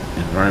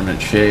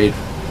ENVSHADE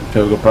from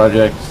Toga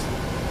Projects.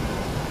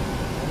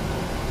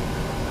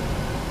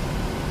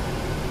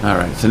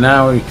 Alright, so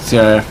now we can see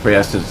our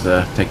FPS is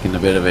taking a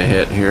bit of a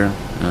hit here,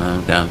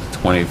 down to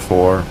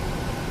 24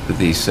 with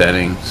these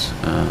settings.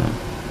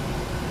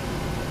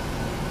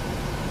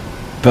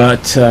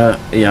 But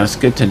it's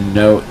good to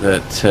note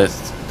that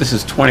this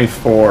is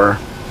 24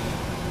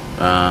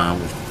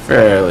 with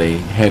fairly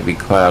heavy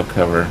cloud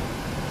cover.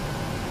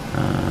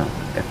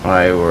 If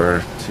I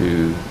were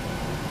to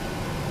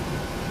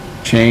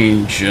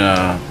change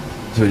to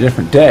a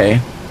different day,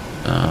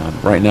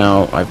 right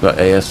now I've got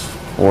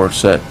AS4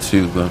 set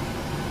to the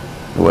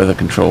weather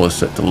control is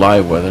set to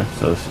live weather,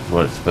 so this is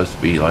what it's supposed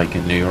to be like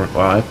in New York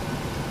live.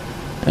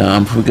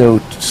 If we go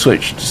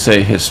switch to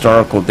say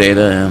historical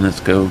data, and let's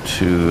go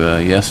to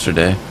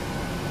yesterday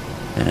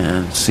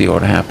and see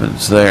what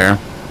happens there.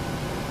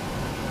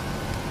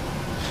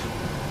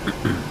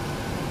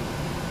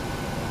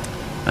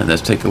 And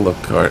let's take a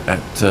look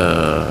at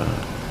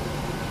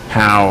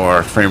how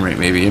our frame rate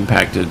may be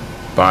impacted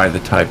by the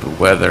type of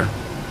weather.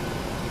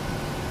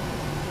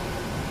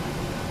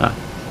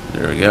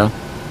 There we go.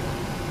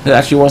 It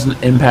actually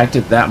wasn't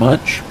impacted that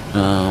much.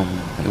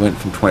 It went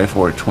from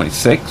 24 to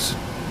 26.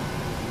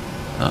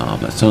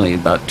 That's only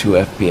about 2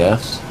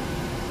 FPS,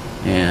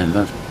 and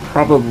that's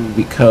probably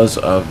because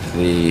of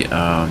the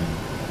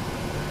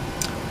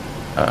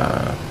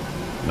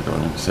what do I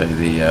want to say,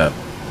 the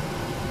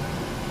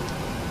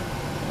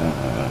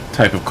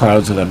type of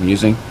clouds that I'm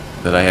using,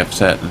 that I have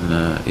set in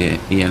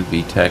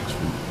ENVTEX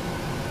from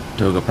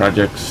Toga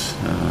Projects.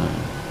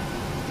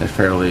 They're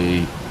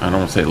fairly, I don't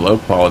want to say low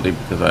quality,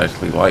 because I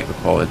actually like the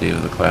quality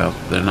of the clouds.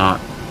 They're not,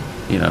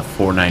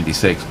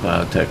 496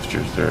 cloud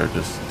textures. They're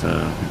just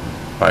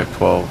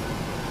 512.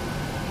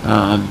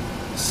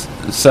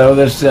 So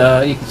there's,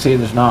 you can see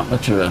there's not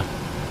much of a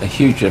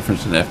huge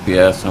difference in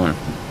FPS. I went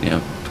from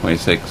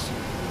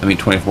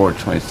 24 to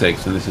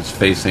 26, and this is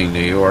facing New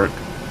York.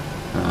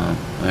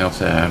 I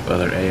also have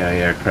other AI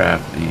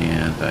aircraft,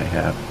 and I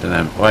have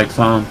dynamic lights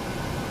on.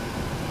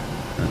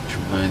 Which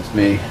reminds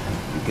me,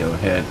 to go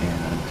ahead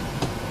and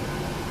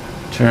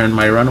turn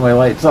my runway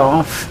lights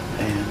off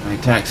and my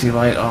taxi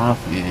light off,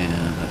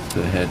 and let's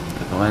go ahead and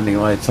put the landing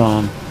lights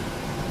on.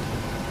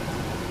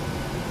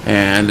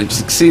 And as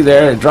you can see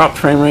there, it dropped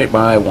frame rate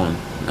by 1.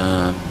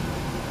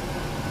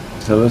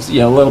 So it's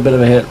a little bit of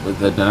a hit with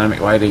the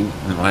dynamic lighting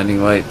and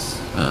landing lights.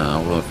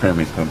 Although the frame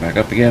rate's going back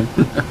up again.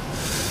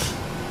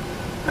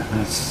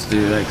 Let's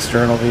do the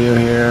external view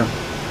here.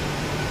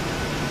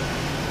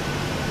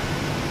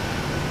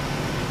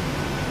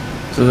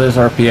 So there's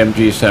our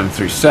PMG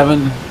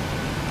 737.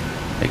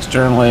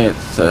 Externally,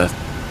 it's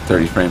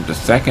 30 frames a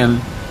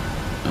second.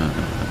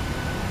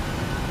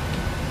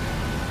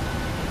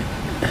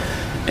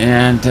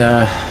 And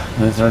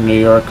there's our New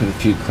York with a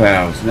few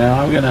clouds.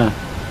 Now I'm gonna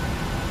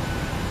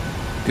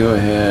go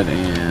ahead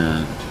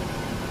and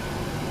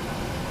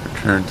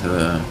return to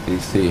the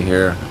PC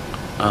here.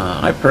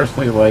 I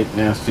personally like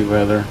nasty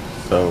weather,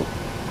 so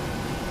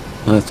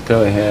let's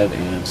go ahead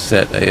and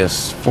set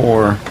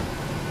AS4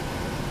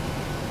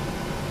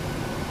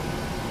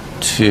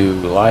 to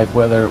live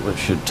weather, which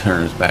should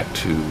turn us back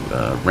to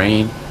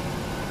rain.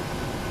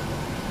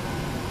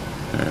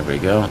 There we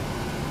go.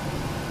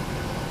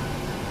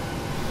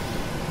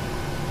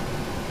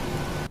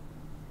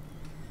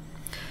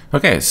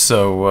 Okay,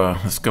 so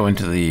let's go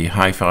into the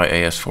HiFi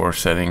AS4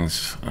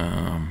 settings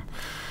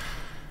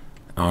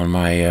on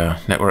my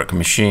network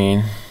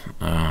machine.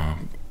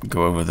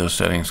 Go over those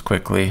settings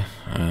quickly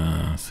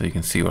so you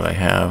can see what I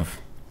have.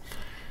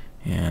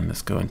 And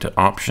let's go into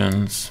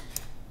options,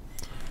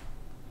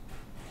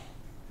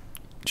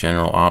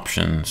 general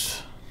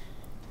options.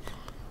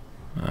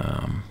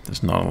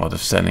 There's not a lot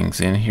of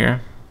settings in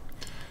here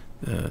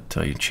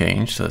until you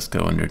change. So let's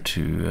go under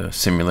to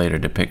simulator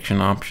depiction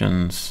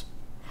options.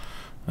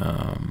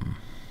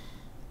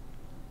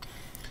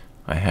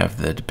 I have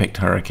the depict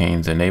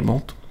hurricanes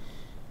enabled,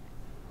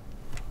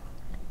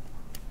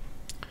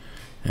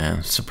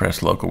 And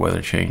suppress local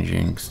weather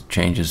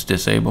changes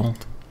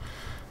disabled.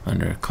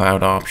 Under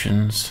cloud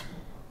options,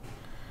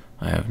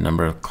 I have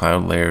number of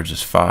cloud layers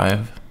is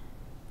 5.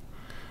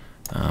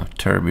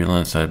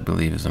 Turbulence, I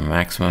believe, is a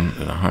maximum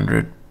at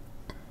 100.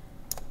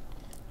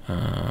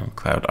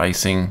 Cloud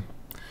icing,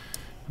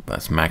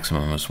 that's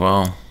maximum as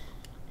well.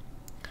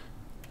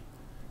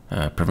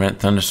 Prevent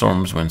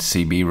thunderstorms when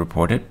CB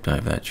reported, I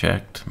have that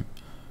checked.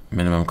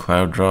 Minimum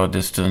cloud draw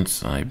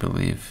distance, I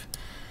believe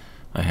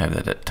I have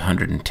that at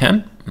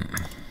 110.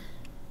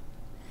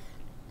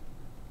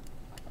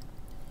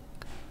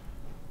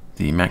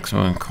 The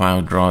maximum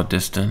cloud draw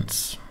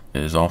distance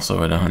is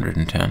also at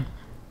 110.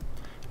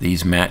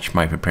 These match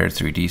my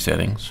Prepar3D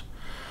settings.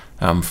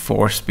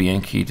 Force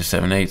BN key to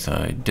 7/8,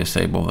 I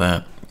disable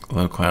that.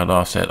 Low cloud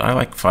offset, I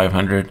like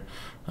 500.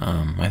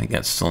 I think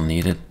that's still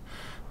needed.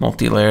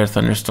 Multi-layer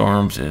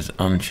thunderstorms is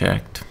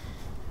unchecked.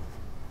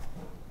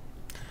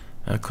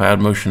 Cloud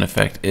motion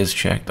effect is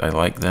checked, I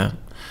like that.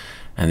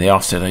 And the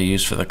offset I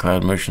use for the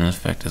cloud motion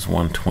effect is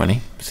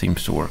 120.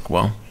 Seems to work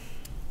well.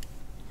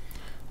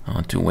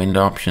 On to wind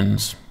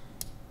options.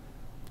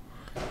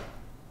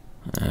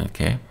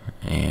 Okay,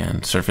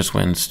 and surface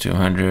winds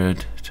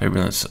 200.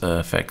 Turbulence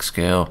effect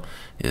scale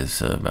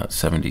is about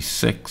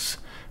 76.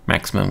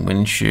 Maximum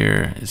wind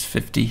shear is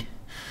 50.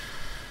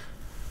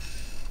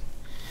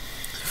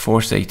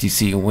 Force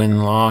ATC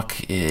wind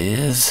lock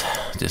is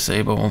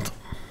disabled.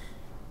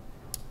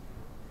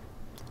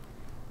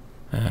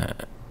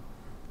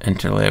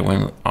 Interlayer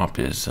wind op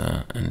is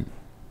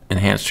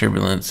enhanced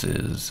turbulence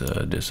is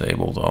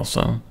disabled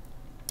also.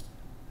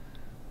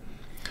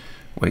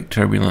 Wake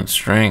turbulence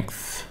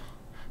strength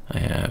I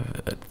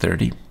have at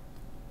 30.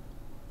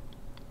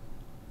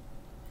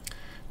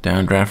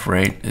 Downdraft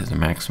rate is the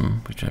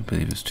maximum, which I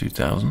believe is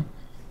 2,000.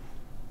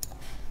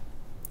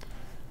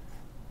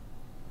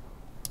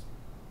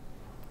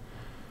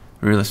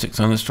 Realistic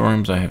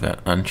thunderstorms, I have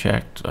that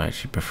unchecked. I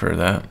actually prefer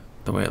that,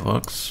 the way it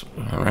looks.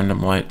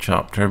 Random light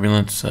chop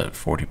turbulence at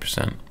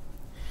 40%.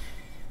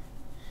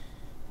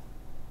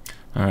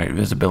 Alright,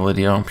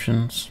 visibility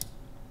options.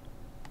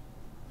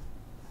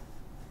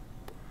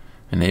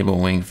 Enable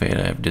wing fade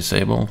I have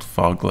disabled.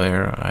 Fog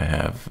layer I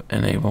have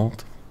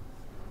enabled.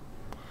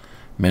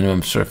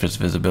 Minimum surface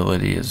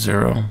visibility is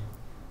 0.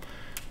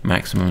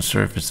 Maximum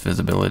surface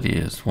visibility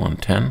is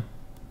 110.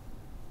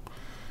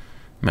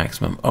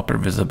 Maximum upper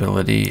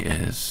visibility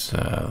is,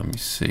 let me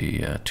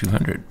see,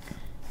 200.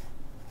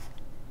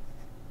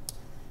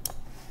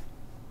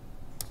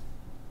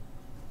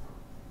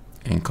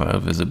 In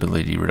cloud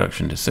visibility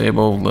reduction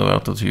disabled. Low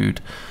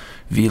altitude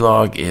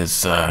vlog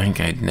is, I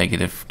think I had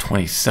negative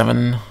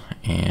 27.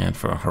 And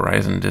for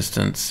horizon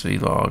distance,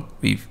 vlog,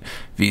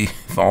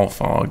 vol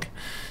fog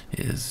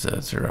is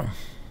 0.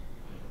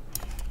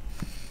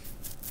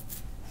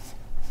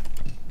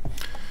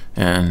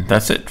 And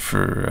that's it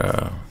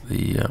for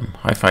the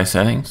HiFi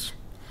settings.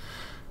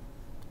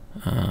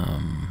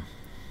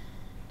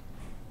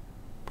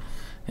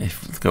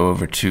 If we go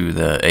over to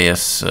the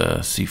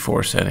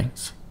ASC4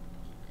 settings,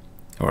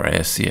 or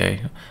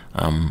ASCA,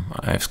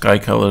 I have sky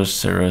colors,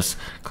 cirrus,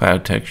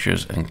 cloud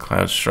textures, and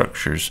cloud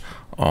structures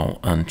all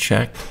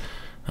unchecked.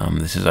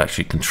 This is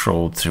actually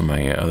controlled through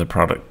my other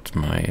product,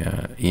 my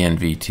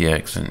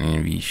ENVTEX and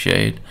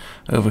ENVSHADE.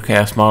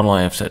 Overcast model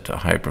I have set to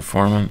high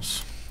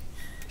performance.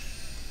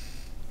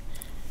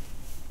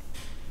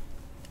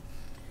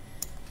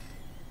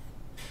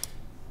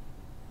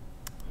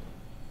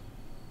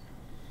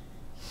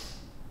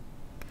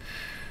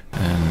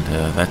 And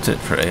that's it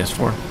for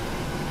AS4.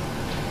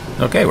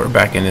 Okay, we're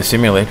back in the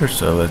simulator,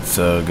 so let's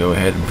go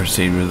ahead and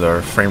proceed with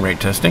our frame rate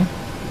testing.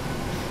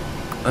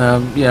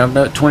 Yeah,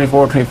 about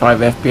 24, 25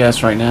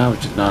 FPS right now,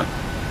 which is not,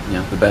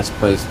 the best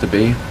place to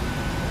be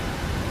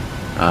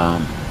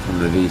from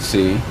the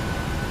VC.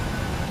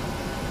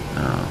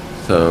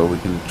 So we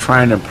can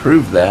try and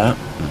improve that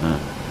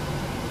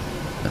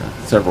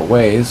several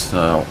ways. We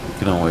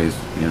can always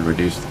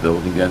reduce the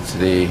building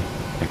density,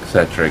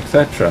 etc.,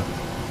 etc.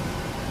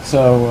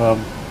 So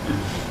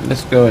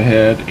let's go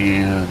ahead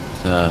and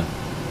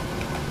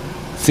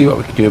see what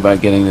we can do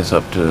about getting this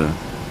up to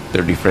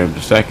 30 frames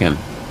a second.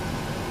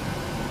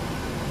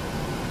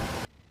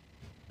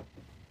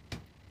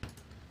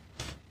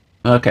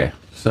 Okay,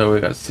 so we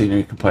got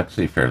scenery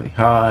complexity fairly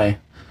high.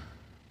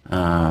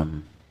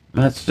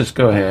 Let's just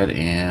go ahead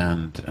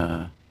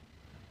and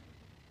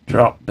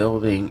drop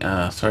building,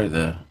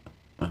 the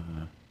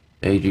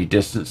AG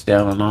distance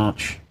down a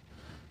notch,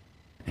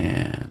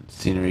 and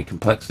scenery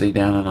complexity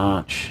down a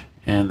notch,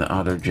 and the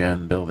auto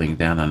gen building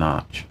down a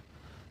notch.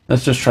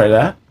 Let's just try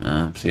that,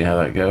 see how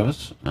that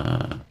goes,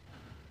 and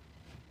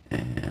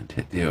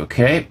hit the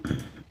OK.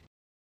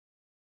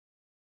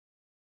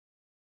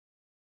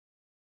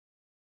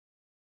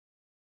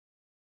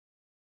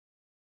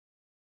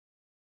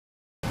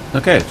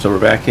 Okay, so we're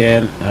back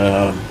in.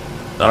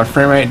 Our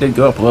frame rate did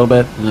go up a little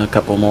bit, a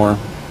couple more,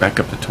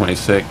 back up to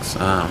 26.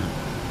 I'm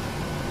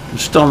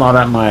still not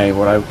at my,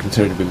 what I would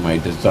consider to be my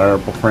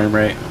desirable frame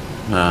rate,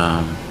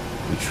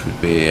 which would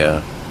be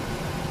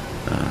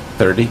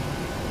 30.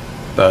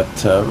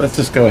 But let's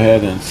just go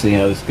ahead and see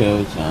how this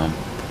goes.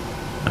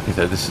 Like I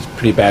said, this is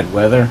pretty bad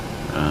weather.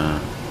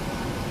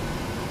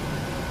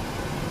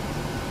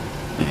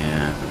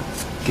 And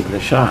let's give it a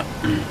shot.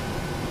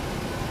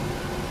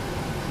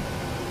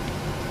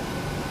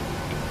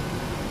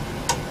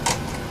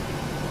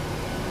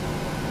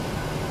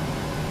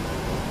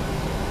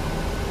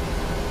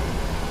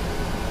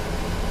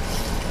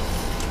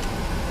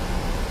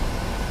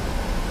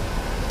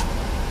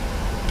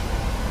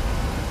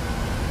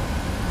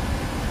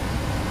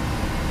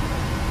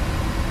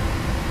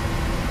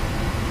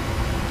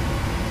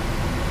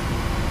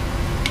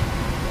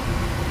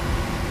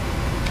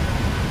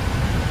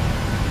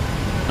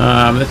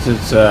 This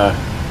is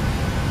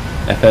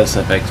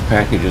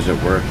FSFXPackages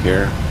at work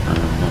here.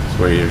 That's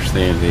where you're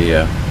seeing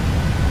the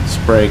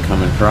spray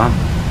coming from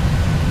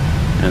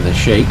and the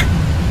shake. Go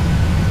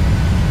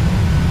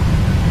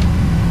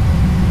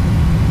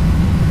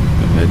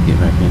ahead and get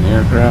back in the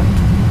aircraft.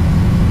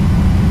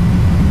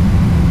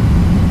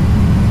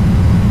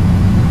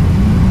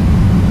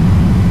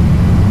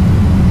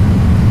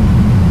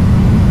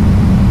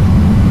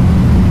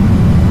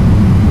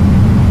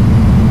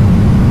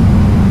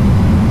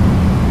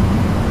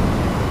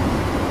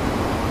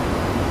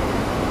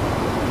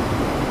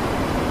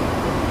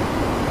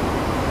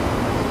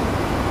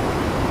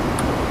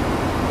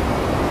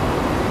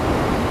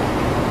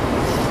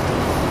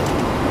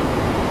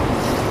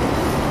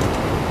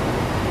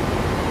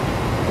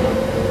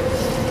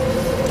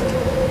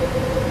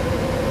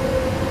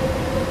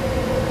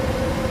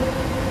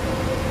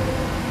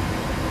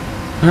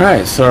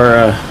 Alright, so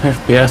our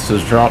FPS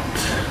has dropped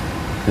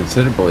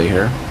considerably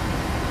here,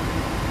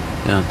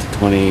 down to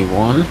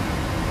 21.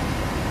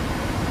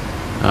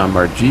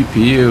 Our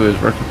GPU is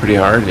working pretty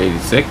hard,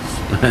 86,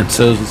 and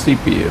so is the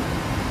CPU.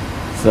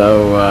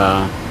 So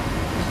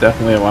there's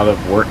definitely a lot of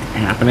work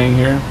happening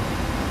here.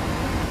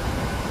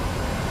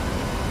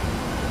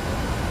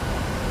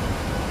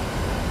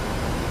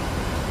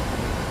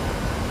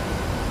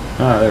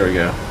 Ah, there we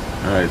go.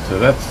 Alright, so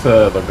that's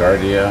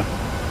LaGuardia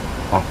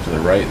off to the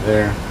right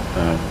there.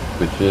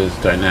 Which is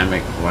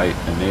dynamic light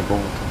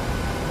enabled,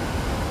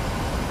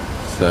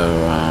 so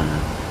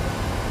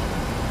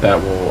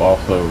that will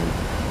also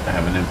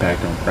have an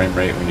impact on frame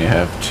rate when you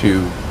have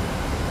two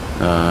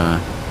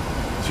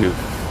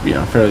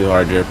fairly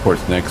large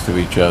airports next to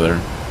each other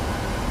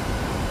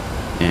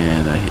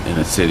and in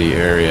a city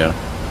area.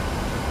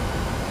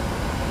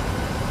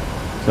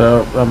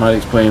 So that might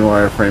explain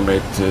why our frame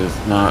rate is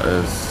not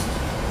as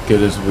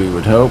good as we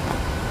would hope.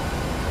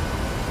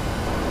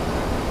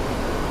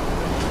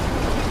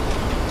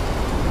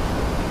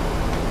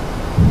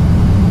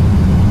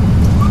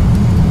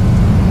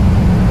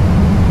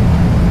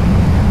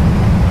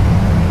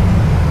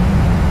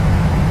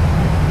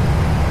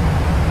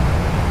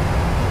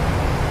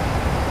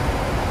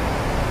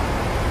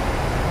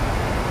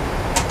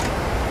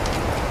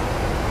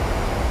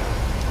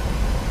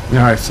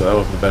 Alright, so that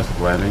was the best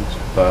of landings,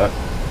 but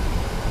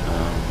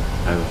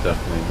I was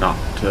definitely not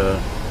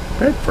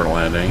prepared for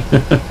landing.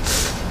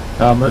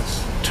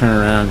 Let's turn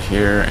around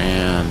here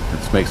and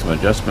let's make some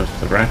adjustments to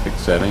the graphics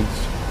settings.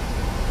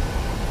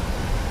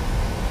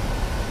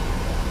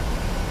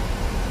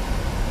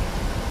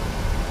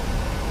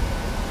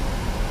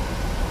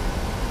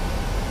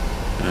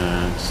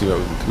 And see what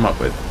we can come up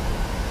with.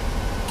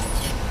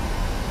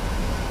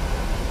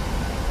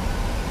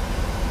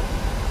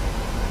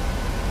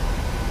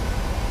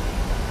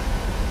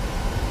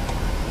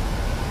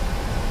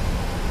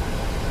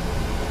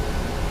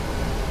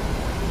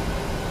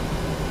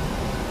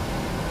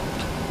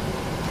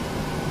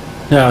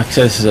 Now, like I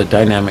said, this is a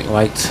dynamic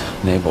lights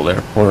enabled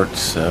airport,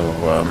 so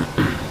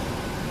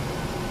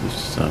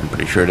I'm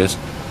pretty sure it is.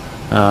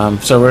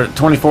 So we're at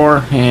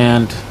 24,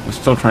 and we're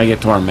still trying to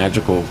get to our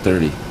magical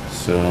 30.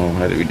 So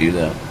how do we do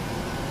that?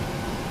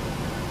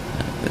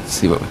 Let's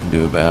see what we can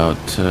do about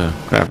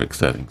graphics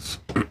settings.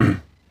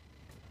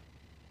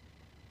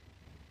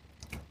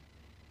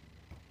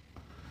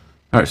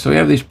 Alright, so we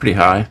have these pretty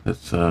high.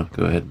 Let's go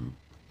ahead and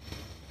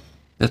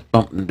let's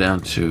bump them down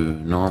to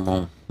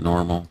normal.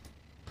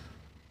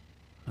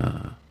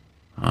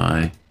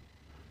 High,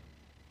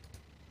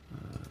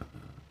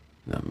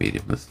 no,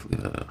 medium. Let's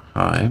leave it at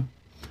high.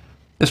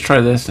 Let's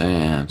try this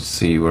and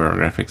see where our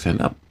graphics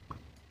end up.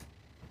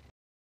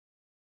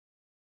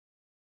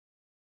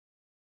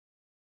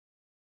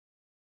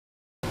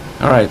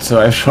 Alright, so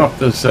I've dropped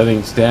those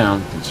settings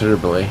down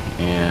considerably,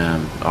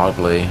 and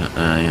oddly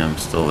I am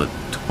still at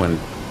 20.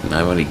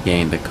 I've only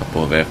gained a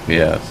couple of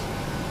FPS,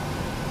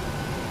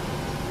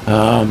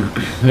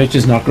 which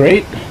is not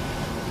great.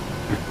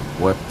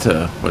 What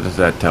does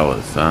that tell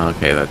us?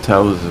 Okay, that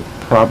tells us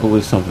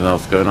probably something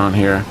else going on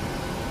here.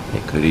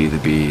 It could either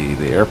be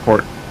the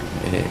airport,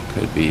 it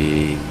could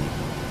be,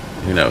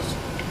 who knows.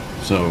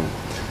 So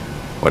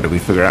what do we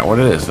figure out what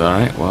it is?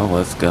 Alright, well,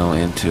 let's go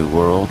into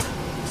World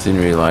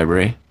Scenery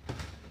Library.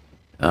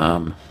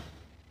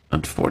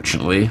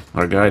 Unfortunately,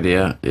 our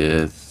idea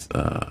is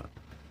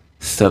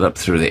set up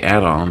through the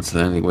add-ons.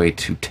 The only way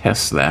to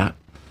test that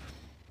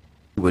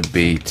would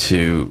be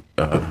to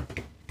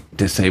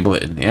disable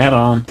it in the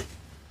add-on,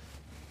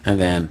 and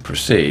then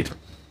proceed.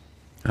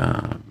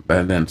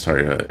 And then,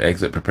 sorry,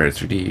 exit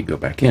Prepar3D, go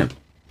back in.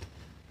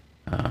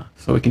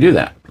 So we can do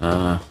that.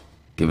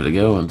 Give it a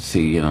go and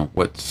see,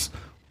 what's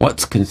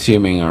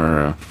consuming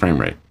our frame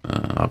rate.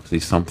 Obviously,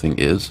 something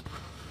is.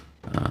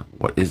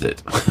 What is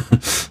it?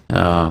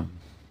 It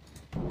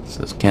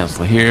says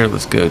cancel here.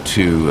 Let's go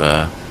to.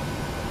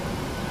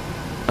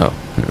 Oh,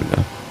 here we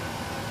go.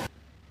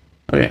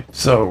 Okay,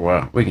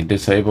 so we can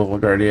disable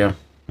LaGuardia.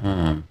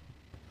 In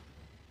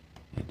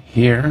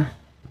here,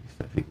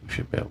 I think we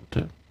should be able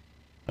to.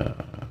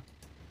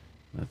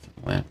 That's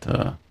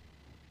Atlanta.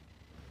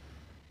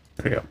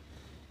 There we go.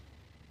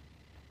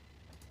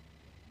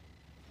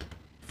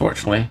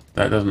 Fortunately,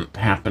 that doesn't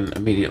happen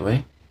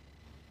immediately.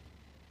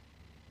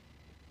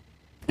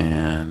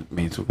 And it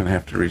means we're going to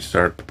have to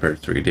restart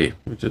Prepar3D,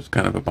 which is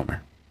kind of a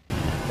bummer.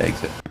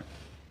 Exit.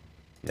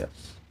 Yes.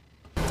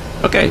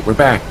 Okay, we're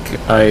back.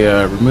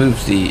 I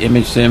removed the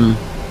ImageSim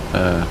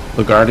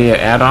LaGuardia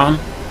add-on,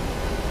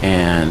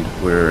 and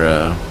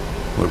we're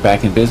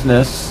back in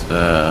business.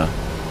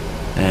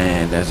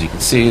 And as you can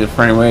see, the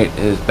frame rate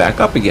is back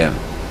up again.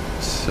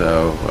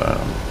 So,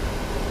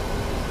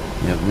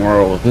 the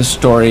moral of this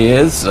story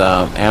is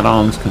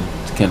add-ons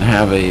can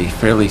have a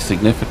fairly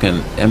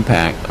significant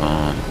impact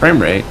on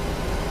frame rate.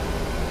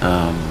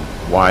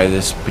 Why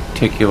this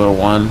particular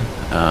one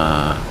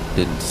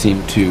didn't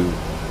seem to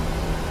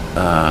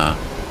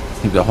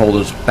hold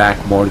us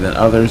back more than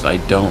others, I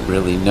don't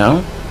really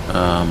know.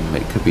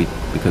 It could be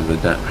because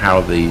of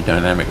how the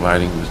dynamic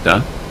lighting was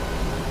done.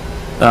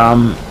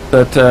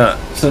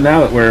 So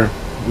now that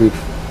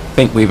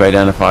we've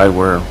identified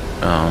where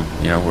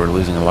we're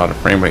losing a lot of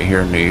frame rate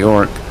here in New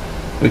York,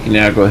 we can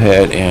now go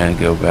ahead and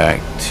go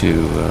back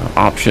to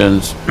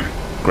options,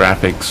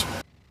 graphics,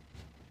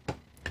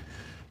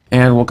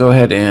 and we'll go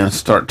ahead and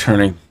start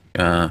turning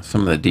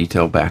some of the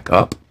detail back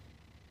up.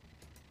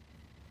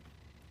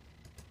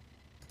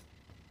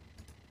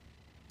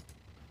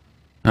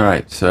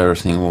 Alright, so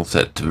everything will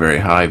set to very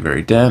high,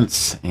 very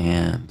dense,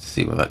 and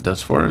see what that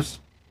does for us.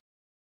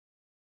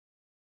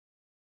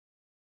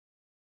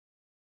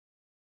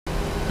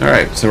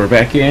 Alright, so we're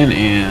back in,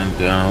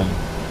 and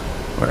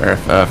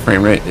our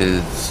frame rate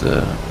is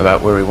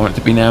about where we want it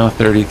to be now,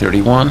 30,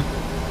 31.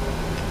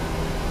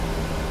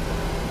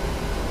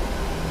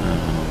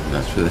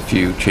 That's with a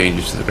few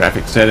changes to the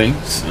graphic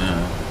settings.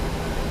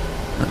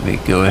 Let me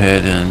go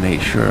ahead and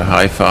make sure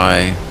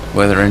HiFi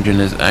weather engine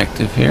is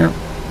active here.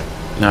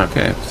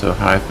 Okay, so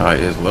HiFi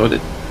is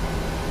loaded.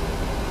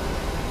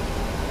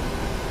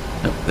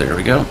 Yep, there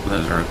we go.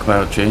 Those are our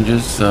cloud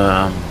changes.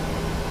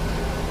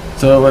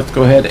 So let's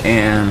go ahead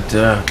and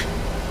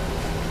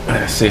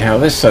see how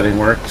this setting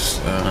works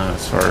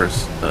as far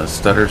as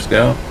stutters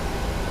go.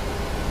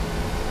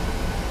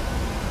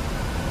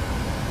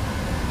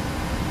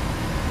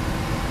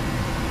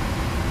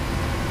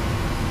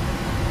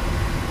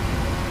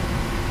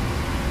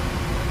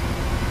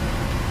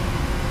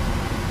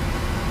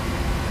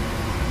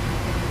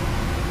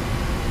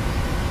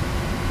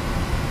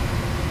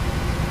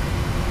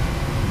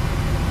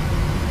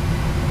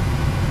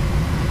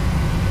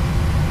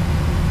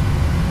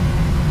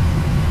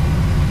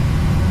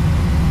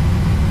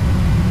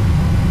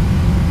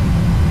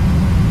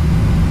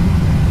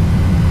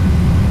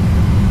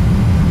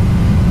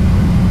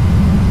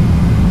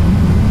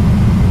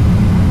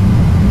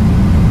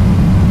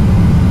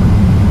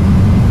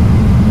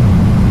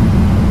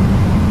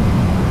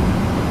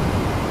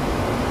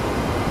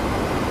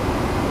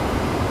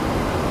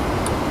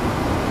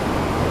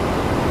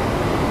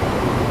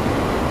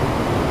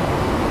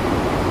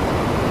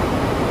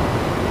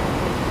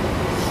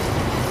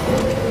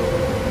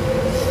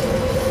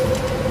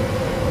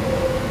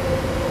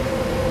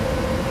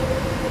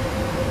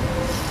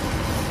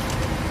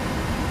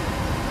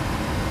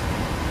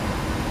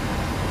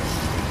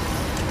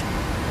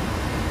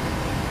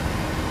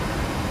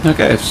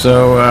 Okay,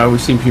 so we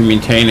seem to be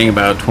maintaining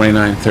about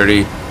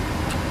 29-30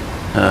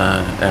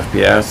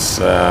 FPS.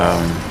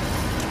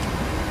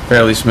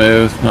 Fairly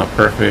smooth, not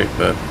perfect,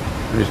 but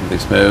reasonably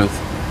smooth.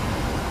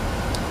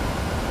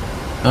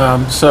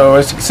 So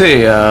as you can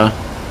see,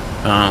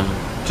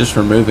 just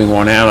removing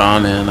one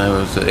add-on, and I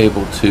was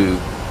able to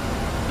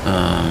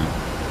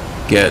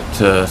get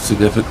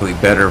significantly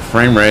better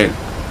frame rate.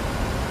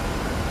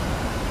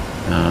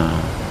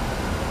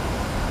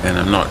 And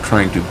I'm not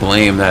trying to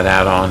blame that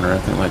add-on or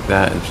anything like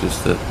that. It's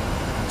just that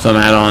some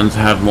add-ons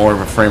have more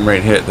of a frame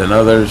rate hit than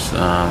others.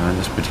 In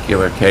this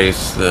particular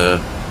case,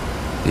 the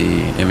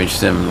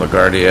ImageSim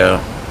LaGuardia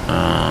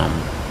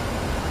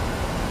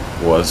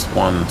was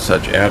one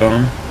such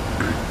add-on.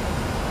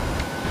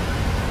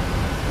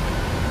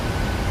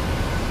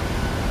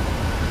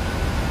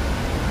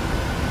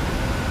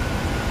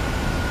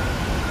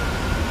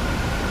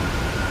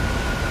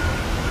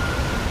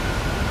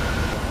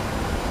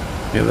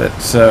 Okay,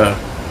 let's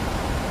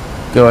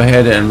go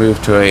ahead and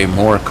move to a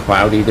more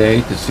cloudy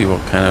day to see what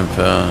kind of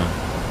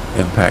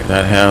impact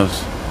that has.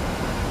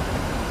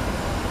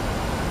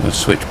 Let's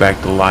switch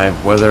back to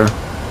live weather.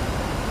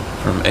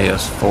 from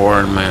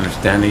AS4, and my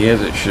understanding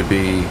is it should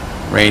be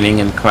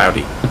raining and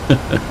cloudy.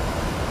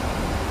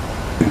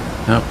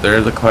 Up there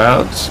are the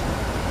clouds.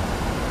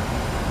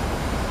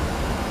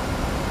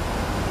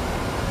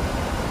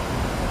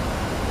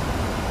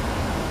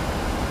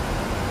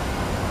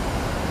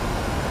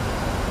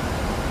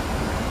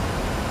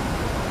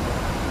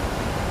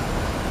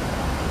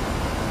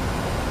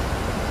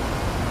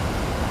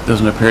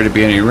 Doesn't appear to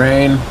be any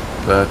rain,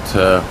 but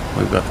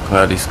we've got the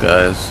cloudy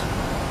skies.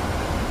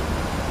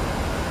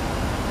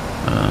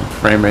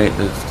 Frame rate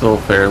is still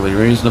fairly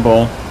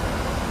reasonable.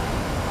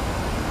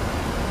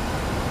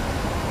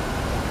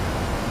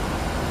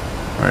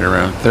 Right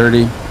around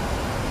 30.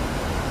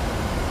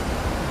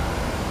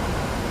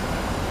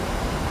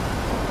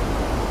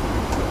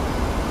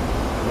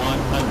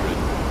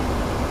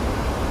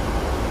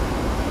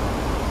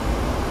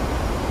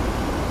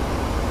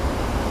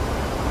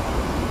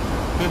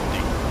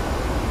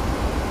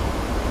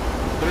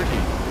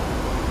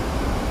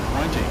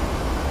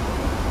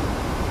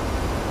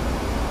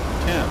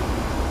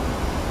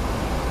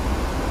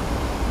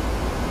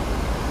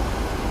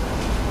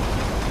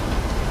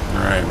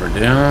 Alright, we're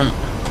down.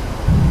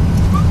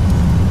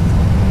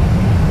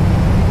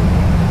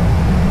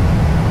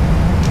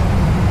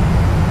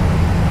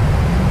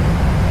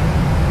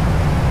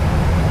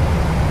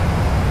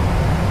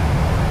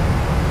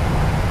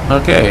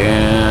 Okay,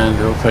 and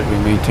it looks like we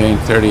maintained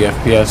 30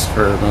 FPS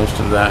for most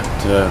of that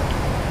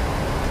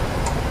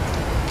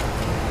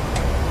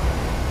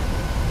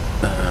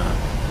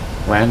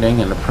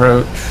landing and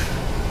approach.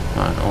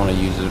 I don't want to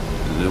use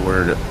the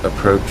word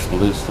approach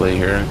loosely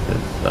here,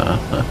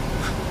 because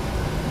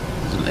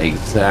isn't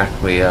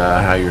exactly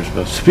how you're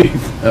supposed to be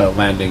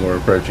landing or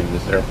approaching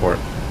this airport.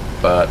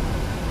 But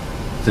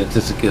since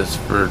this is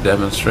for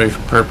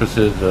demonstration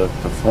purposes of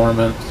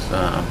performance,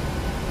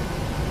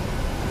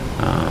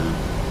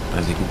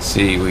 as you can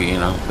see,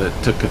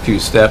 it took a few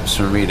steps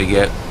for me to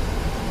get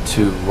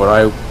to what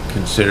I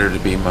consider to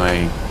be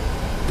my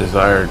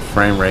desired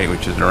frame rate,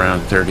 which is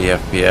around 30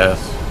 FPS,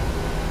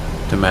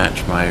 to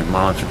match my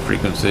monitor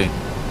frequency.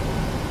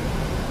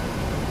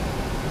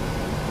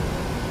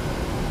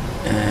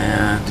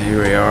 And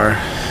here we are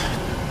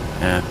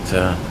at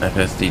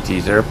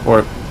FSDT's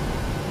airport.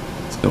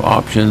 Let's go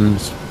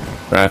options,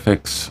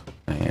 graphics,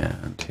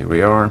 and here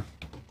we are.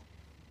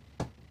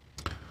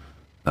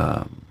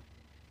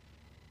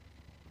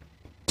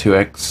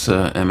 2x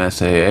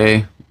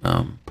MSAA.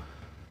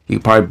 You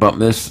can probably bump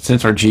this,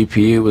 since our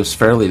GPU was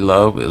fairly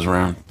low, it was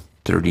around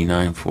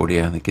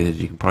 3940, I think it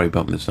is. You can probably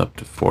bump this up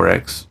to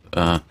 4x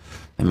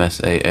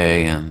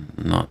MSAA and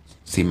not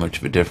see much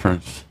of a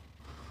difference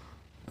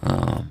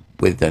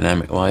with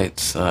dynamic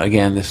lights.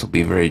 Again, this will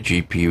be very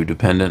GPU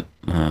dependent,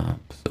 so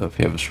if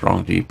you have a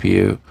strong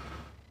GPU,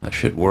 that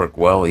should work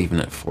well even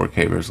at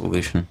 4K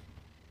resolution.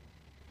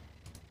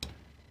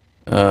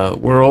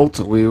 World,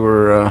 we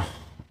were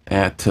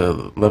at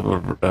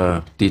level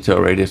of detail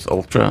radius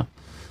ultra,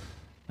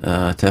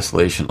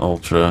 tessellation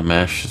ultra,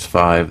 mesh is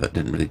 5, that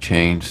didn't really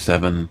change.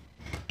 7,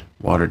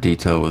 water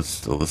detail was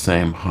still the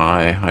same.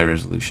 High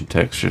resolution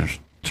textures,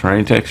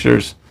 terrain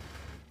textures.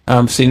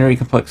 Scenery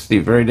complexity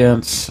very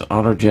dense.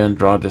 Autogen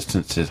draw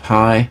distance is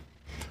high.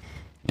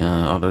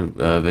 Auto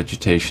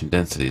vegetation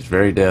density is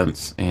very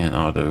dense, and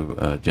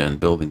autogen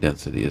building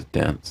density is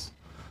dense.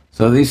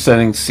 So these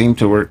settings seem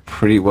to work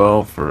pretty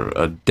well for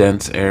a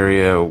dense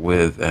area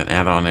with an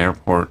add-on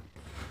airport.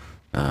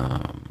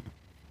 And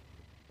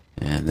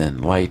then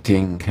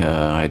lighting,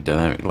 I had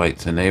dynamic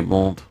lights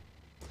enabled.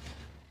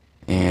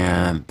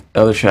 And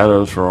other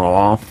shadows were all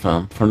off.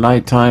 For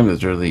nighttime,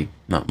 there's really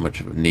not much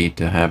of a need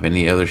to have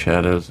any other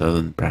shadows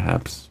other than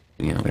perhaps,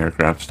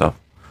 aircraft stuff.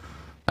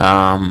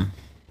 And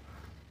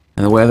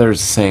the weather is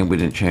the same, we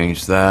didn't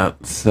change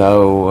that.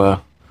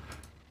 So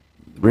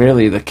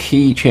really the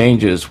key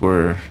changes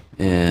were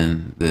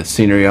in the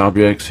scenery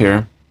objects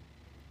here.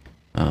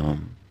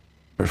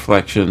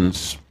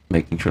 Reflections,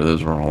 making sure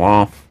those are all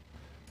off.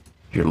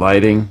 Your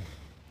lighting.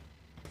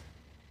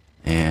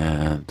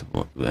 And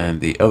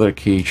the other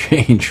key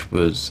change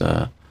was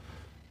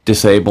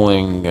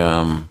disabling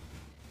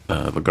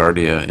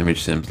LaGuardia,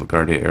 ImageSim's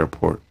LaGuardia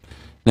Airport.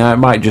 Now it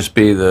might just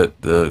be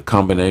the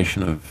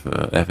combination of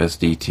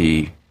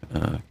FSDT,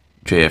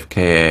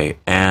 JFKA,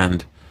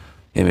 and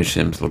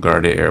ImageSim's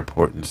LaGuardia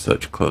Airport in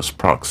such close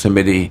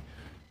proximity,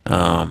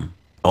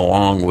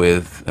 along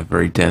with a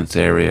very dense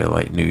area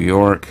like New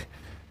York,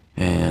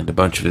 and a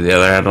bunch of the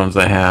other add-ons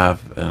I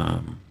have,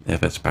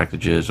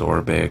 FSFXPackages,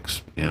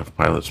 ORBX,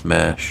 Pilot's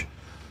Mesh,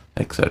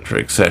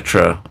 etc.,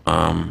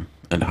 and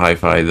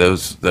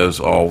HiFi. Those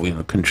all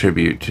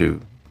contribute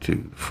to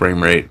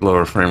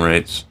lower frame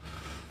rates.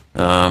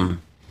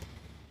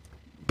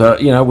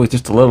 But with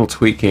just a little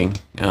tweaking,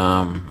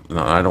 no,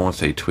 I don't want to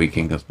say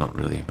tweaking, that's not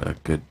really a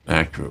good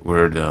accurate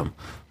word.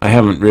 I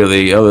haven't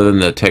really, other than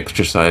the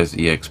texture size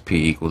EXP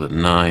equal to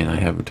 9, I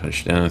haven't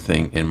touched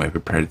anything in my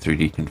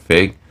Prepar3D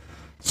config.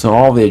 So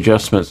all the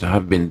adjustments that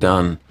have been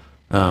done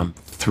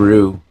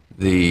through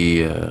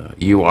the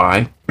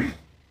UI,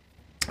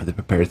 the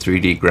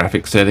Prepar3D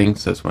graphic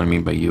settings. That's what I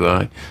mean by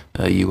UI.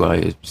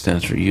 UI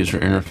stands for user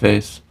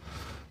interface.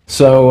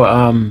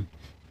 So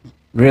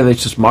really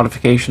it's just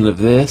modification of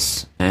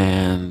this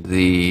and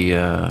the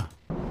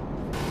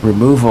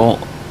removal,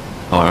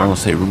 or I don't want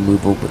to say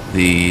removal, but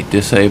the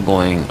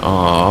disabling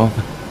of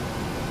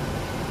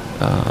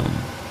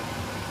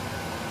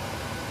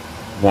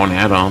one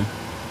add-on.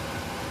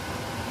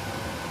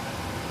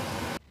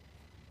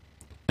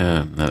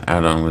 And that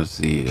add-on was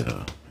the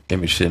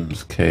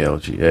ImageSims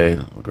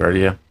KLGA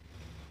LaGuardia.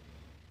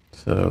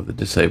 So the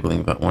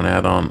disabling of that one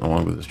add-on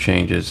along with the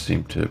changes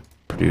seem to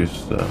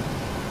produce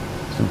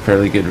some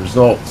fairly good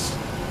results.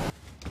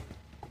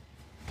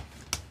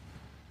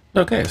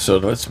 Okay, so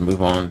let's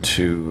move on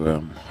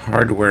to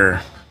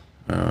hardware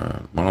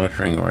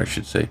monitoring, or I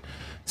should say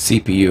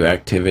CPU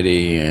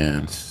activity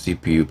and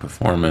CPU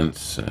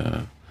performance,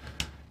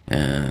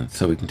 and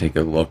so we can take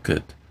a look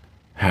at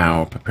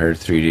how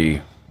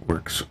Prepar3D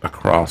works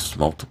across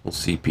multiple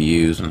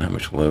CPUs and how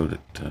much load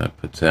it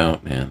puts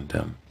out,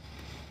 and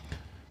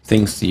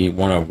things that you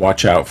want to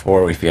watch out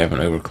for if you have an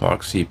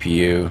overclocked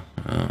CPU.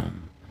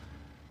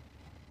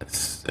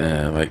 It's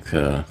like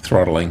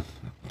throttling.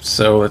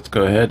 So let's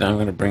go ahead. I'm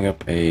going to bring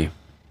up a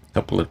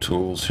couple of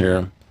tools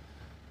here.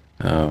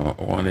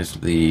 One is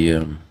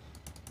the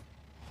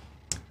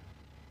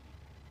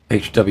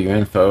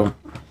HWinfo.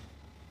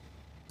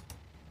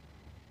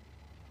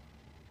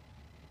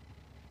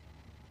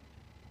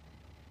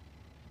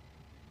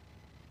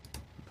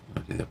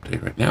 I'll do the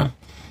update right now.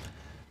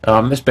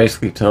 This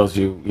basically tells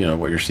you,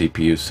 what your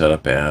CPU is set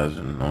up as,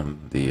 and on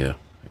the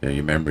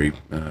your memory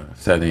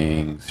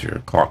settings, your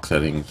clock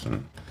settings,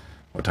 and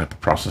what type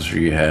of processor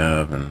you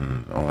have,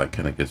 and all that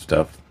kind of good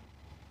stuff.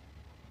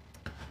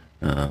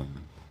 I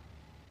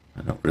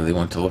don't really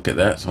want to look at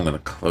that, so I'm going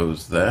to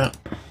close that.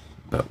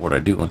 But what I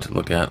do want to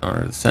look at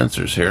are the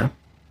sensors here.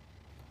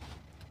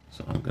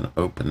 So I'm going to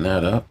open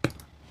that up.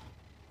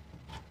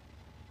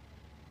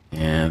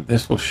 And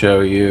this will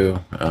show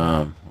you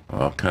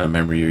what kind of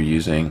memory you're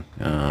using.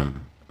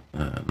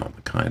 Not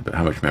the kind, but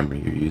how much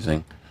memory you're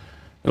using.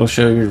 It'll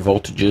show you your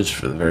voltages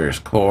for the various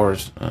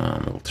cores.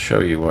 It'll show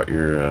you what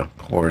your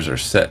cores are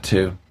set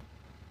to.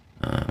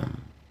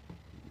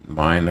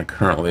 Mine are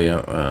currently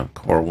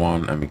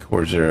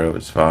core 0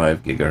 is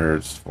 5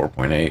 gigahertz,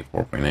 4.8,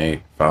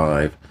 4.8,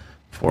 5,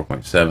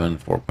 4.7,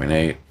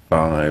 4.8,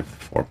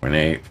 5,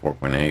 4.8,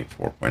 4.8,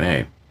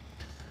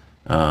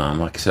 4.8.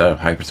 Like I said, I have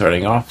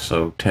hyper-threading off,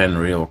 so 10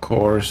 real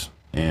cores,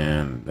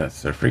 and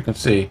that's their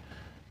frequency,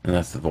 and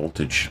that's the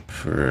voltage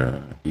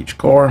for each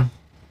core.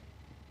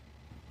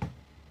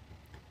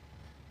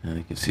 And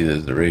you can see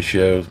there's the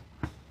ratios,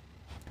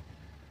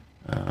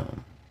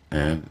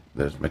 and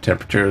there's my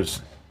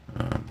temperatures.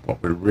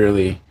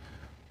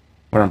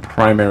 What I'm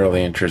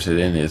primarily interested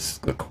in is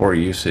the core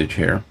usage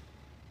here,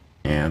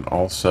 and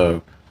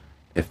also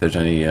if there's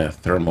any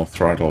thermal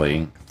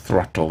throttling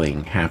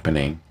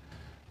happening.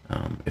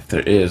 If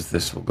there is,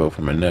 this will go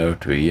from a no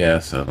to a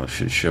yes, and it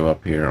should show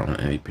up here on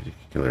any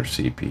particular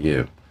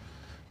CPU.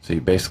 So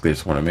you basically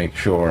just want to make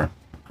sure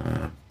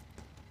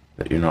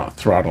that you're not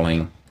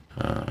throttling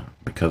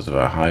because of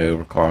a high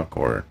overclock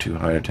or too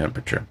high a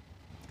temperature.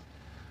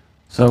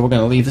 So we're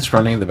going to leave this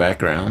running in the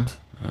background.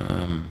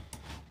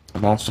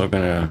 I'm also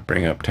going to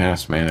bring up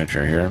Task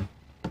Manager here.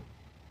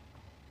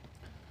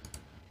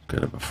 Go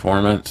to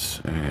Performance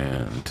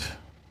and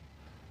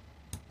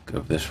go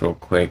over this real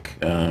quick.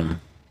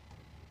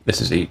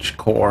 This is each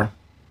core.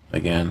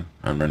 Again,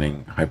 I'm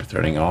running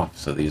hyper-threading off,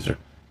 so these are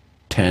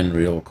 10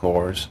 real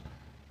cores.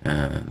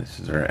 And this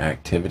is our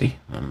activity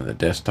on the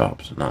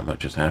desktop, so not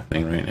much is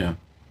happening right now.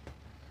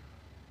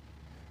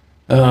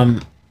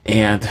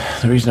 And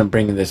the reason I'm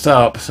bringing this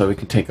up, so we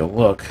can take a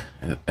look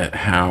at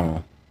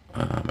how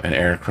an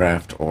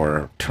aircraft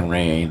or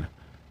terrain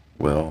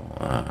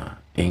will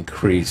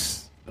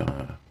increase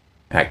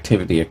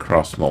activity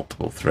across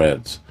multiple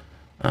threads.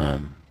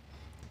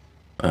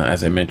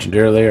 As I mentioned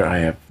earlier, I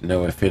have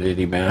no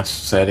affinity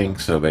mask setting,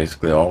 so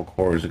basically all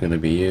cores are going to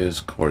be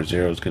used. Core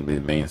 0 is going to be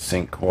the main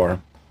sync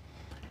core.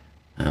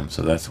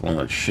 So that's the one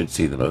that should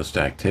see the most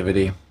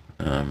activity.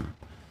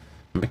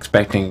 I'm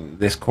expecting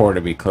this core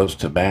to be close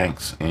to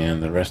banks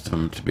and the rest of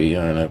them to be,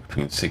 I don't know,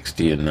 between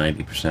 60 and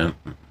 90%.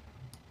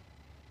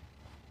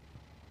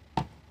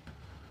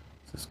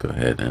 Let's go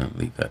ahead and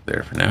leave that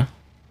there for now.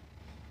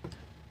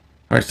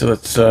 Alright, so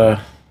let's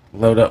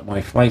load up my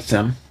flight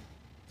sim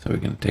so we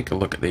can take a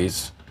look at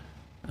these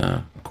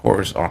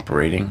cores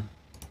operating.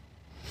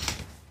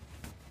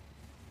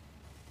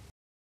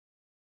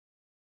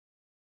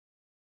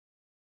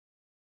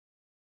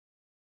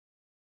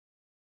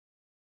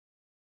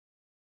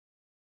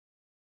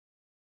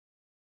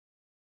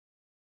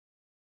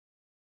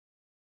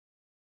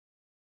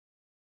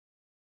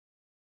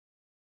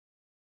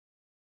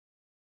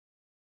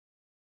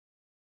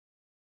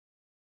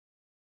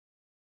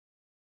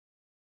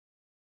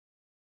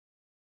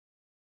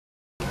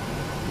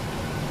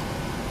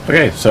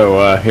 Okay,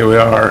 so here we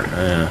are.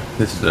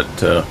 This is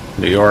at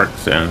New York,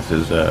 and this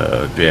is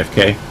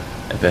JFK,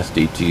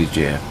 FSDT's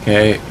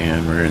JFK,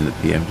 and we're in the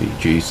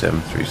PMDG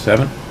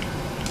 737.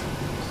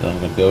 So I'm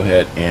going to go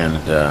ahead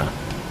and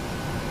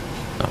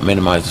not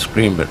minimize the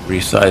screen, but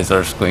resize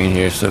our screen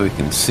here so we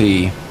can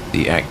see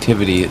the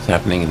activity that's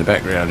happening in the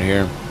background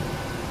here.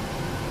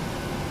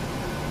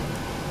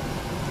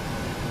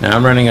 Now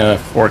I'm running a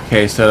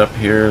 4K setup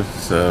here,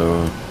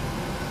 so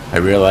I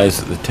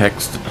realize that the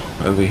text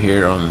over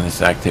here on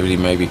this activity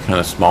may be kind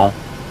of small.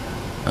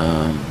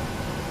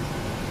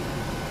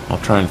 I'll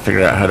try and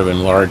figure out how to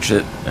enlarge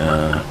it,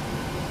 and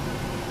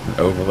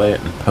overlay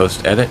it, and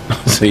post-edit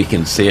so you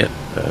can see it.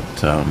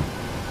 But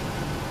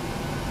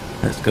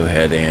let's go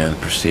ahead and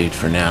proceed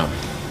for now.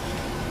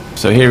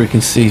 So here we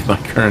can see my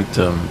current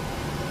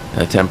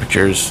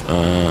temperatures.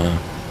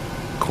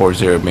 Core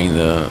 0 being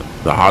the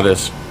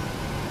hottest,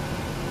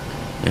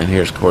 and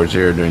here's Core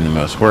 0 doing the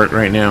most work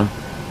right now.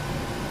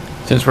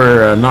 Since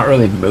we're not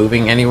really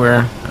moving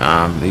anywhere,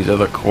 these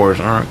other cores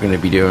aren't going to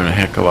be doing a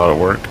heck of a lot of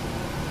work.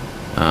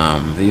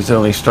 These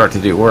only start to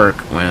do work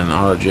when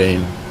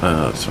autogen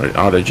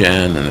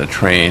and the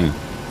train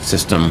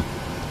system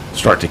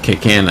start to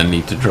kick in and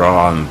need to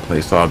draw and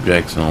place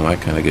objects and all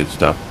that kind of good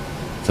stuff.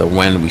 So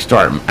when we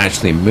start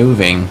actually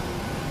moving,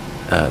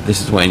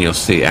 this is when you'll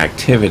see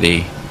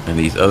activity and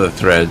these other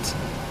threads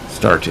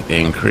start to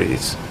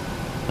increase.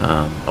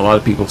 A lot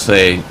of people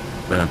say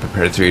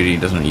Prepar3D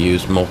doesn't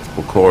use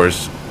multiple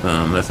cores.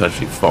 That's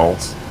actually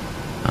false.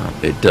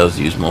 It does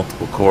use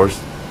multiple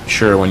cores.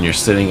 Sure, when you're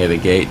sitting at a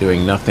gate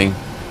doing nothing,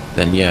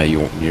 then yeah,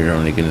 you're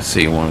only going to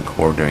see one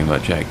core doing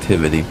much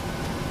activity.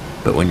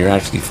 But when you're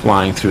actually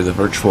flying through the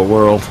virtual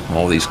world,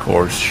 all these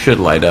cores should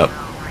light up.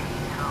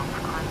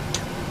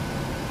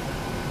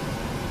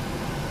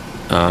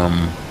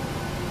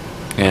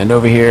 And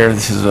over here,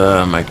 this is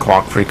my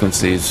clock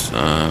frequencies,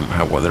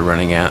 what they're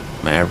running at,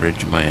 my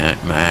average, my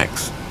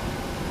max.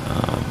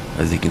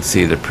 As you can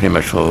see, they're pretty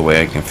much all the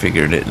way I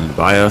configured it in the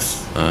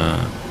BIOS,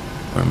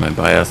 or my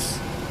BIOS.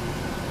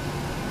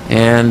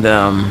 And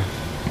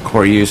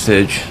core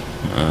usage,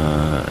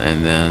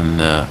 and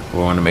then we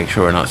want to make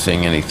sure we're not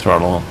seeing any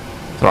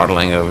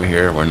throttling over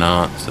here. We're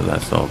not, so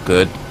that's all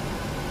good.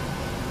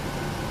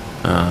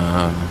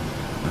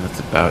 That's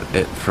about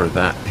it for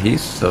that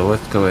piece. So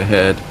let's go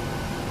ahead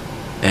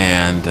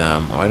and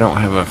I don't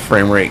have a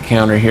frame rate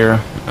counter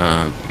here.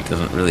 It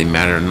doesn't really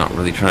matter. I'm not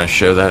really trying to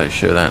show that. I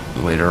show that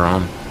later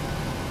on.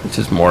 This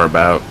is more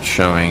about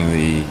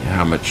showing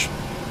how much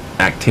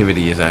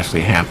activity is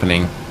actually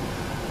happening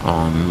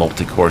on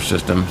multi-core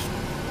systems.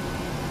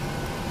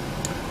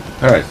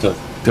 Alright, so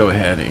go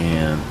ahead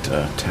and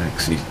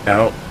taxi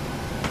out.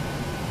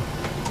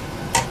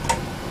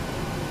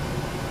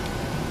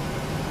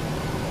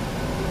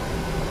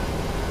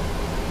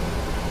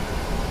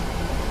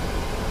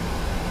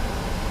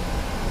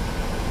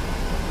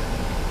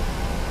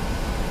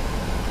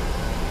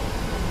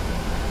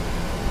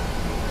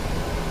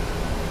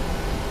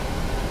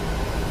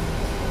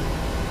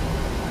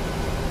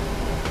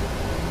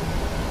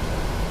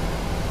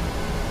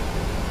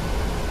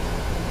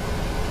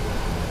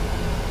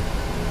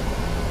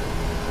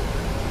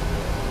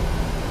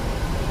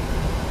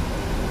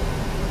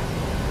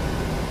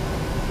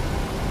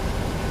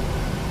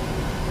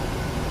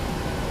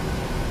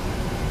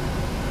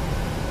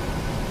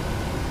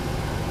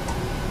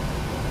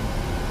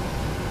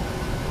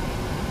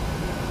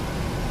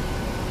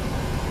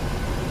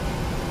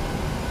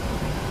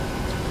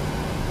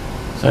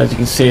 So as you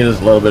can see,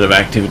 there's a little bit of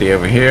activity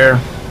over here.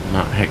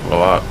 Not a heck of a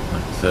lot.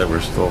 Like I said,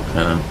 we're still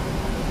kind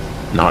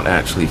of not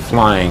actually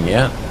flying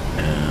yet.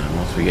 And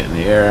once we get in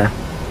the air,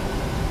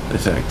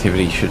 this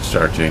activity should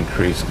start to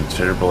increase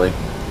considerably.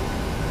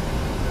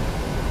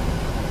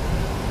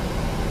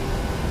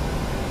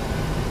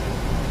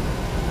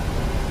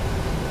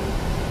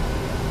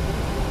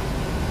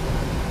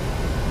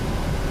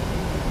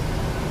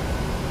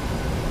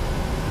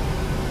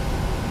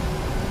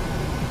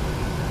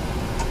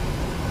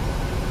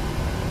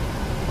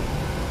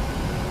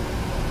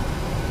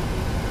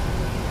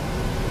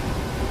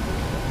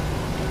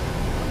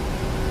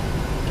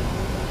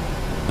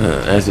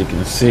 As you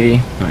can see,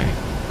 my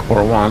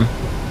Core 1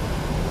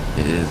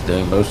 is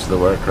doing most of the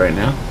work right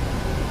now.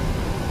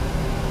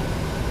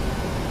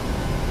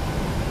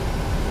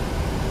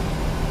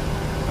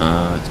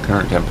 Its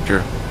current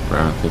temperature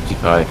around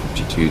 55,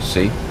 52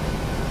 C.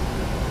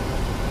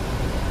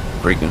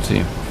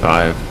 Frequency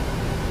 5,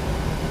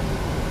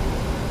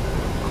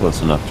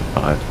 close enough to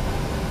 5.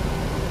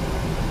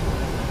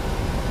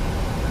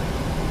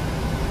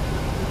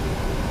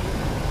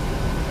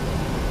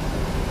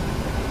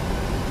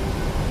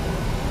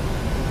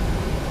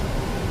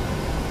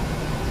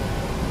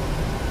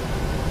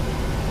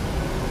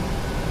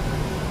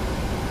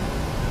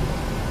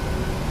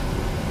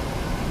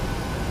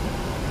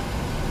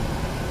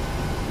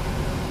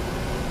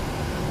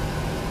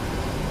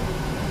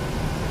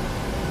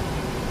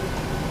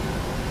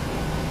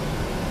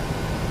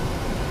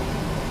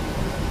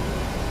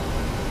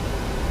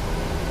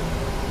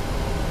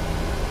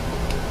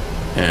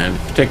 And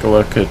if you take a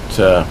look at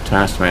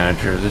Task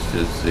Manager, this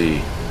is the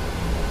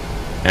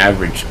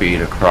average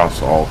speed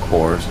across all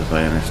cores as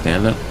I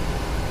understand it.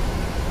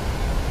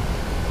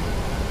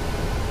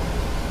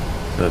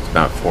 So it's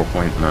about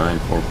 4.9,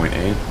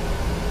 4.8.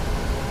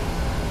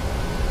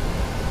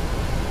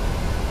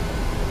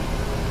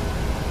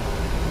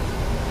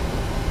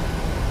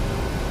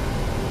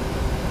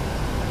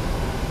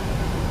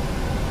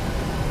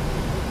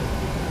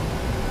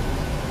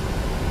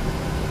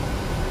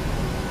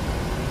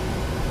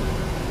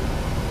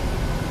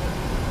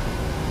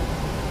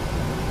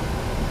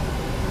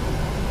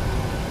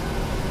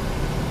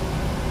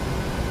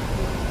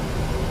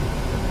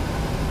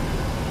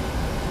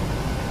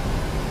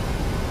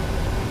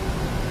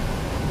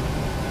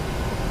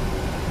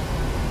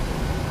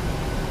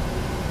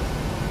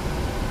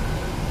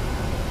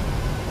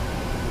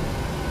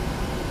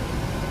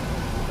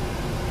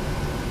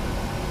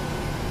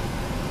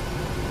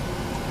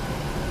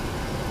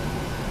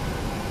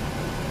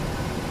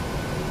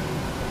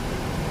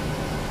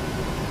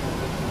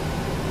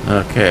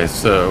 Okay,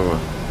 so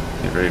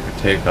get ready for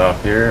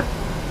takeoff here.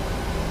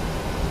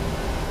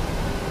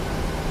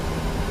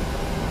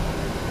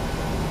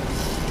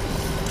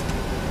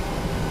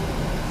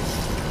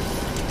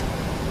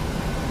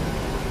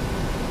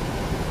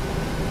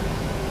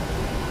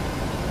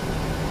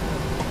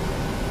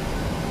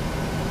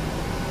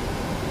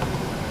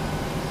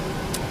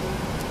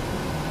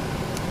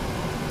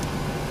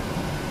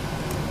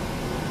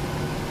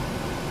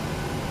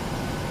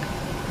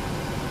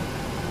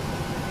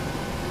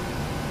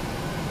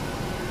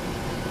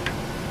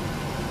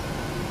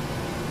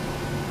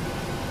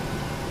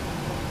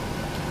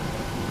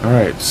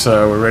 Alright,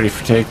 so we're ready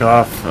for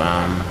takeoff.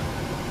 Our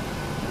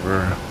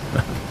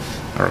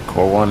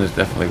core 1 is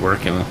definitely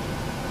working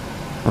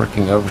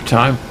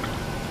overtime.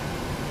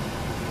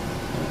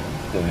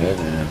 Let's go ahead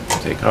and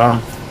take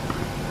off.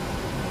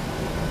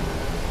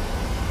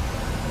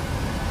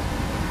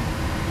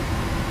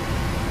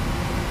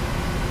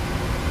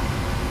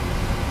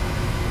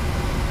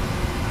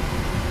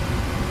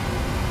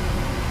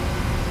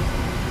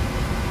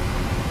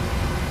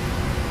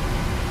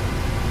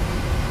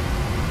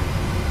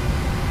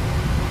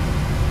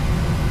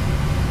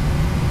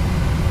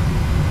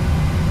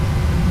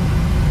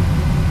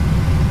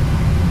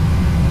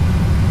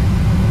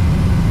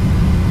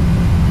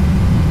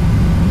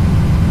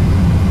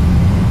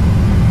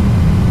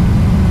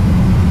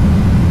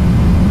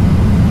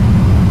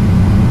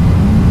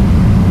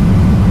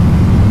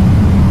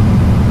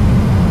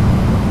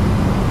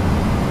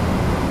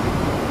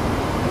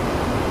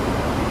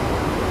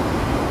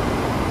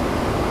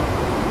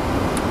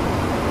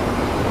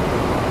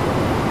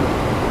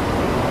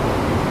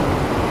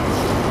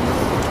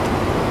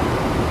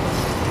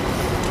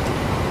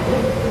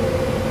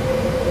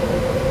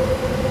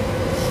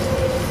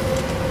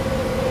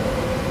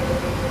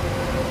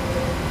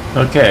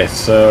 Okay,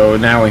 so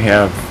now we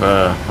have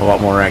a lot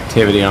more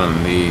activity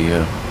on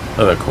the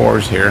other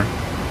cores here.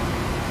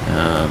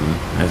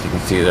 As you can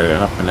see,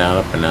 they're up and down,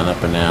 up and down,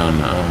 up and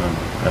down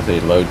as they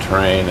load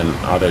terrain and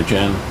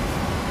auto-gen.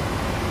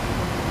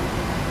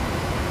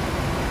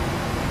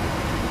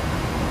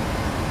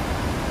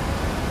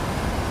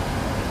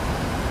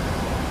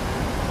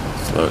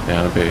 Slow it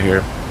down a bit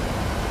here.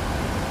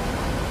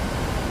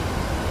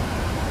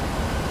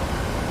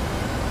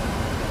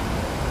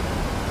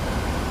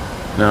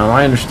 Now,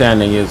 my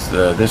understanding is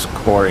this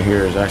core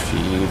here is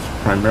actually used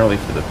primarily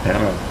for the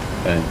panel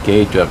and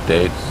gauge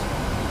updates.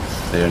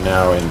 They are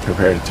now in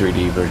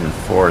Prepar3D version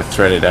 4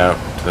 threaded out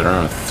to their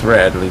own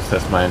thread, at least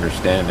that's my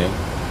understanding.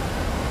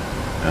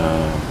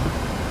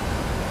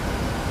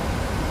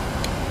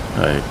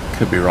 I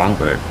could be wrong,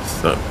 but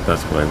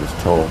that's what I was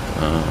told.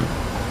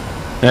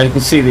 Now you can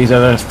see these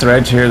other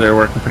threads here, they're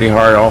working pretty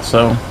hard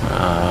also.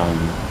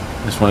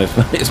 This one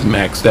is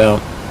maxed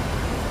out.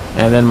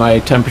 And then my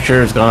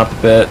temperature has gone up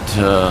a bit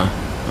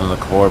on the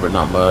core, but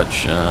not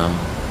much.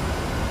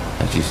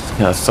 As you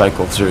kind of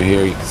cycle through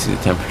here, you can see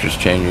the temperatures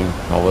changing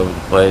all over the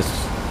place.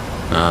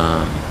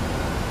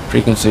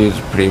 Frequency is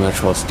pretty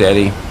much well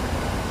steady.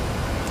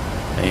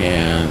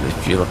 And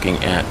if you're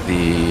looking at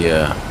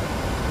the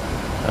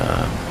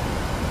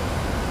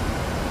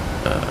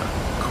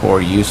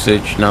core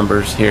usage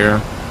numbers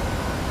here,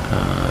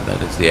 that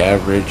is the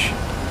average.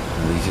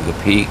 And these are the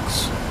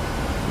peaks,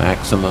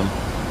 maximum.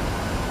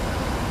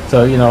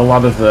 So, you know, a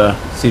lot of the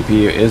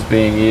CPU is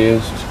being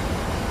used.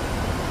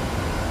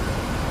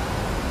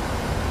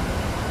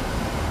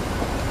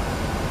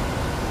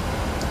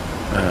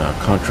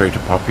 Contrary to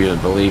popular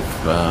belief,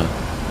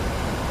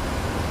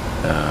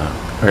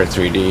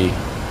 Prepar3D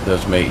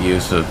does make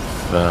use of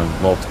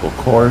multiple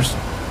cores.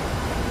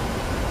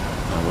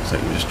 Looks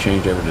like you just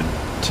change over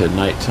to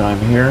nighttime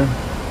here.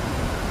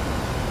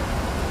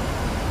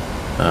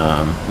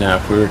 Now,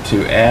 if we were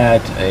to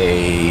add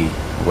a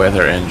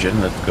weather engine,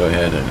 let's go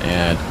ahead and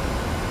add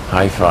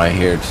HiFi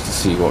here just to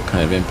see what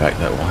kind of impact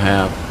that will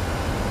have.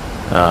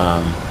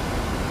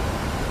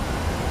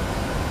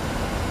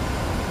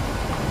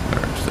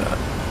 Where's that?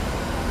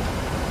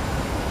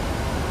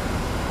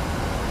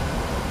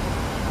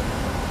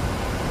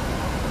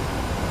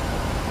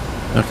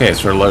 Okay,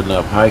 so we're loading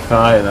up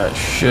HiFi. That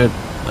should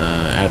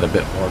add a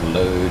bit more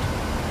load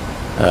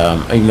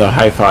Even though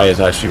HiFi is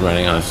actually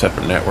running on a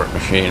separate network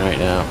machine right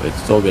now,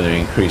 it's still going to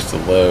increase the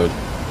load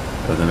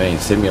of the main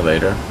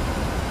simulator.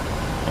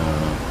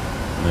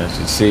 And as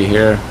you see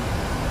here,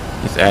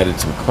 it's added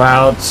some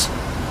clouds,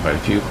 quite a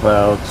few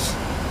clouds,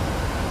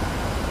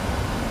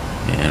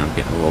 and I'm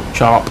getting a little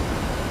chop.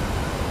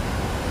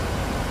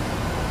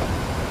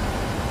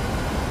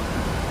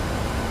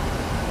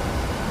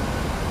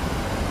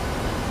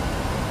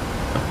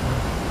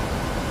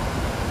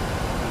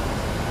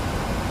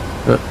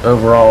 But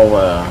overall,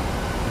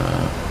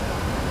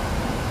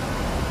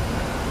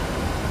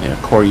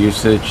 core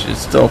usage is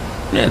still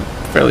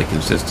fairly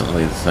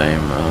consistently the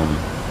same.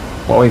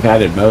 What we've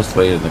added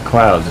mostly in the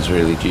clouds is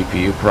really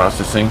GPU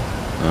processing,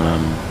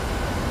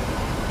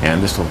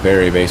 and this will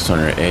vary based on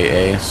your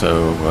AA.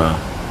 So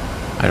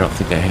I don't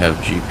think I have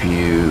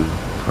GPU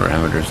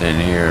parameters in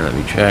here. Let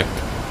me check.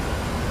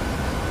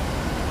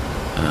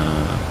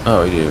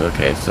 Oh, we do.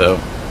 Okay, so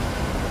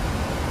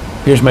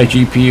here's my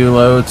GPU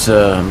loads.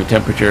 My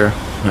temperature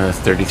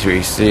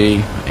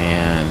 33°C,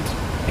 and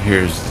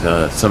here's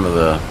some of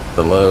the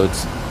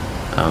loads.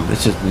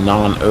 This is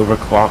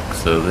non-overclock,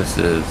 so this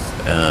is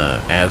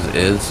as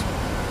is.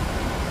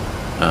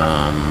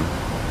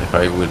 If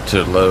I would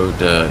to load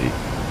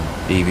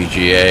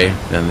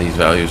EVGA, then these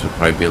values would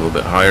probably be a little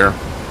bit higher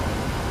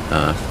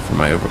for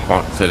my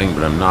overclock setting,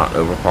 but I'm not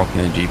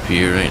overclocking the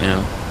GPU right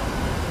now.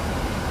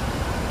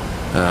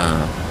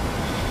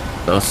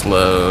 Bus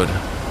load,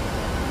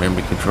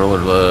 memory controller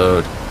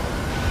load,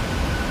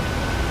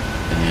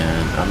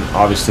 and I'm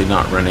obviously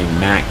not running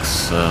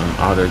max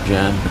auto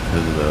gen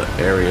because of the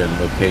area and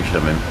location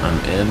I'm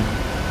in.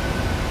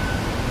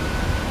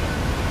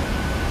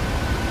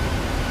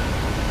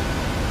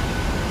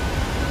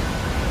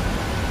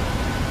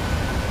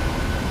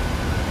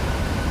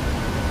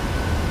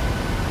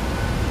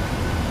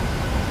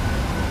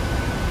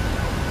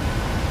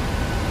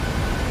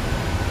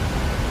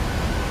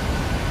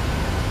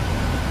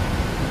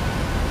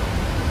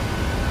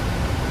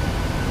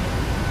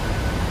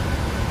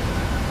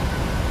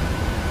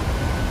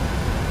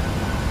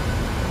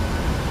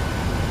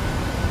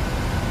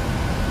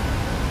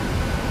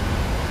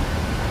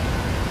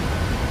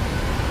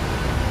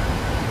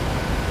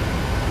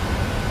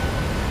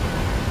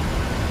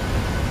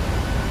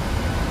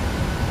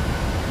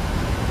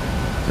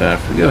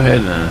 If we go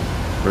ahead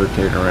and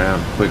rotate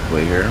around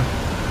quickly here,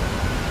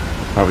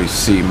 probably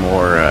see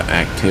more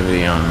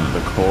activity on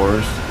the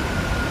cores,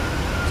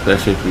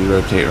 especially if we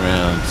rotate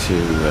around to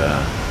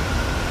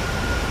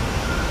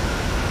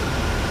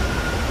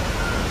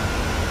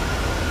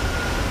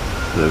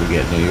so we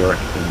get New York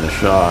in the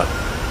shot,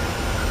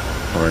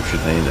 or should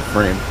they in the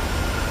frame.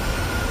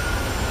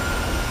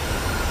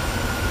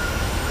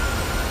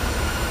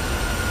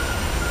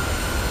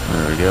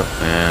 There we go,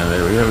 and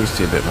there we go. We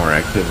see a bit more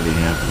activity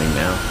happening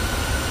now.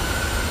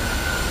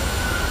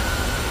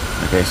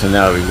 Okay, so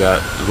now we've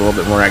got a little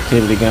bit more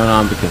activity going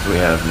on because we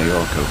have New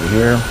York over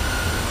here,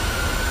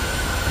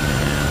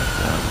 and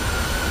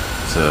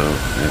so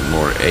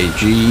more AG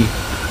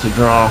to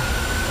draw.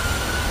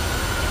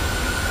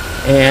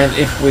 And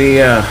if we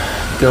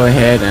go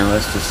ahead and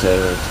let's just say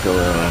let's go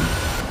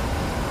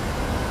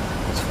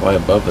let's fly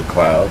above the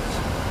clouds.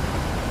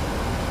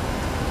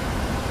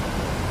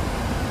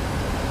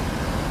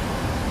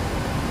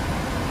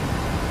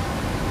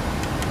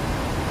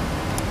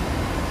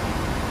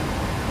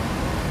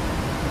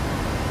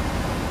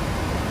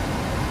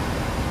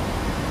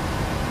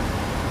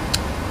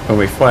 When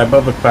we fly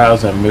above the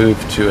clouds and move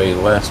to a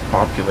less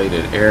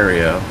populated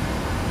area,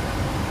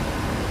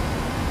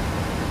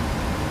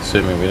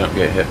 assuming we don't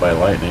get hit by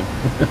lightning,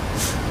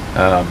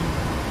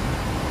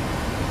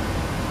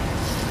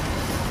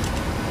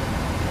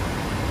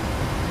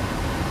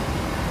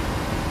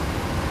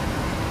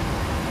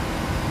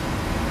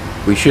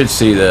 we should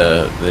see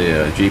the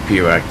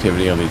GPU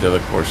activity on these other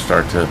cores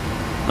start to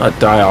not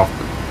die off,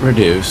 but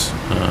reduce.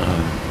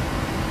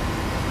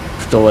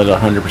 Still at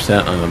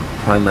 100% on the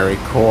primary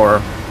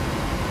core.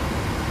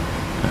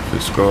 If we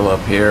scroll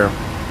up here,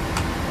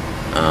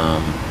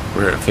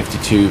 we're at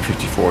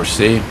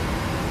 54°C.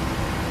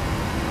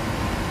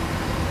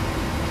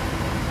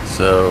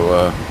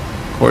 So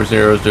core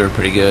zeros are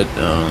pretty good.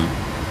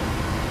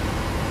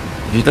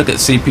 If you look at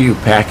CPU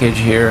package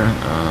here,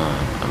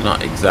 I'm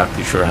not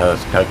exactly sure how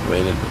it's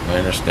calculated, but my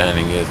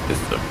understanding is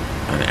it's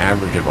an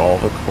average of all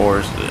the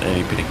cores at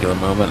any particular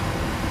moment,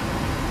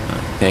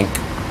 I think,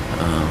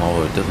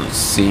 although it doesn't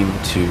seem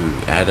to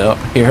add up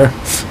here.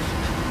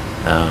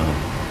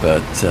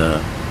 But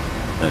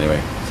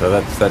anyway, so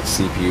that's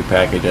CPU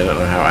package. I don't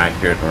know how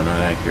accurate or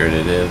not accurate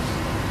it is.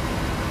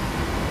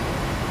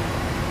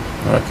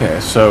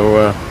 Okay,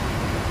 so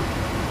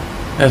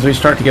as we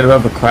start to get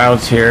above the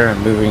clouds here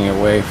and moving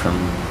away from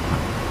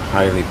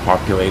highly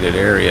populated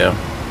area,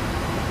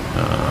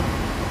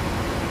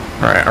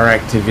 our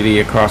activity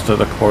across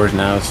other cores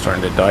now is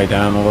starting to die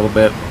down a little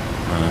bit.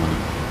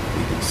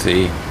 You can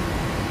see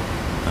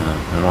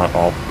they're not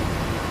all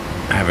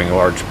having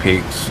large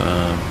peaks.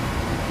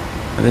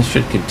 And this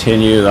should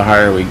continue the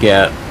higher we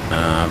get.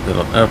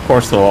 Of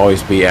course, there'll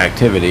always be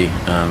activity.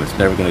 It's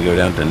never going to go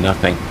down to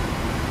nothing.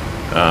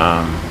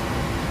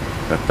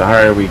 But the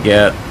higher we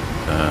get,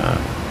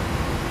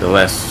 the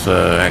less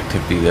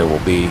activity there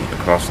will be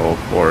across all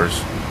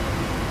cores,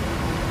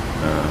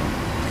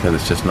 because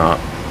it's just not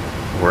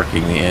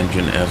working the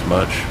engine as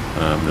much.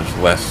 There's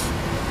less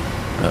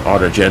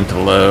autogen to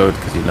load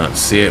because you don't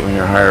see it when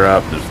you're higher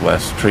up. There's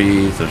less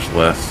trees. There's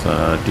less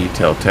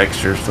detailed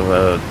textures to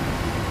load.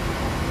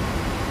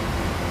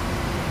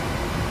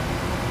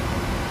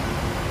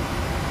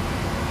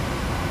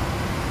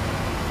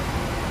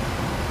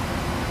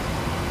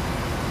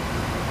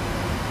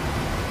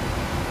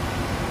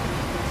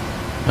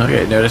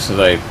 Okay, notice as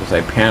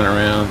I pan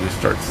around, you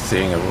start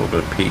seeing a little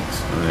bit of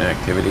peaks in the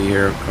activity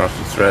here across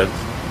the threads.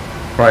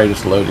 Probably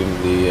just loading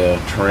the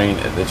terrain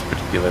at this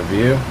particular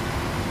view.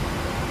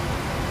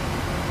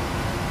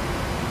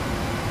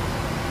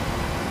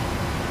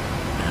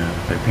 And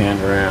if I pan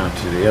around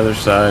to the other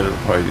side, it'll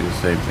probably do the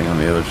same thing on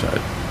the other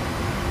side.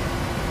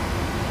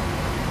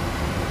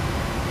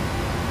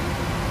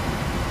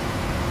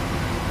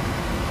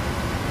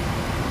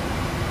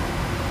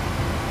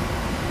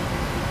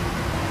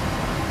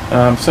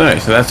 So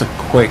that's a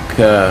quick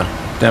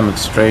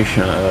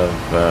demonstration of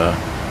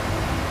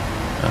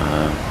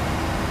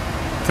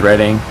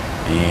threading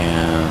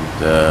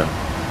and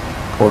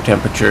core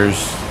temperatures,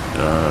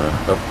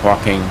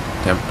 overclocking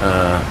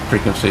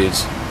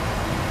frequencies,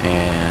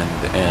 and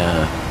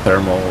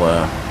thermal,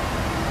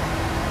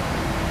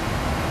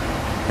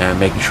 and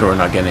making sure we're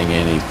not getting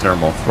any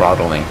thermal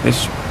throttling.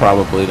 This is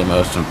probably the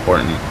most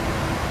important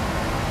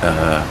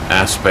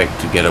aspect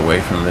to get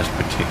away from this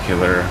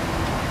particular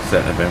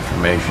set of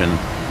information,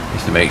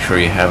 is to make sure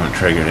you haven't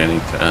triggered any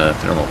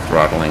thermal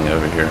throttling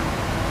over here.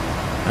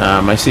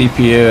 My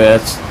CPU,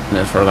 as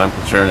far as I'm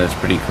concerned, it's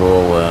pretty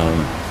cool.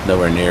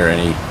 Nowhere near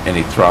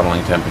any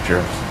throttling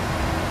temperatures.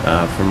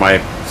 For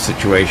my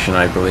situation,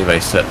 I believe I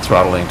set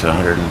throttling to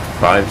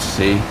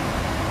 105C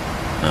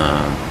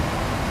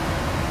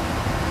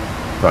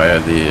via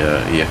the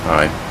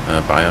EFI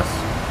BIOS.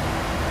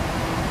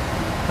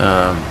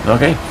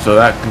 Okay, so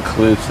that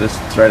concludes this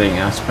threading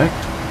aspect.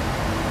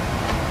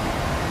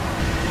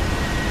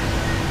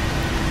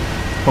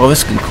 Well,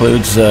 this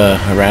concludes a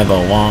rather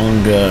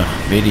long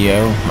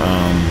video.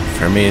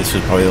 For me, this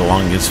is probably the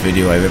longest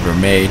video I've ever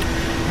made,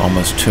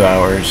 almost 2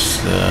 hours.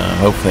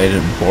 Hopefully I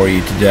didn't bore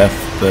you to death,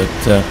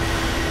 but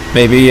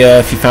maybe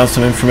if you found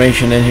some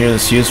information in here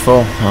that's useful,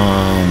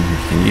 you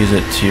can use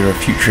it to your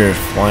future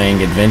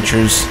flying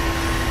adventures.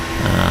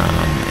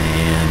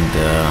 And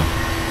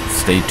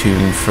stay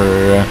tuned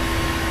for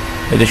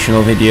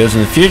additional videos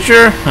in the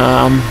future.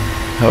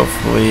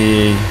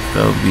 Hopefully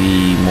there'll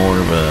be more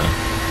of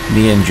a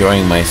me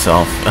enjoying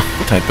myself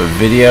type of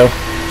video,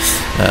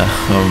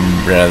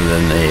 rather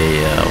than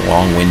a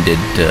long-winded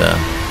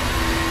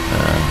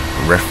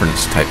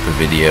reference type of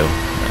video.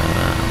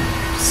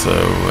 So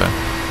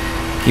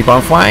keep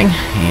on flying,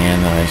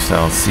 and I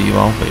shall see you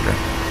all later.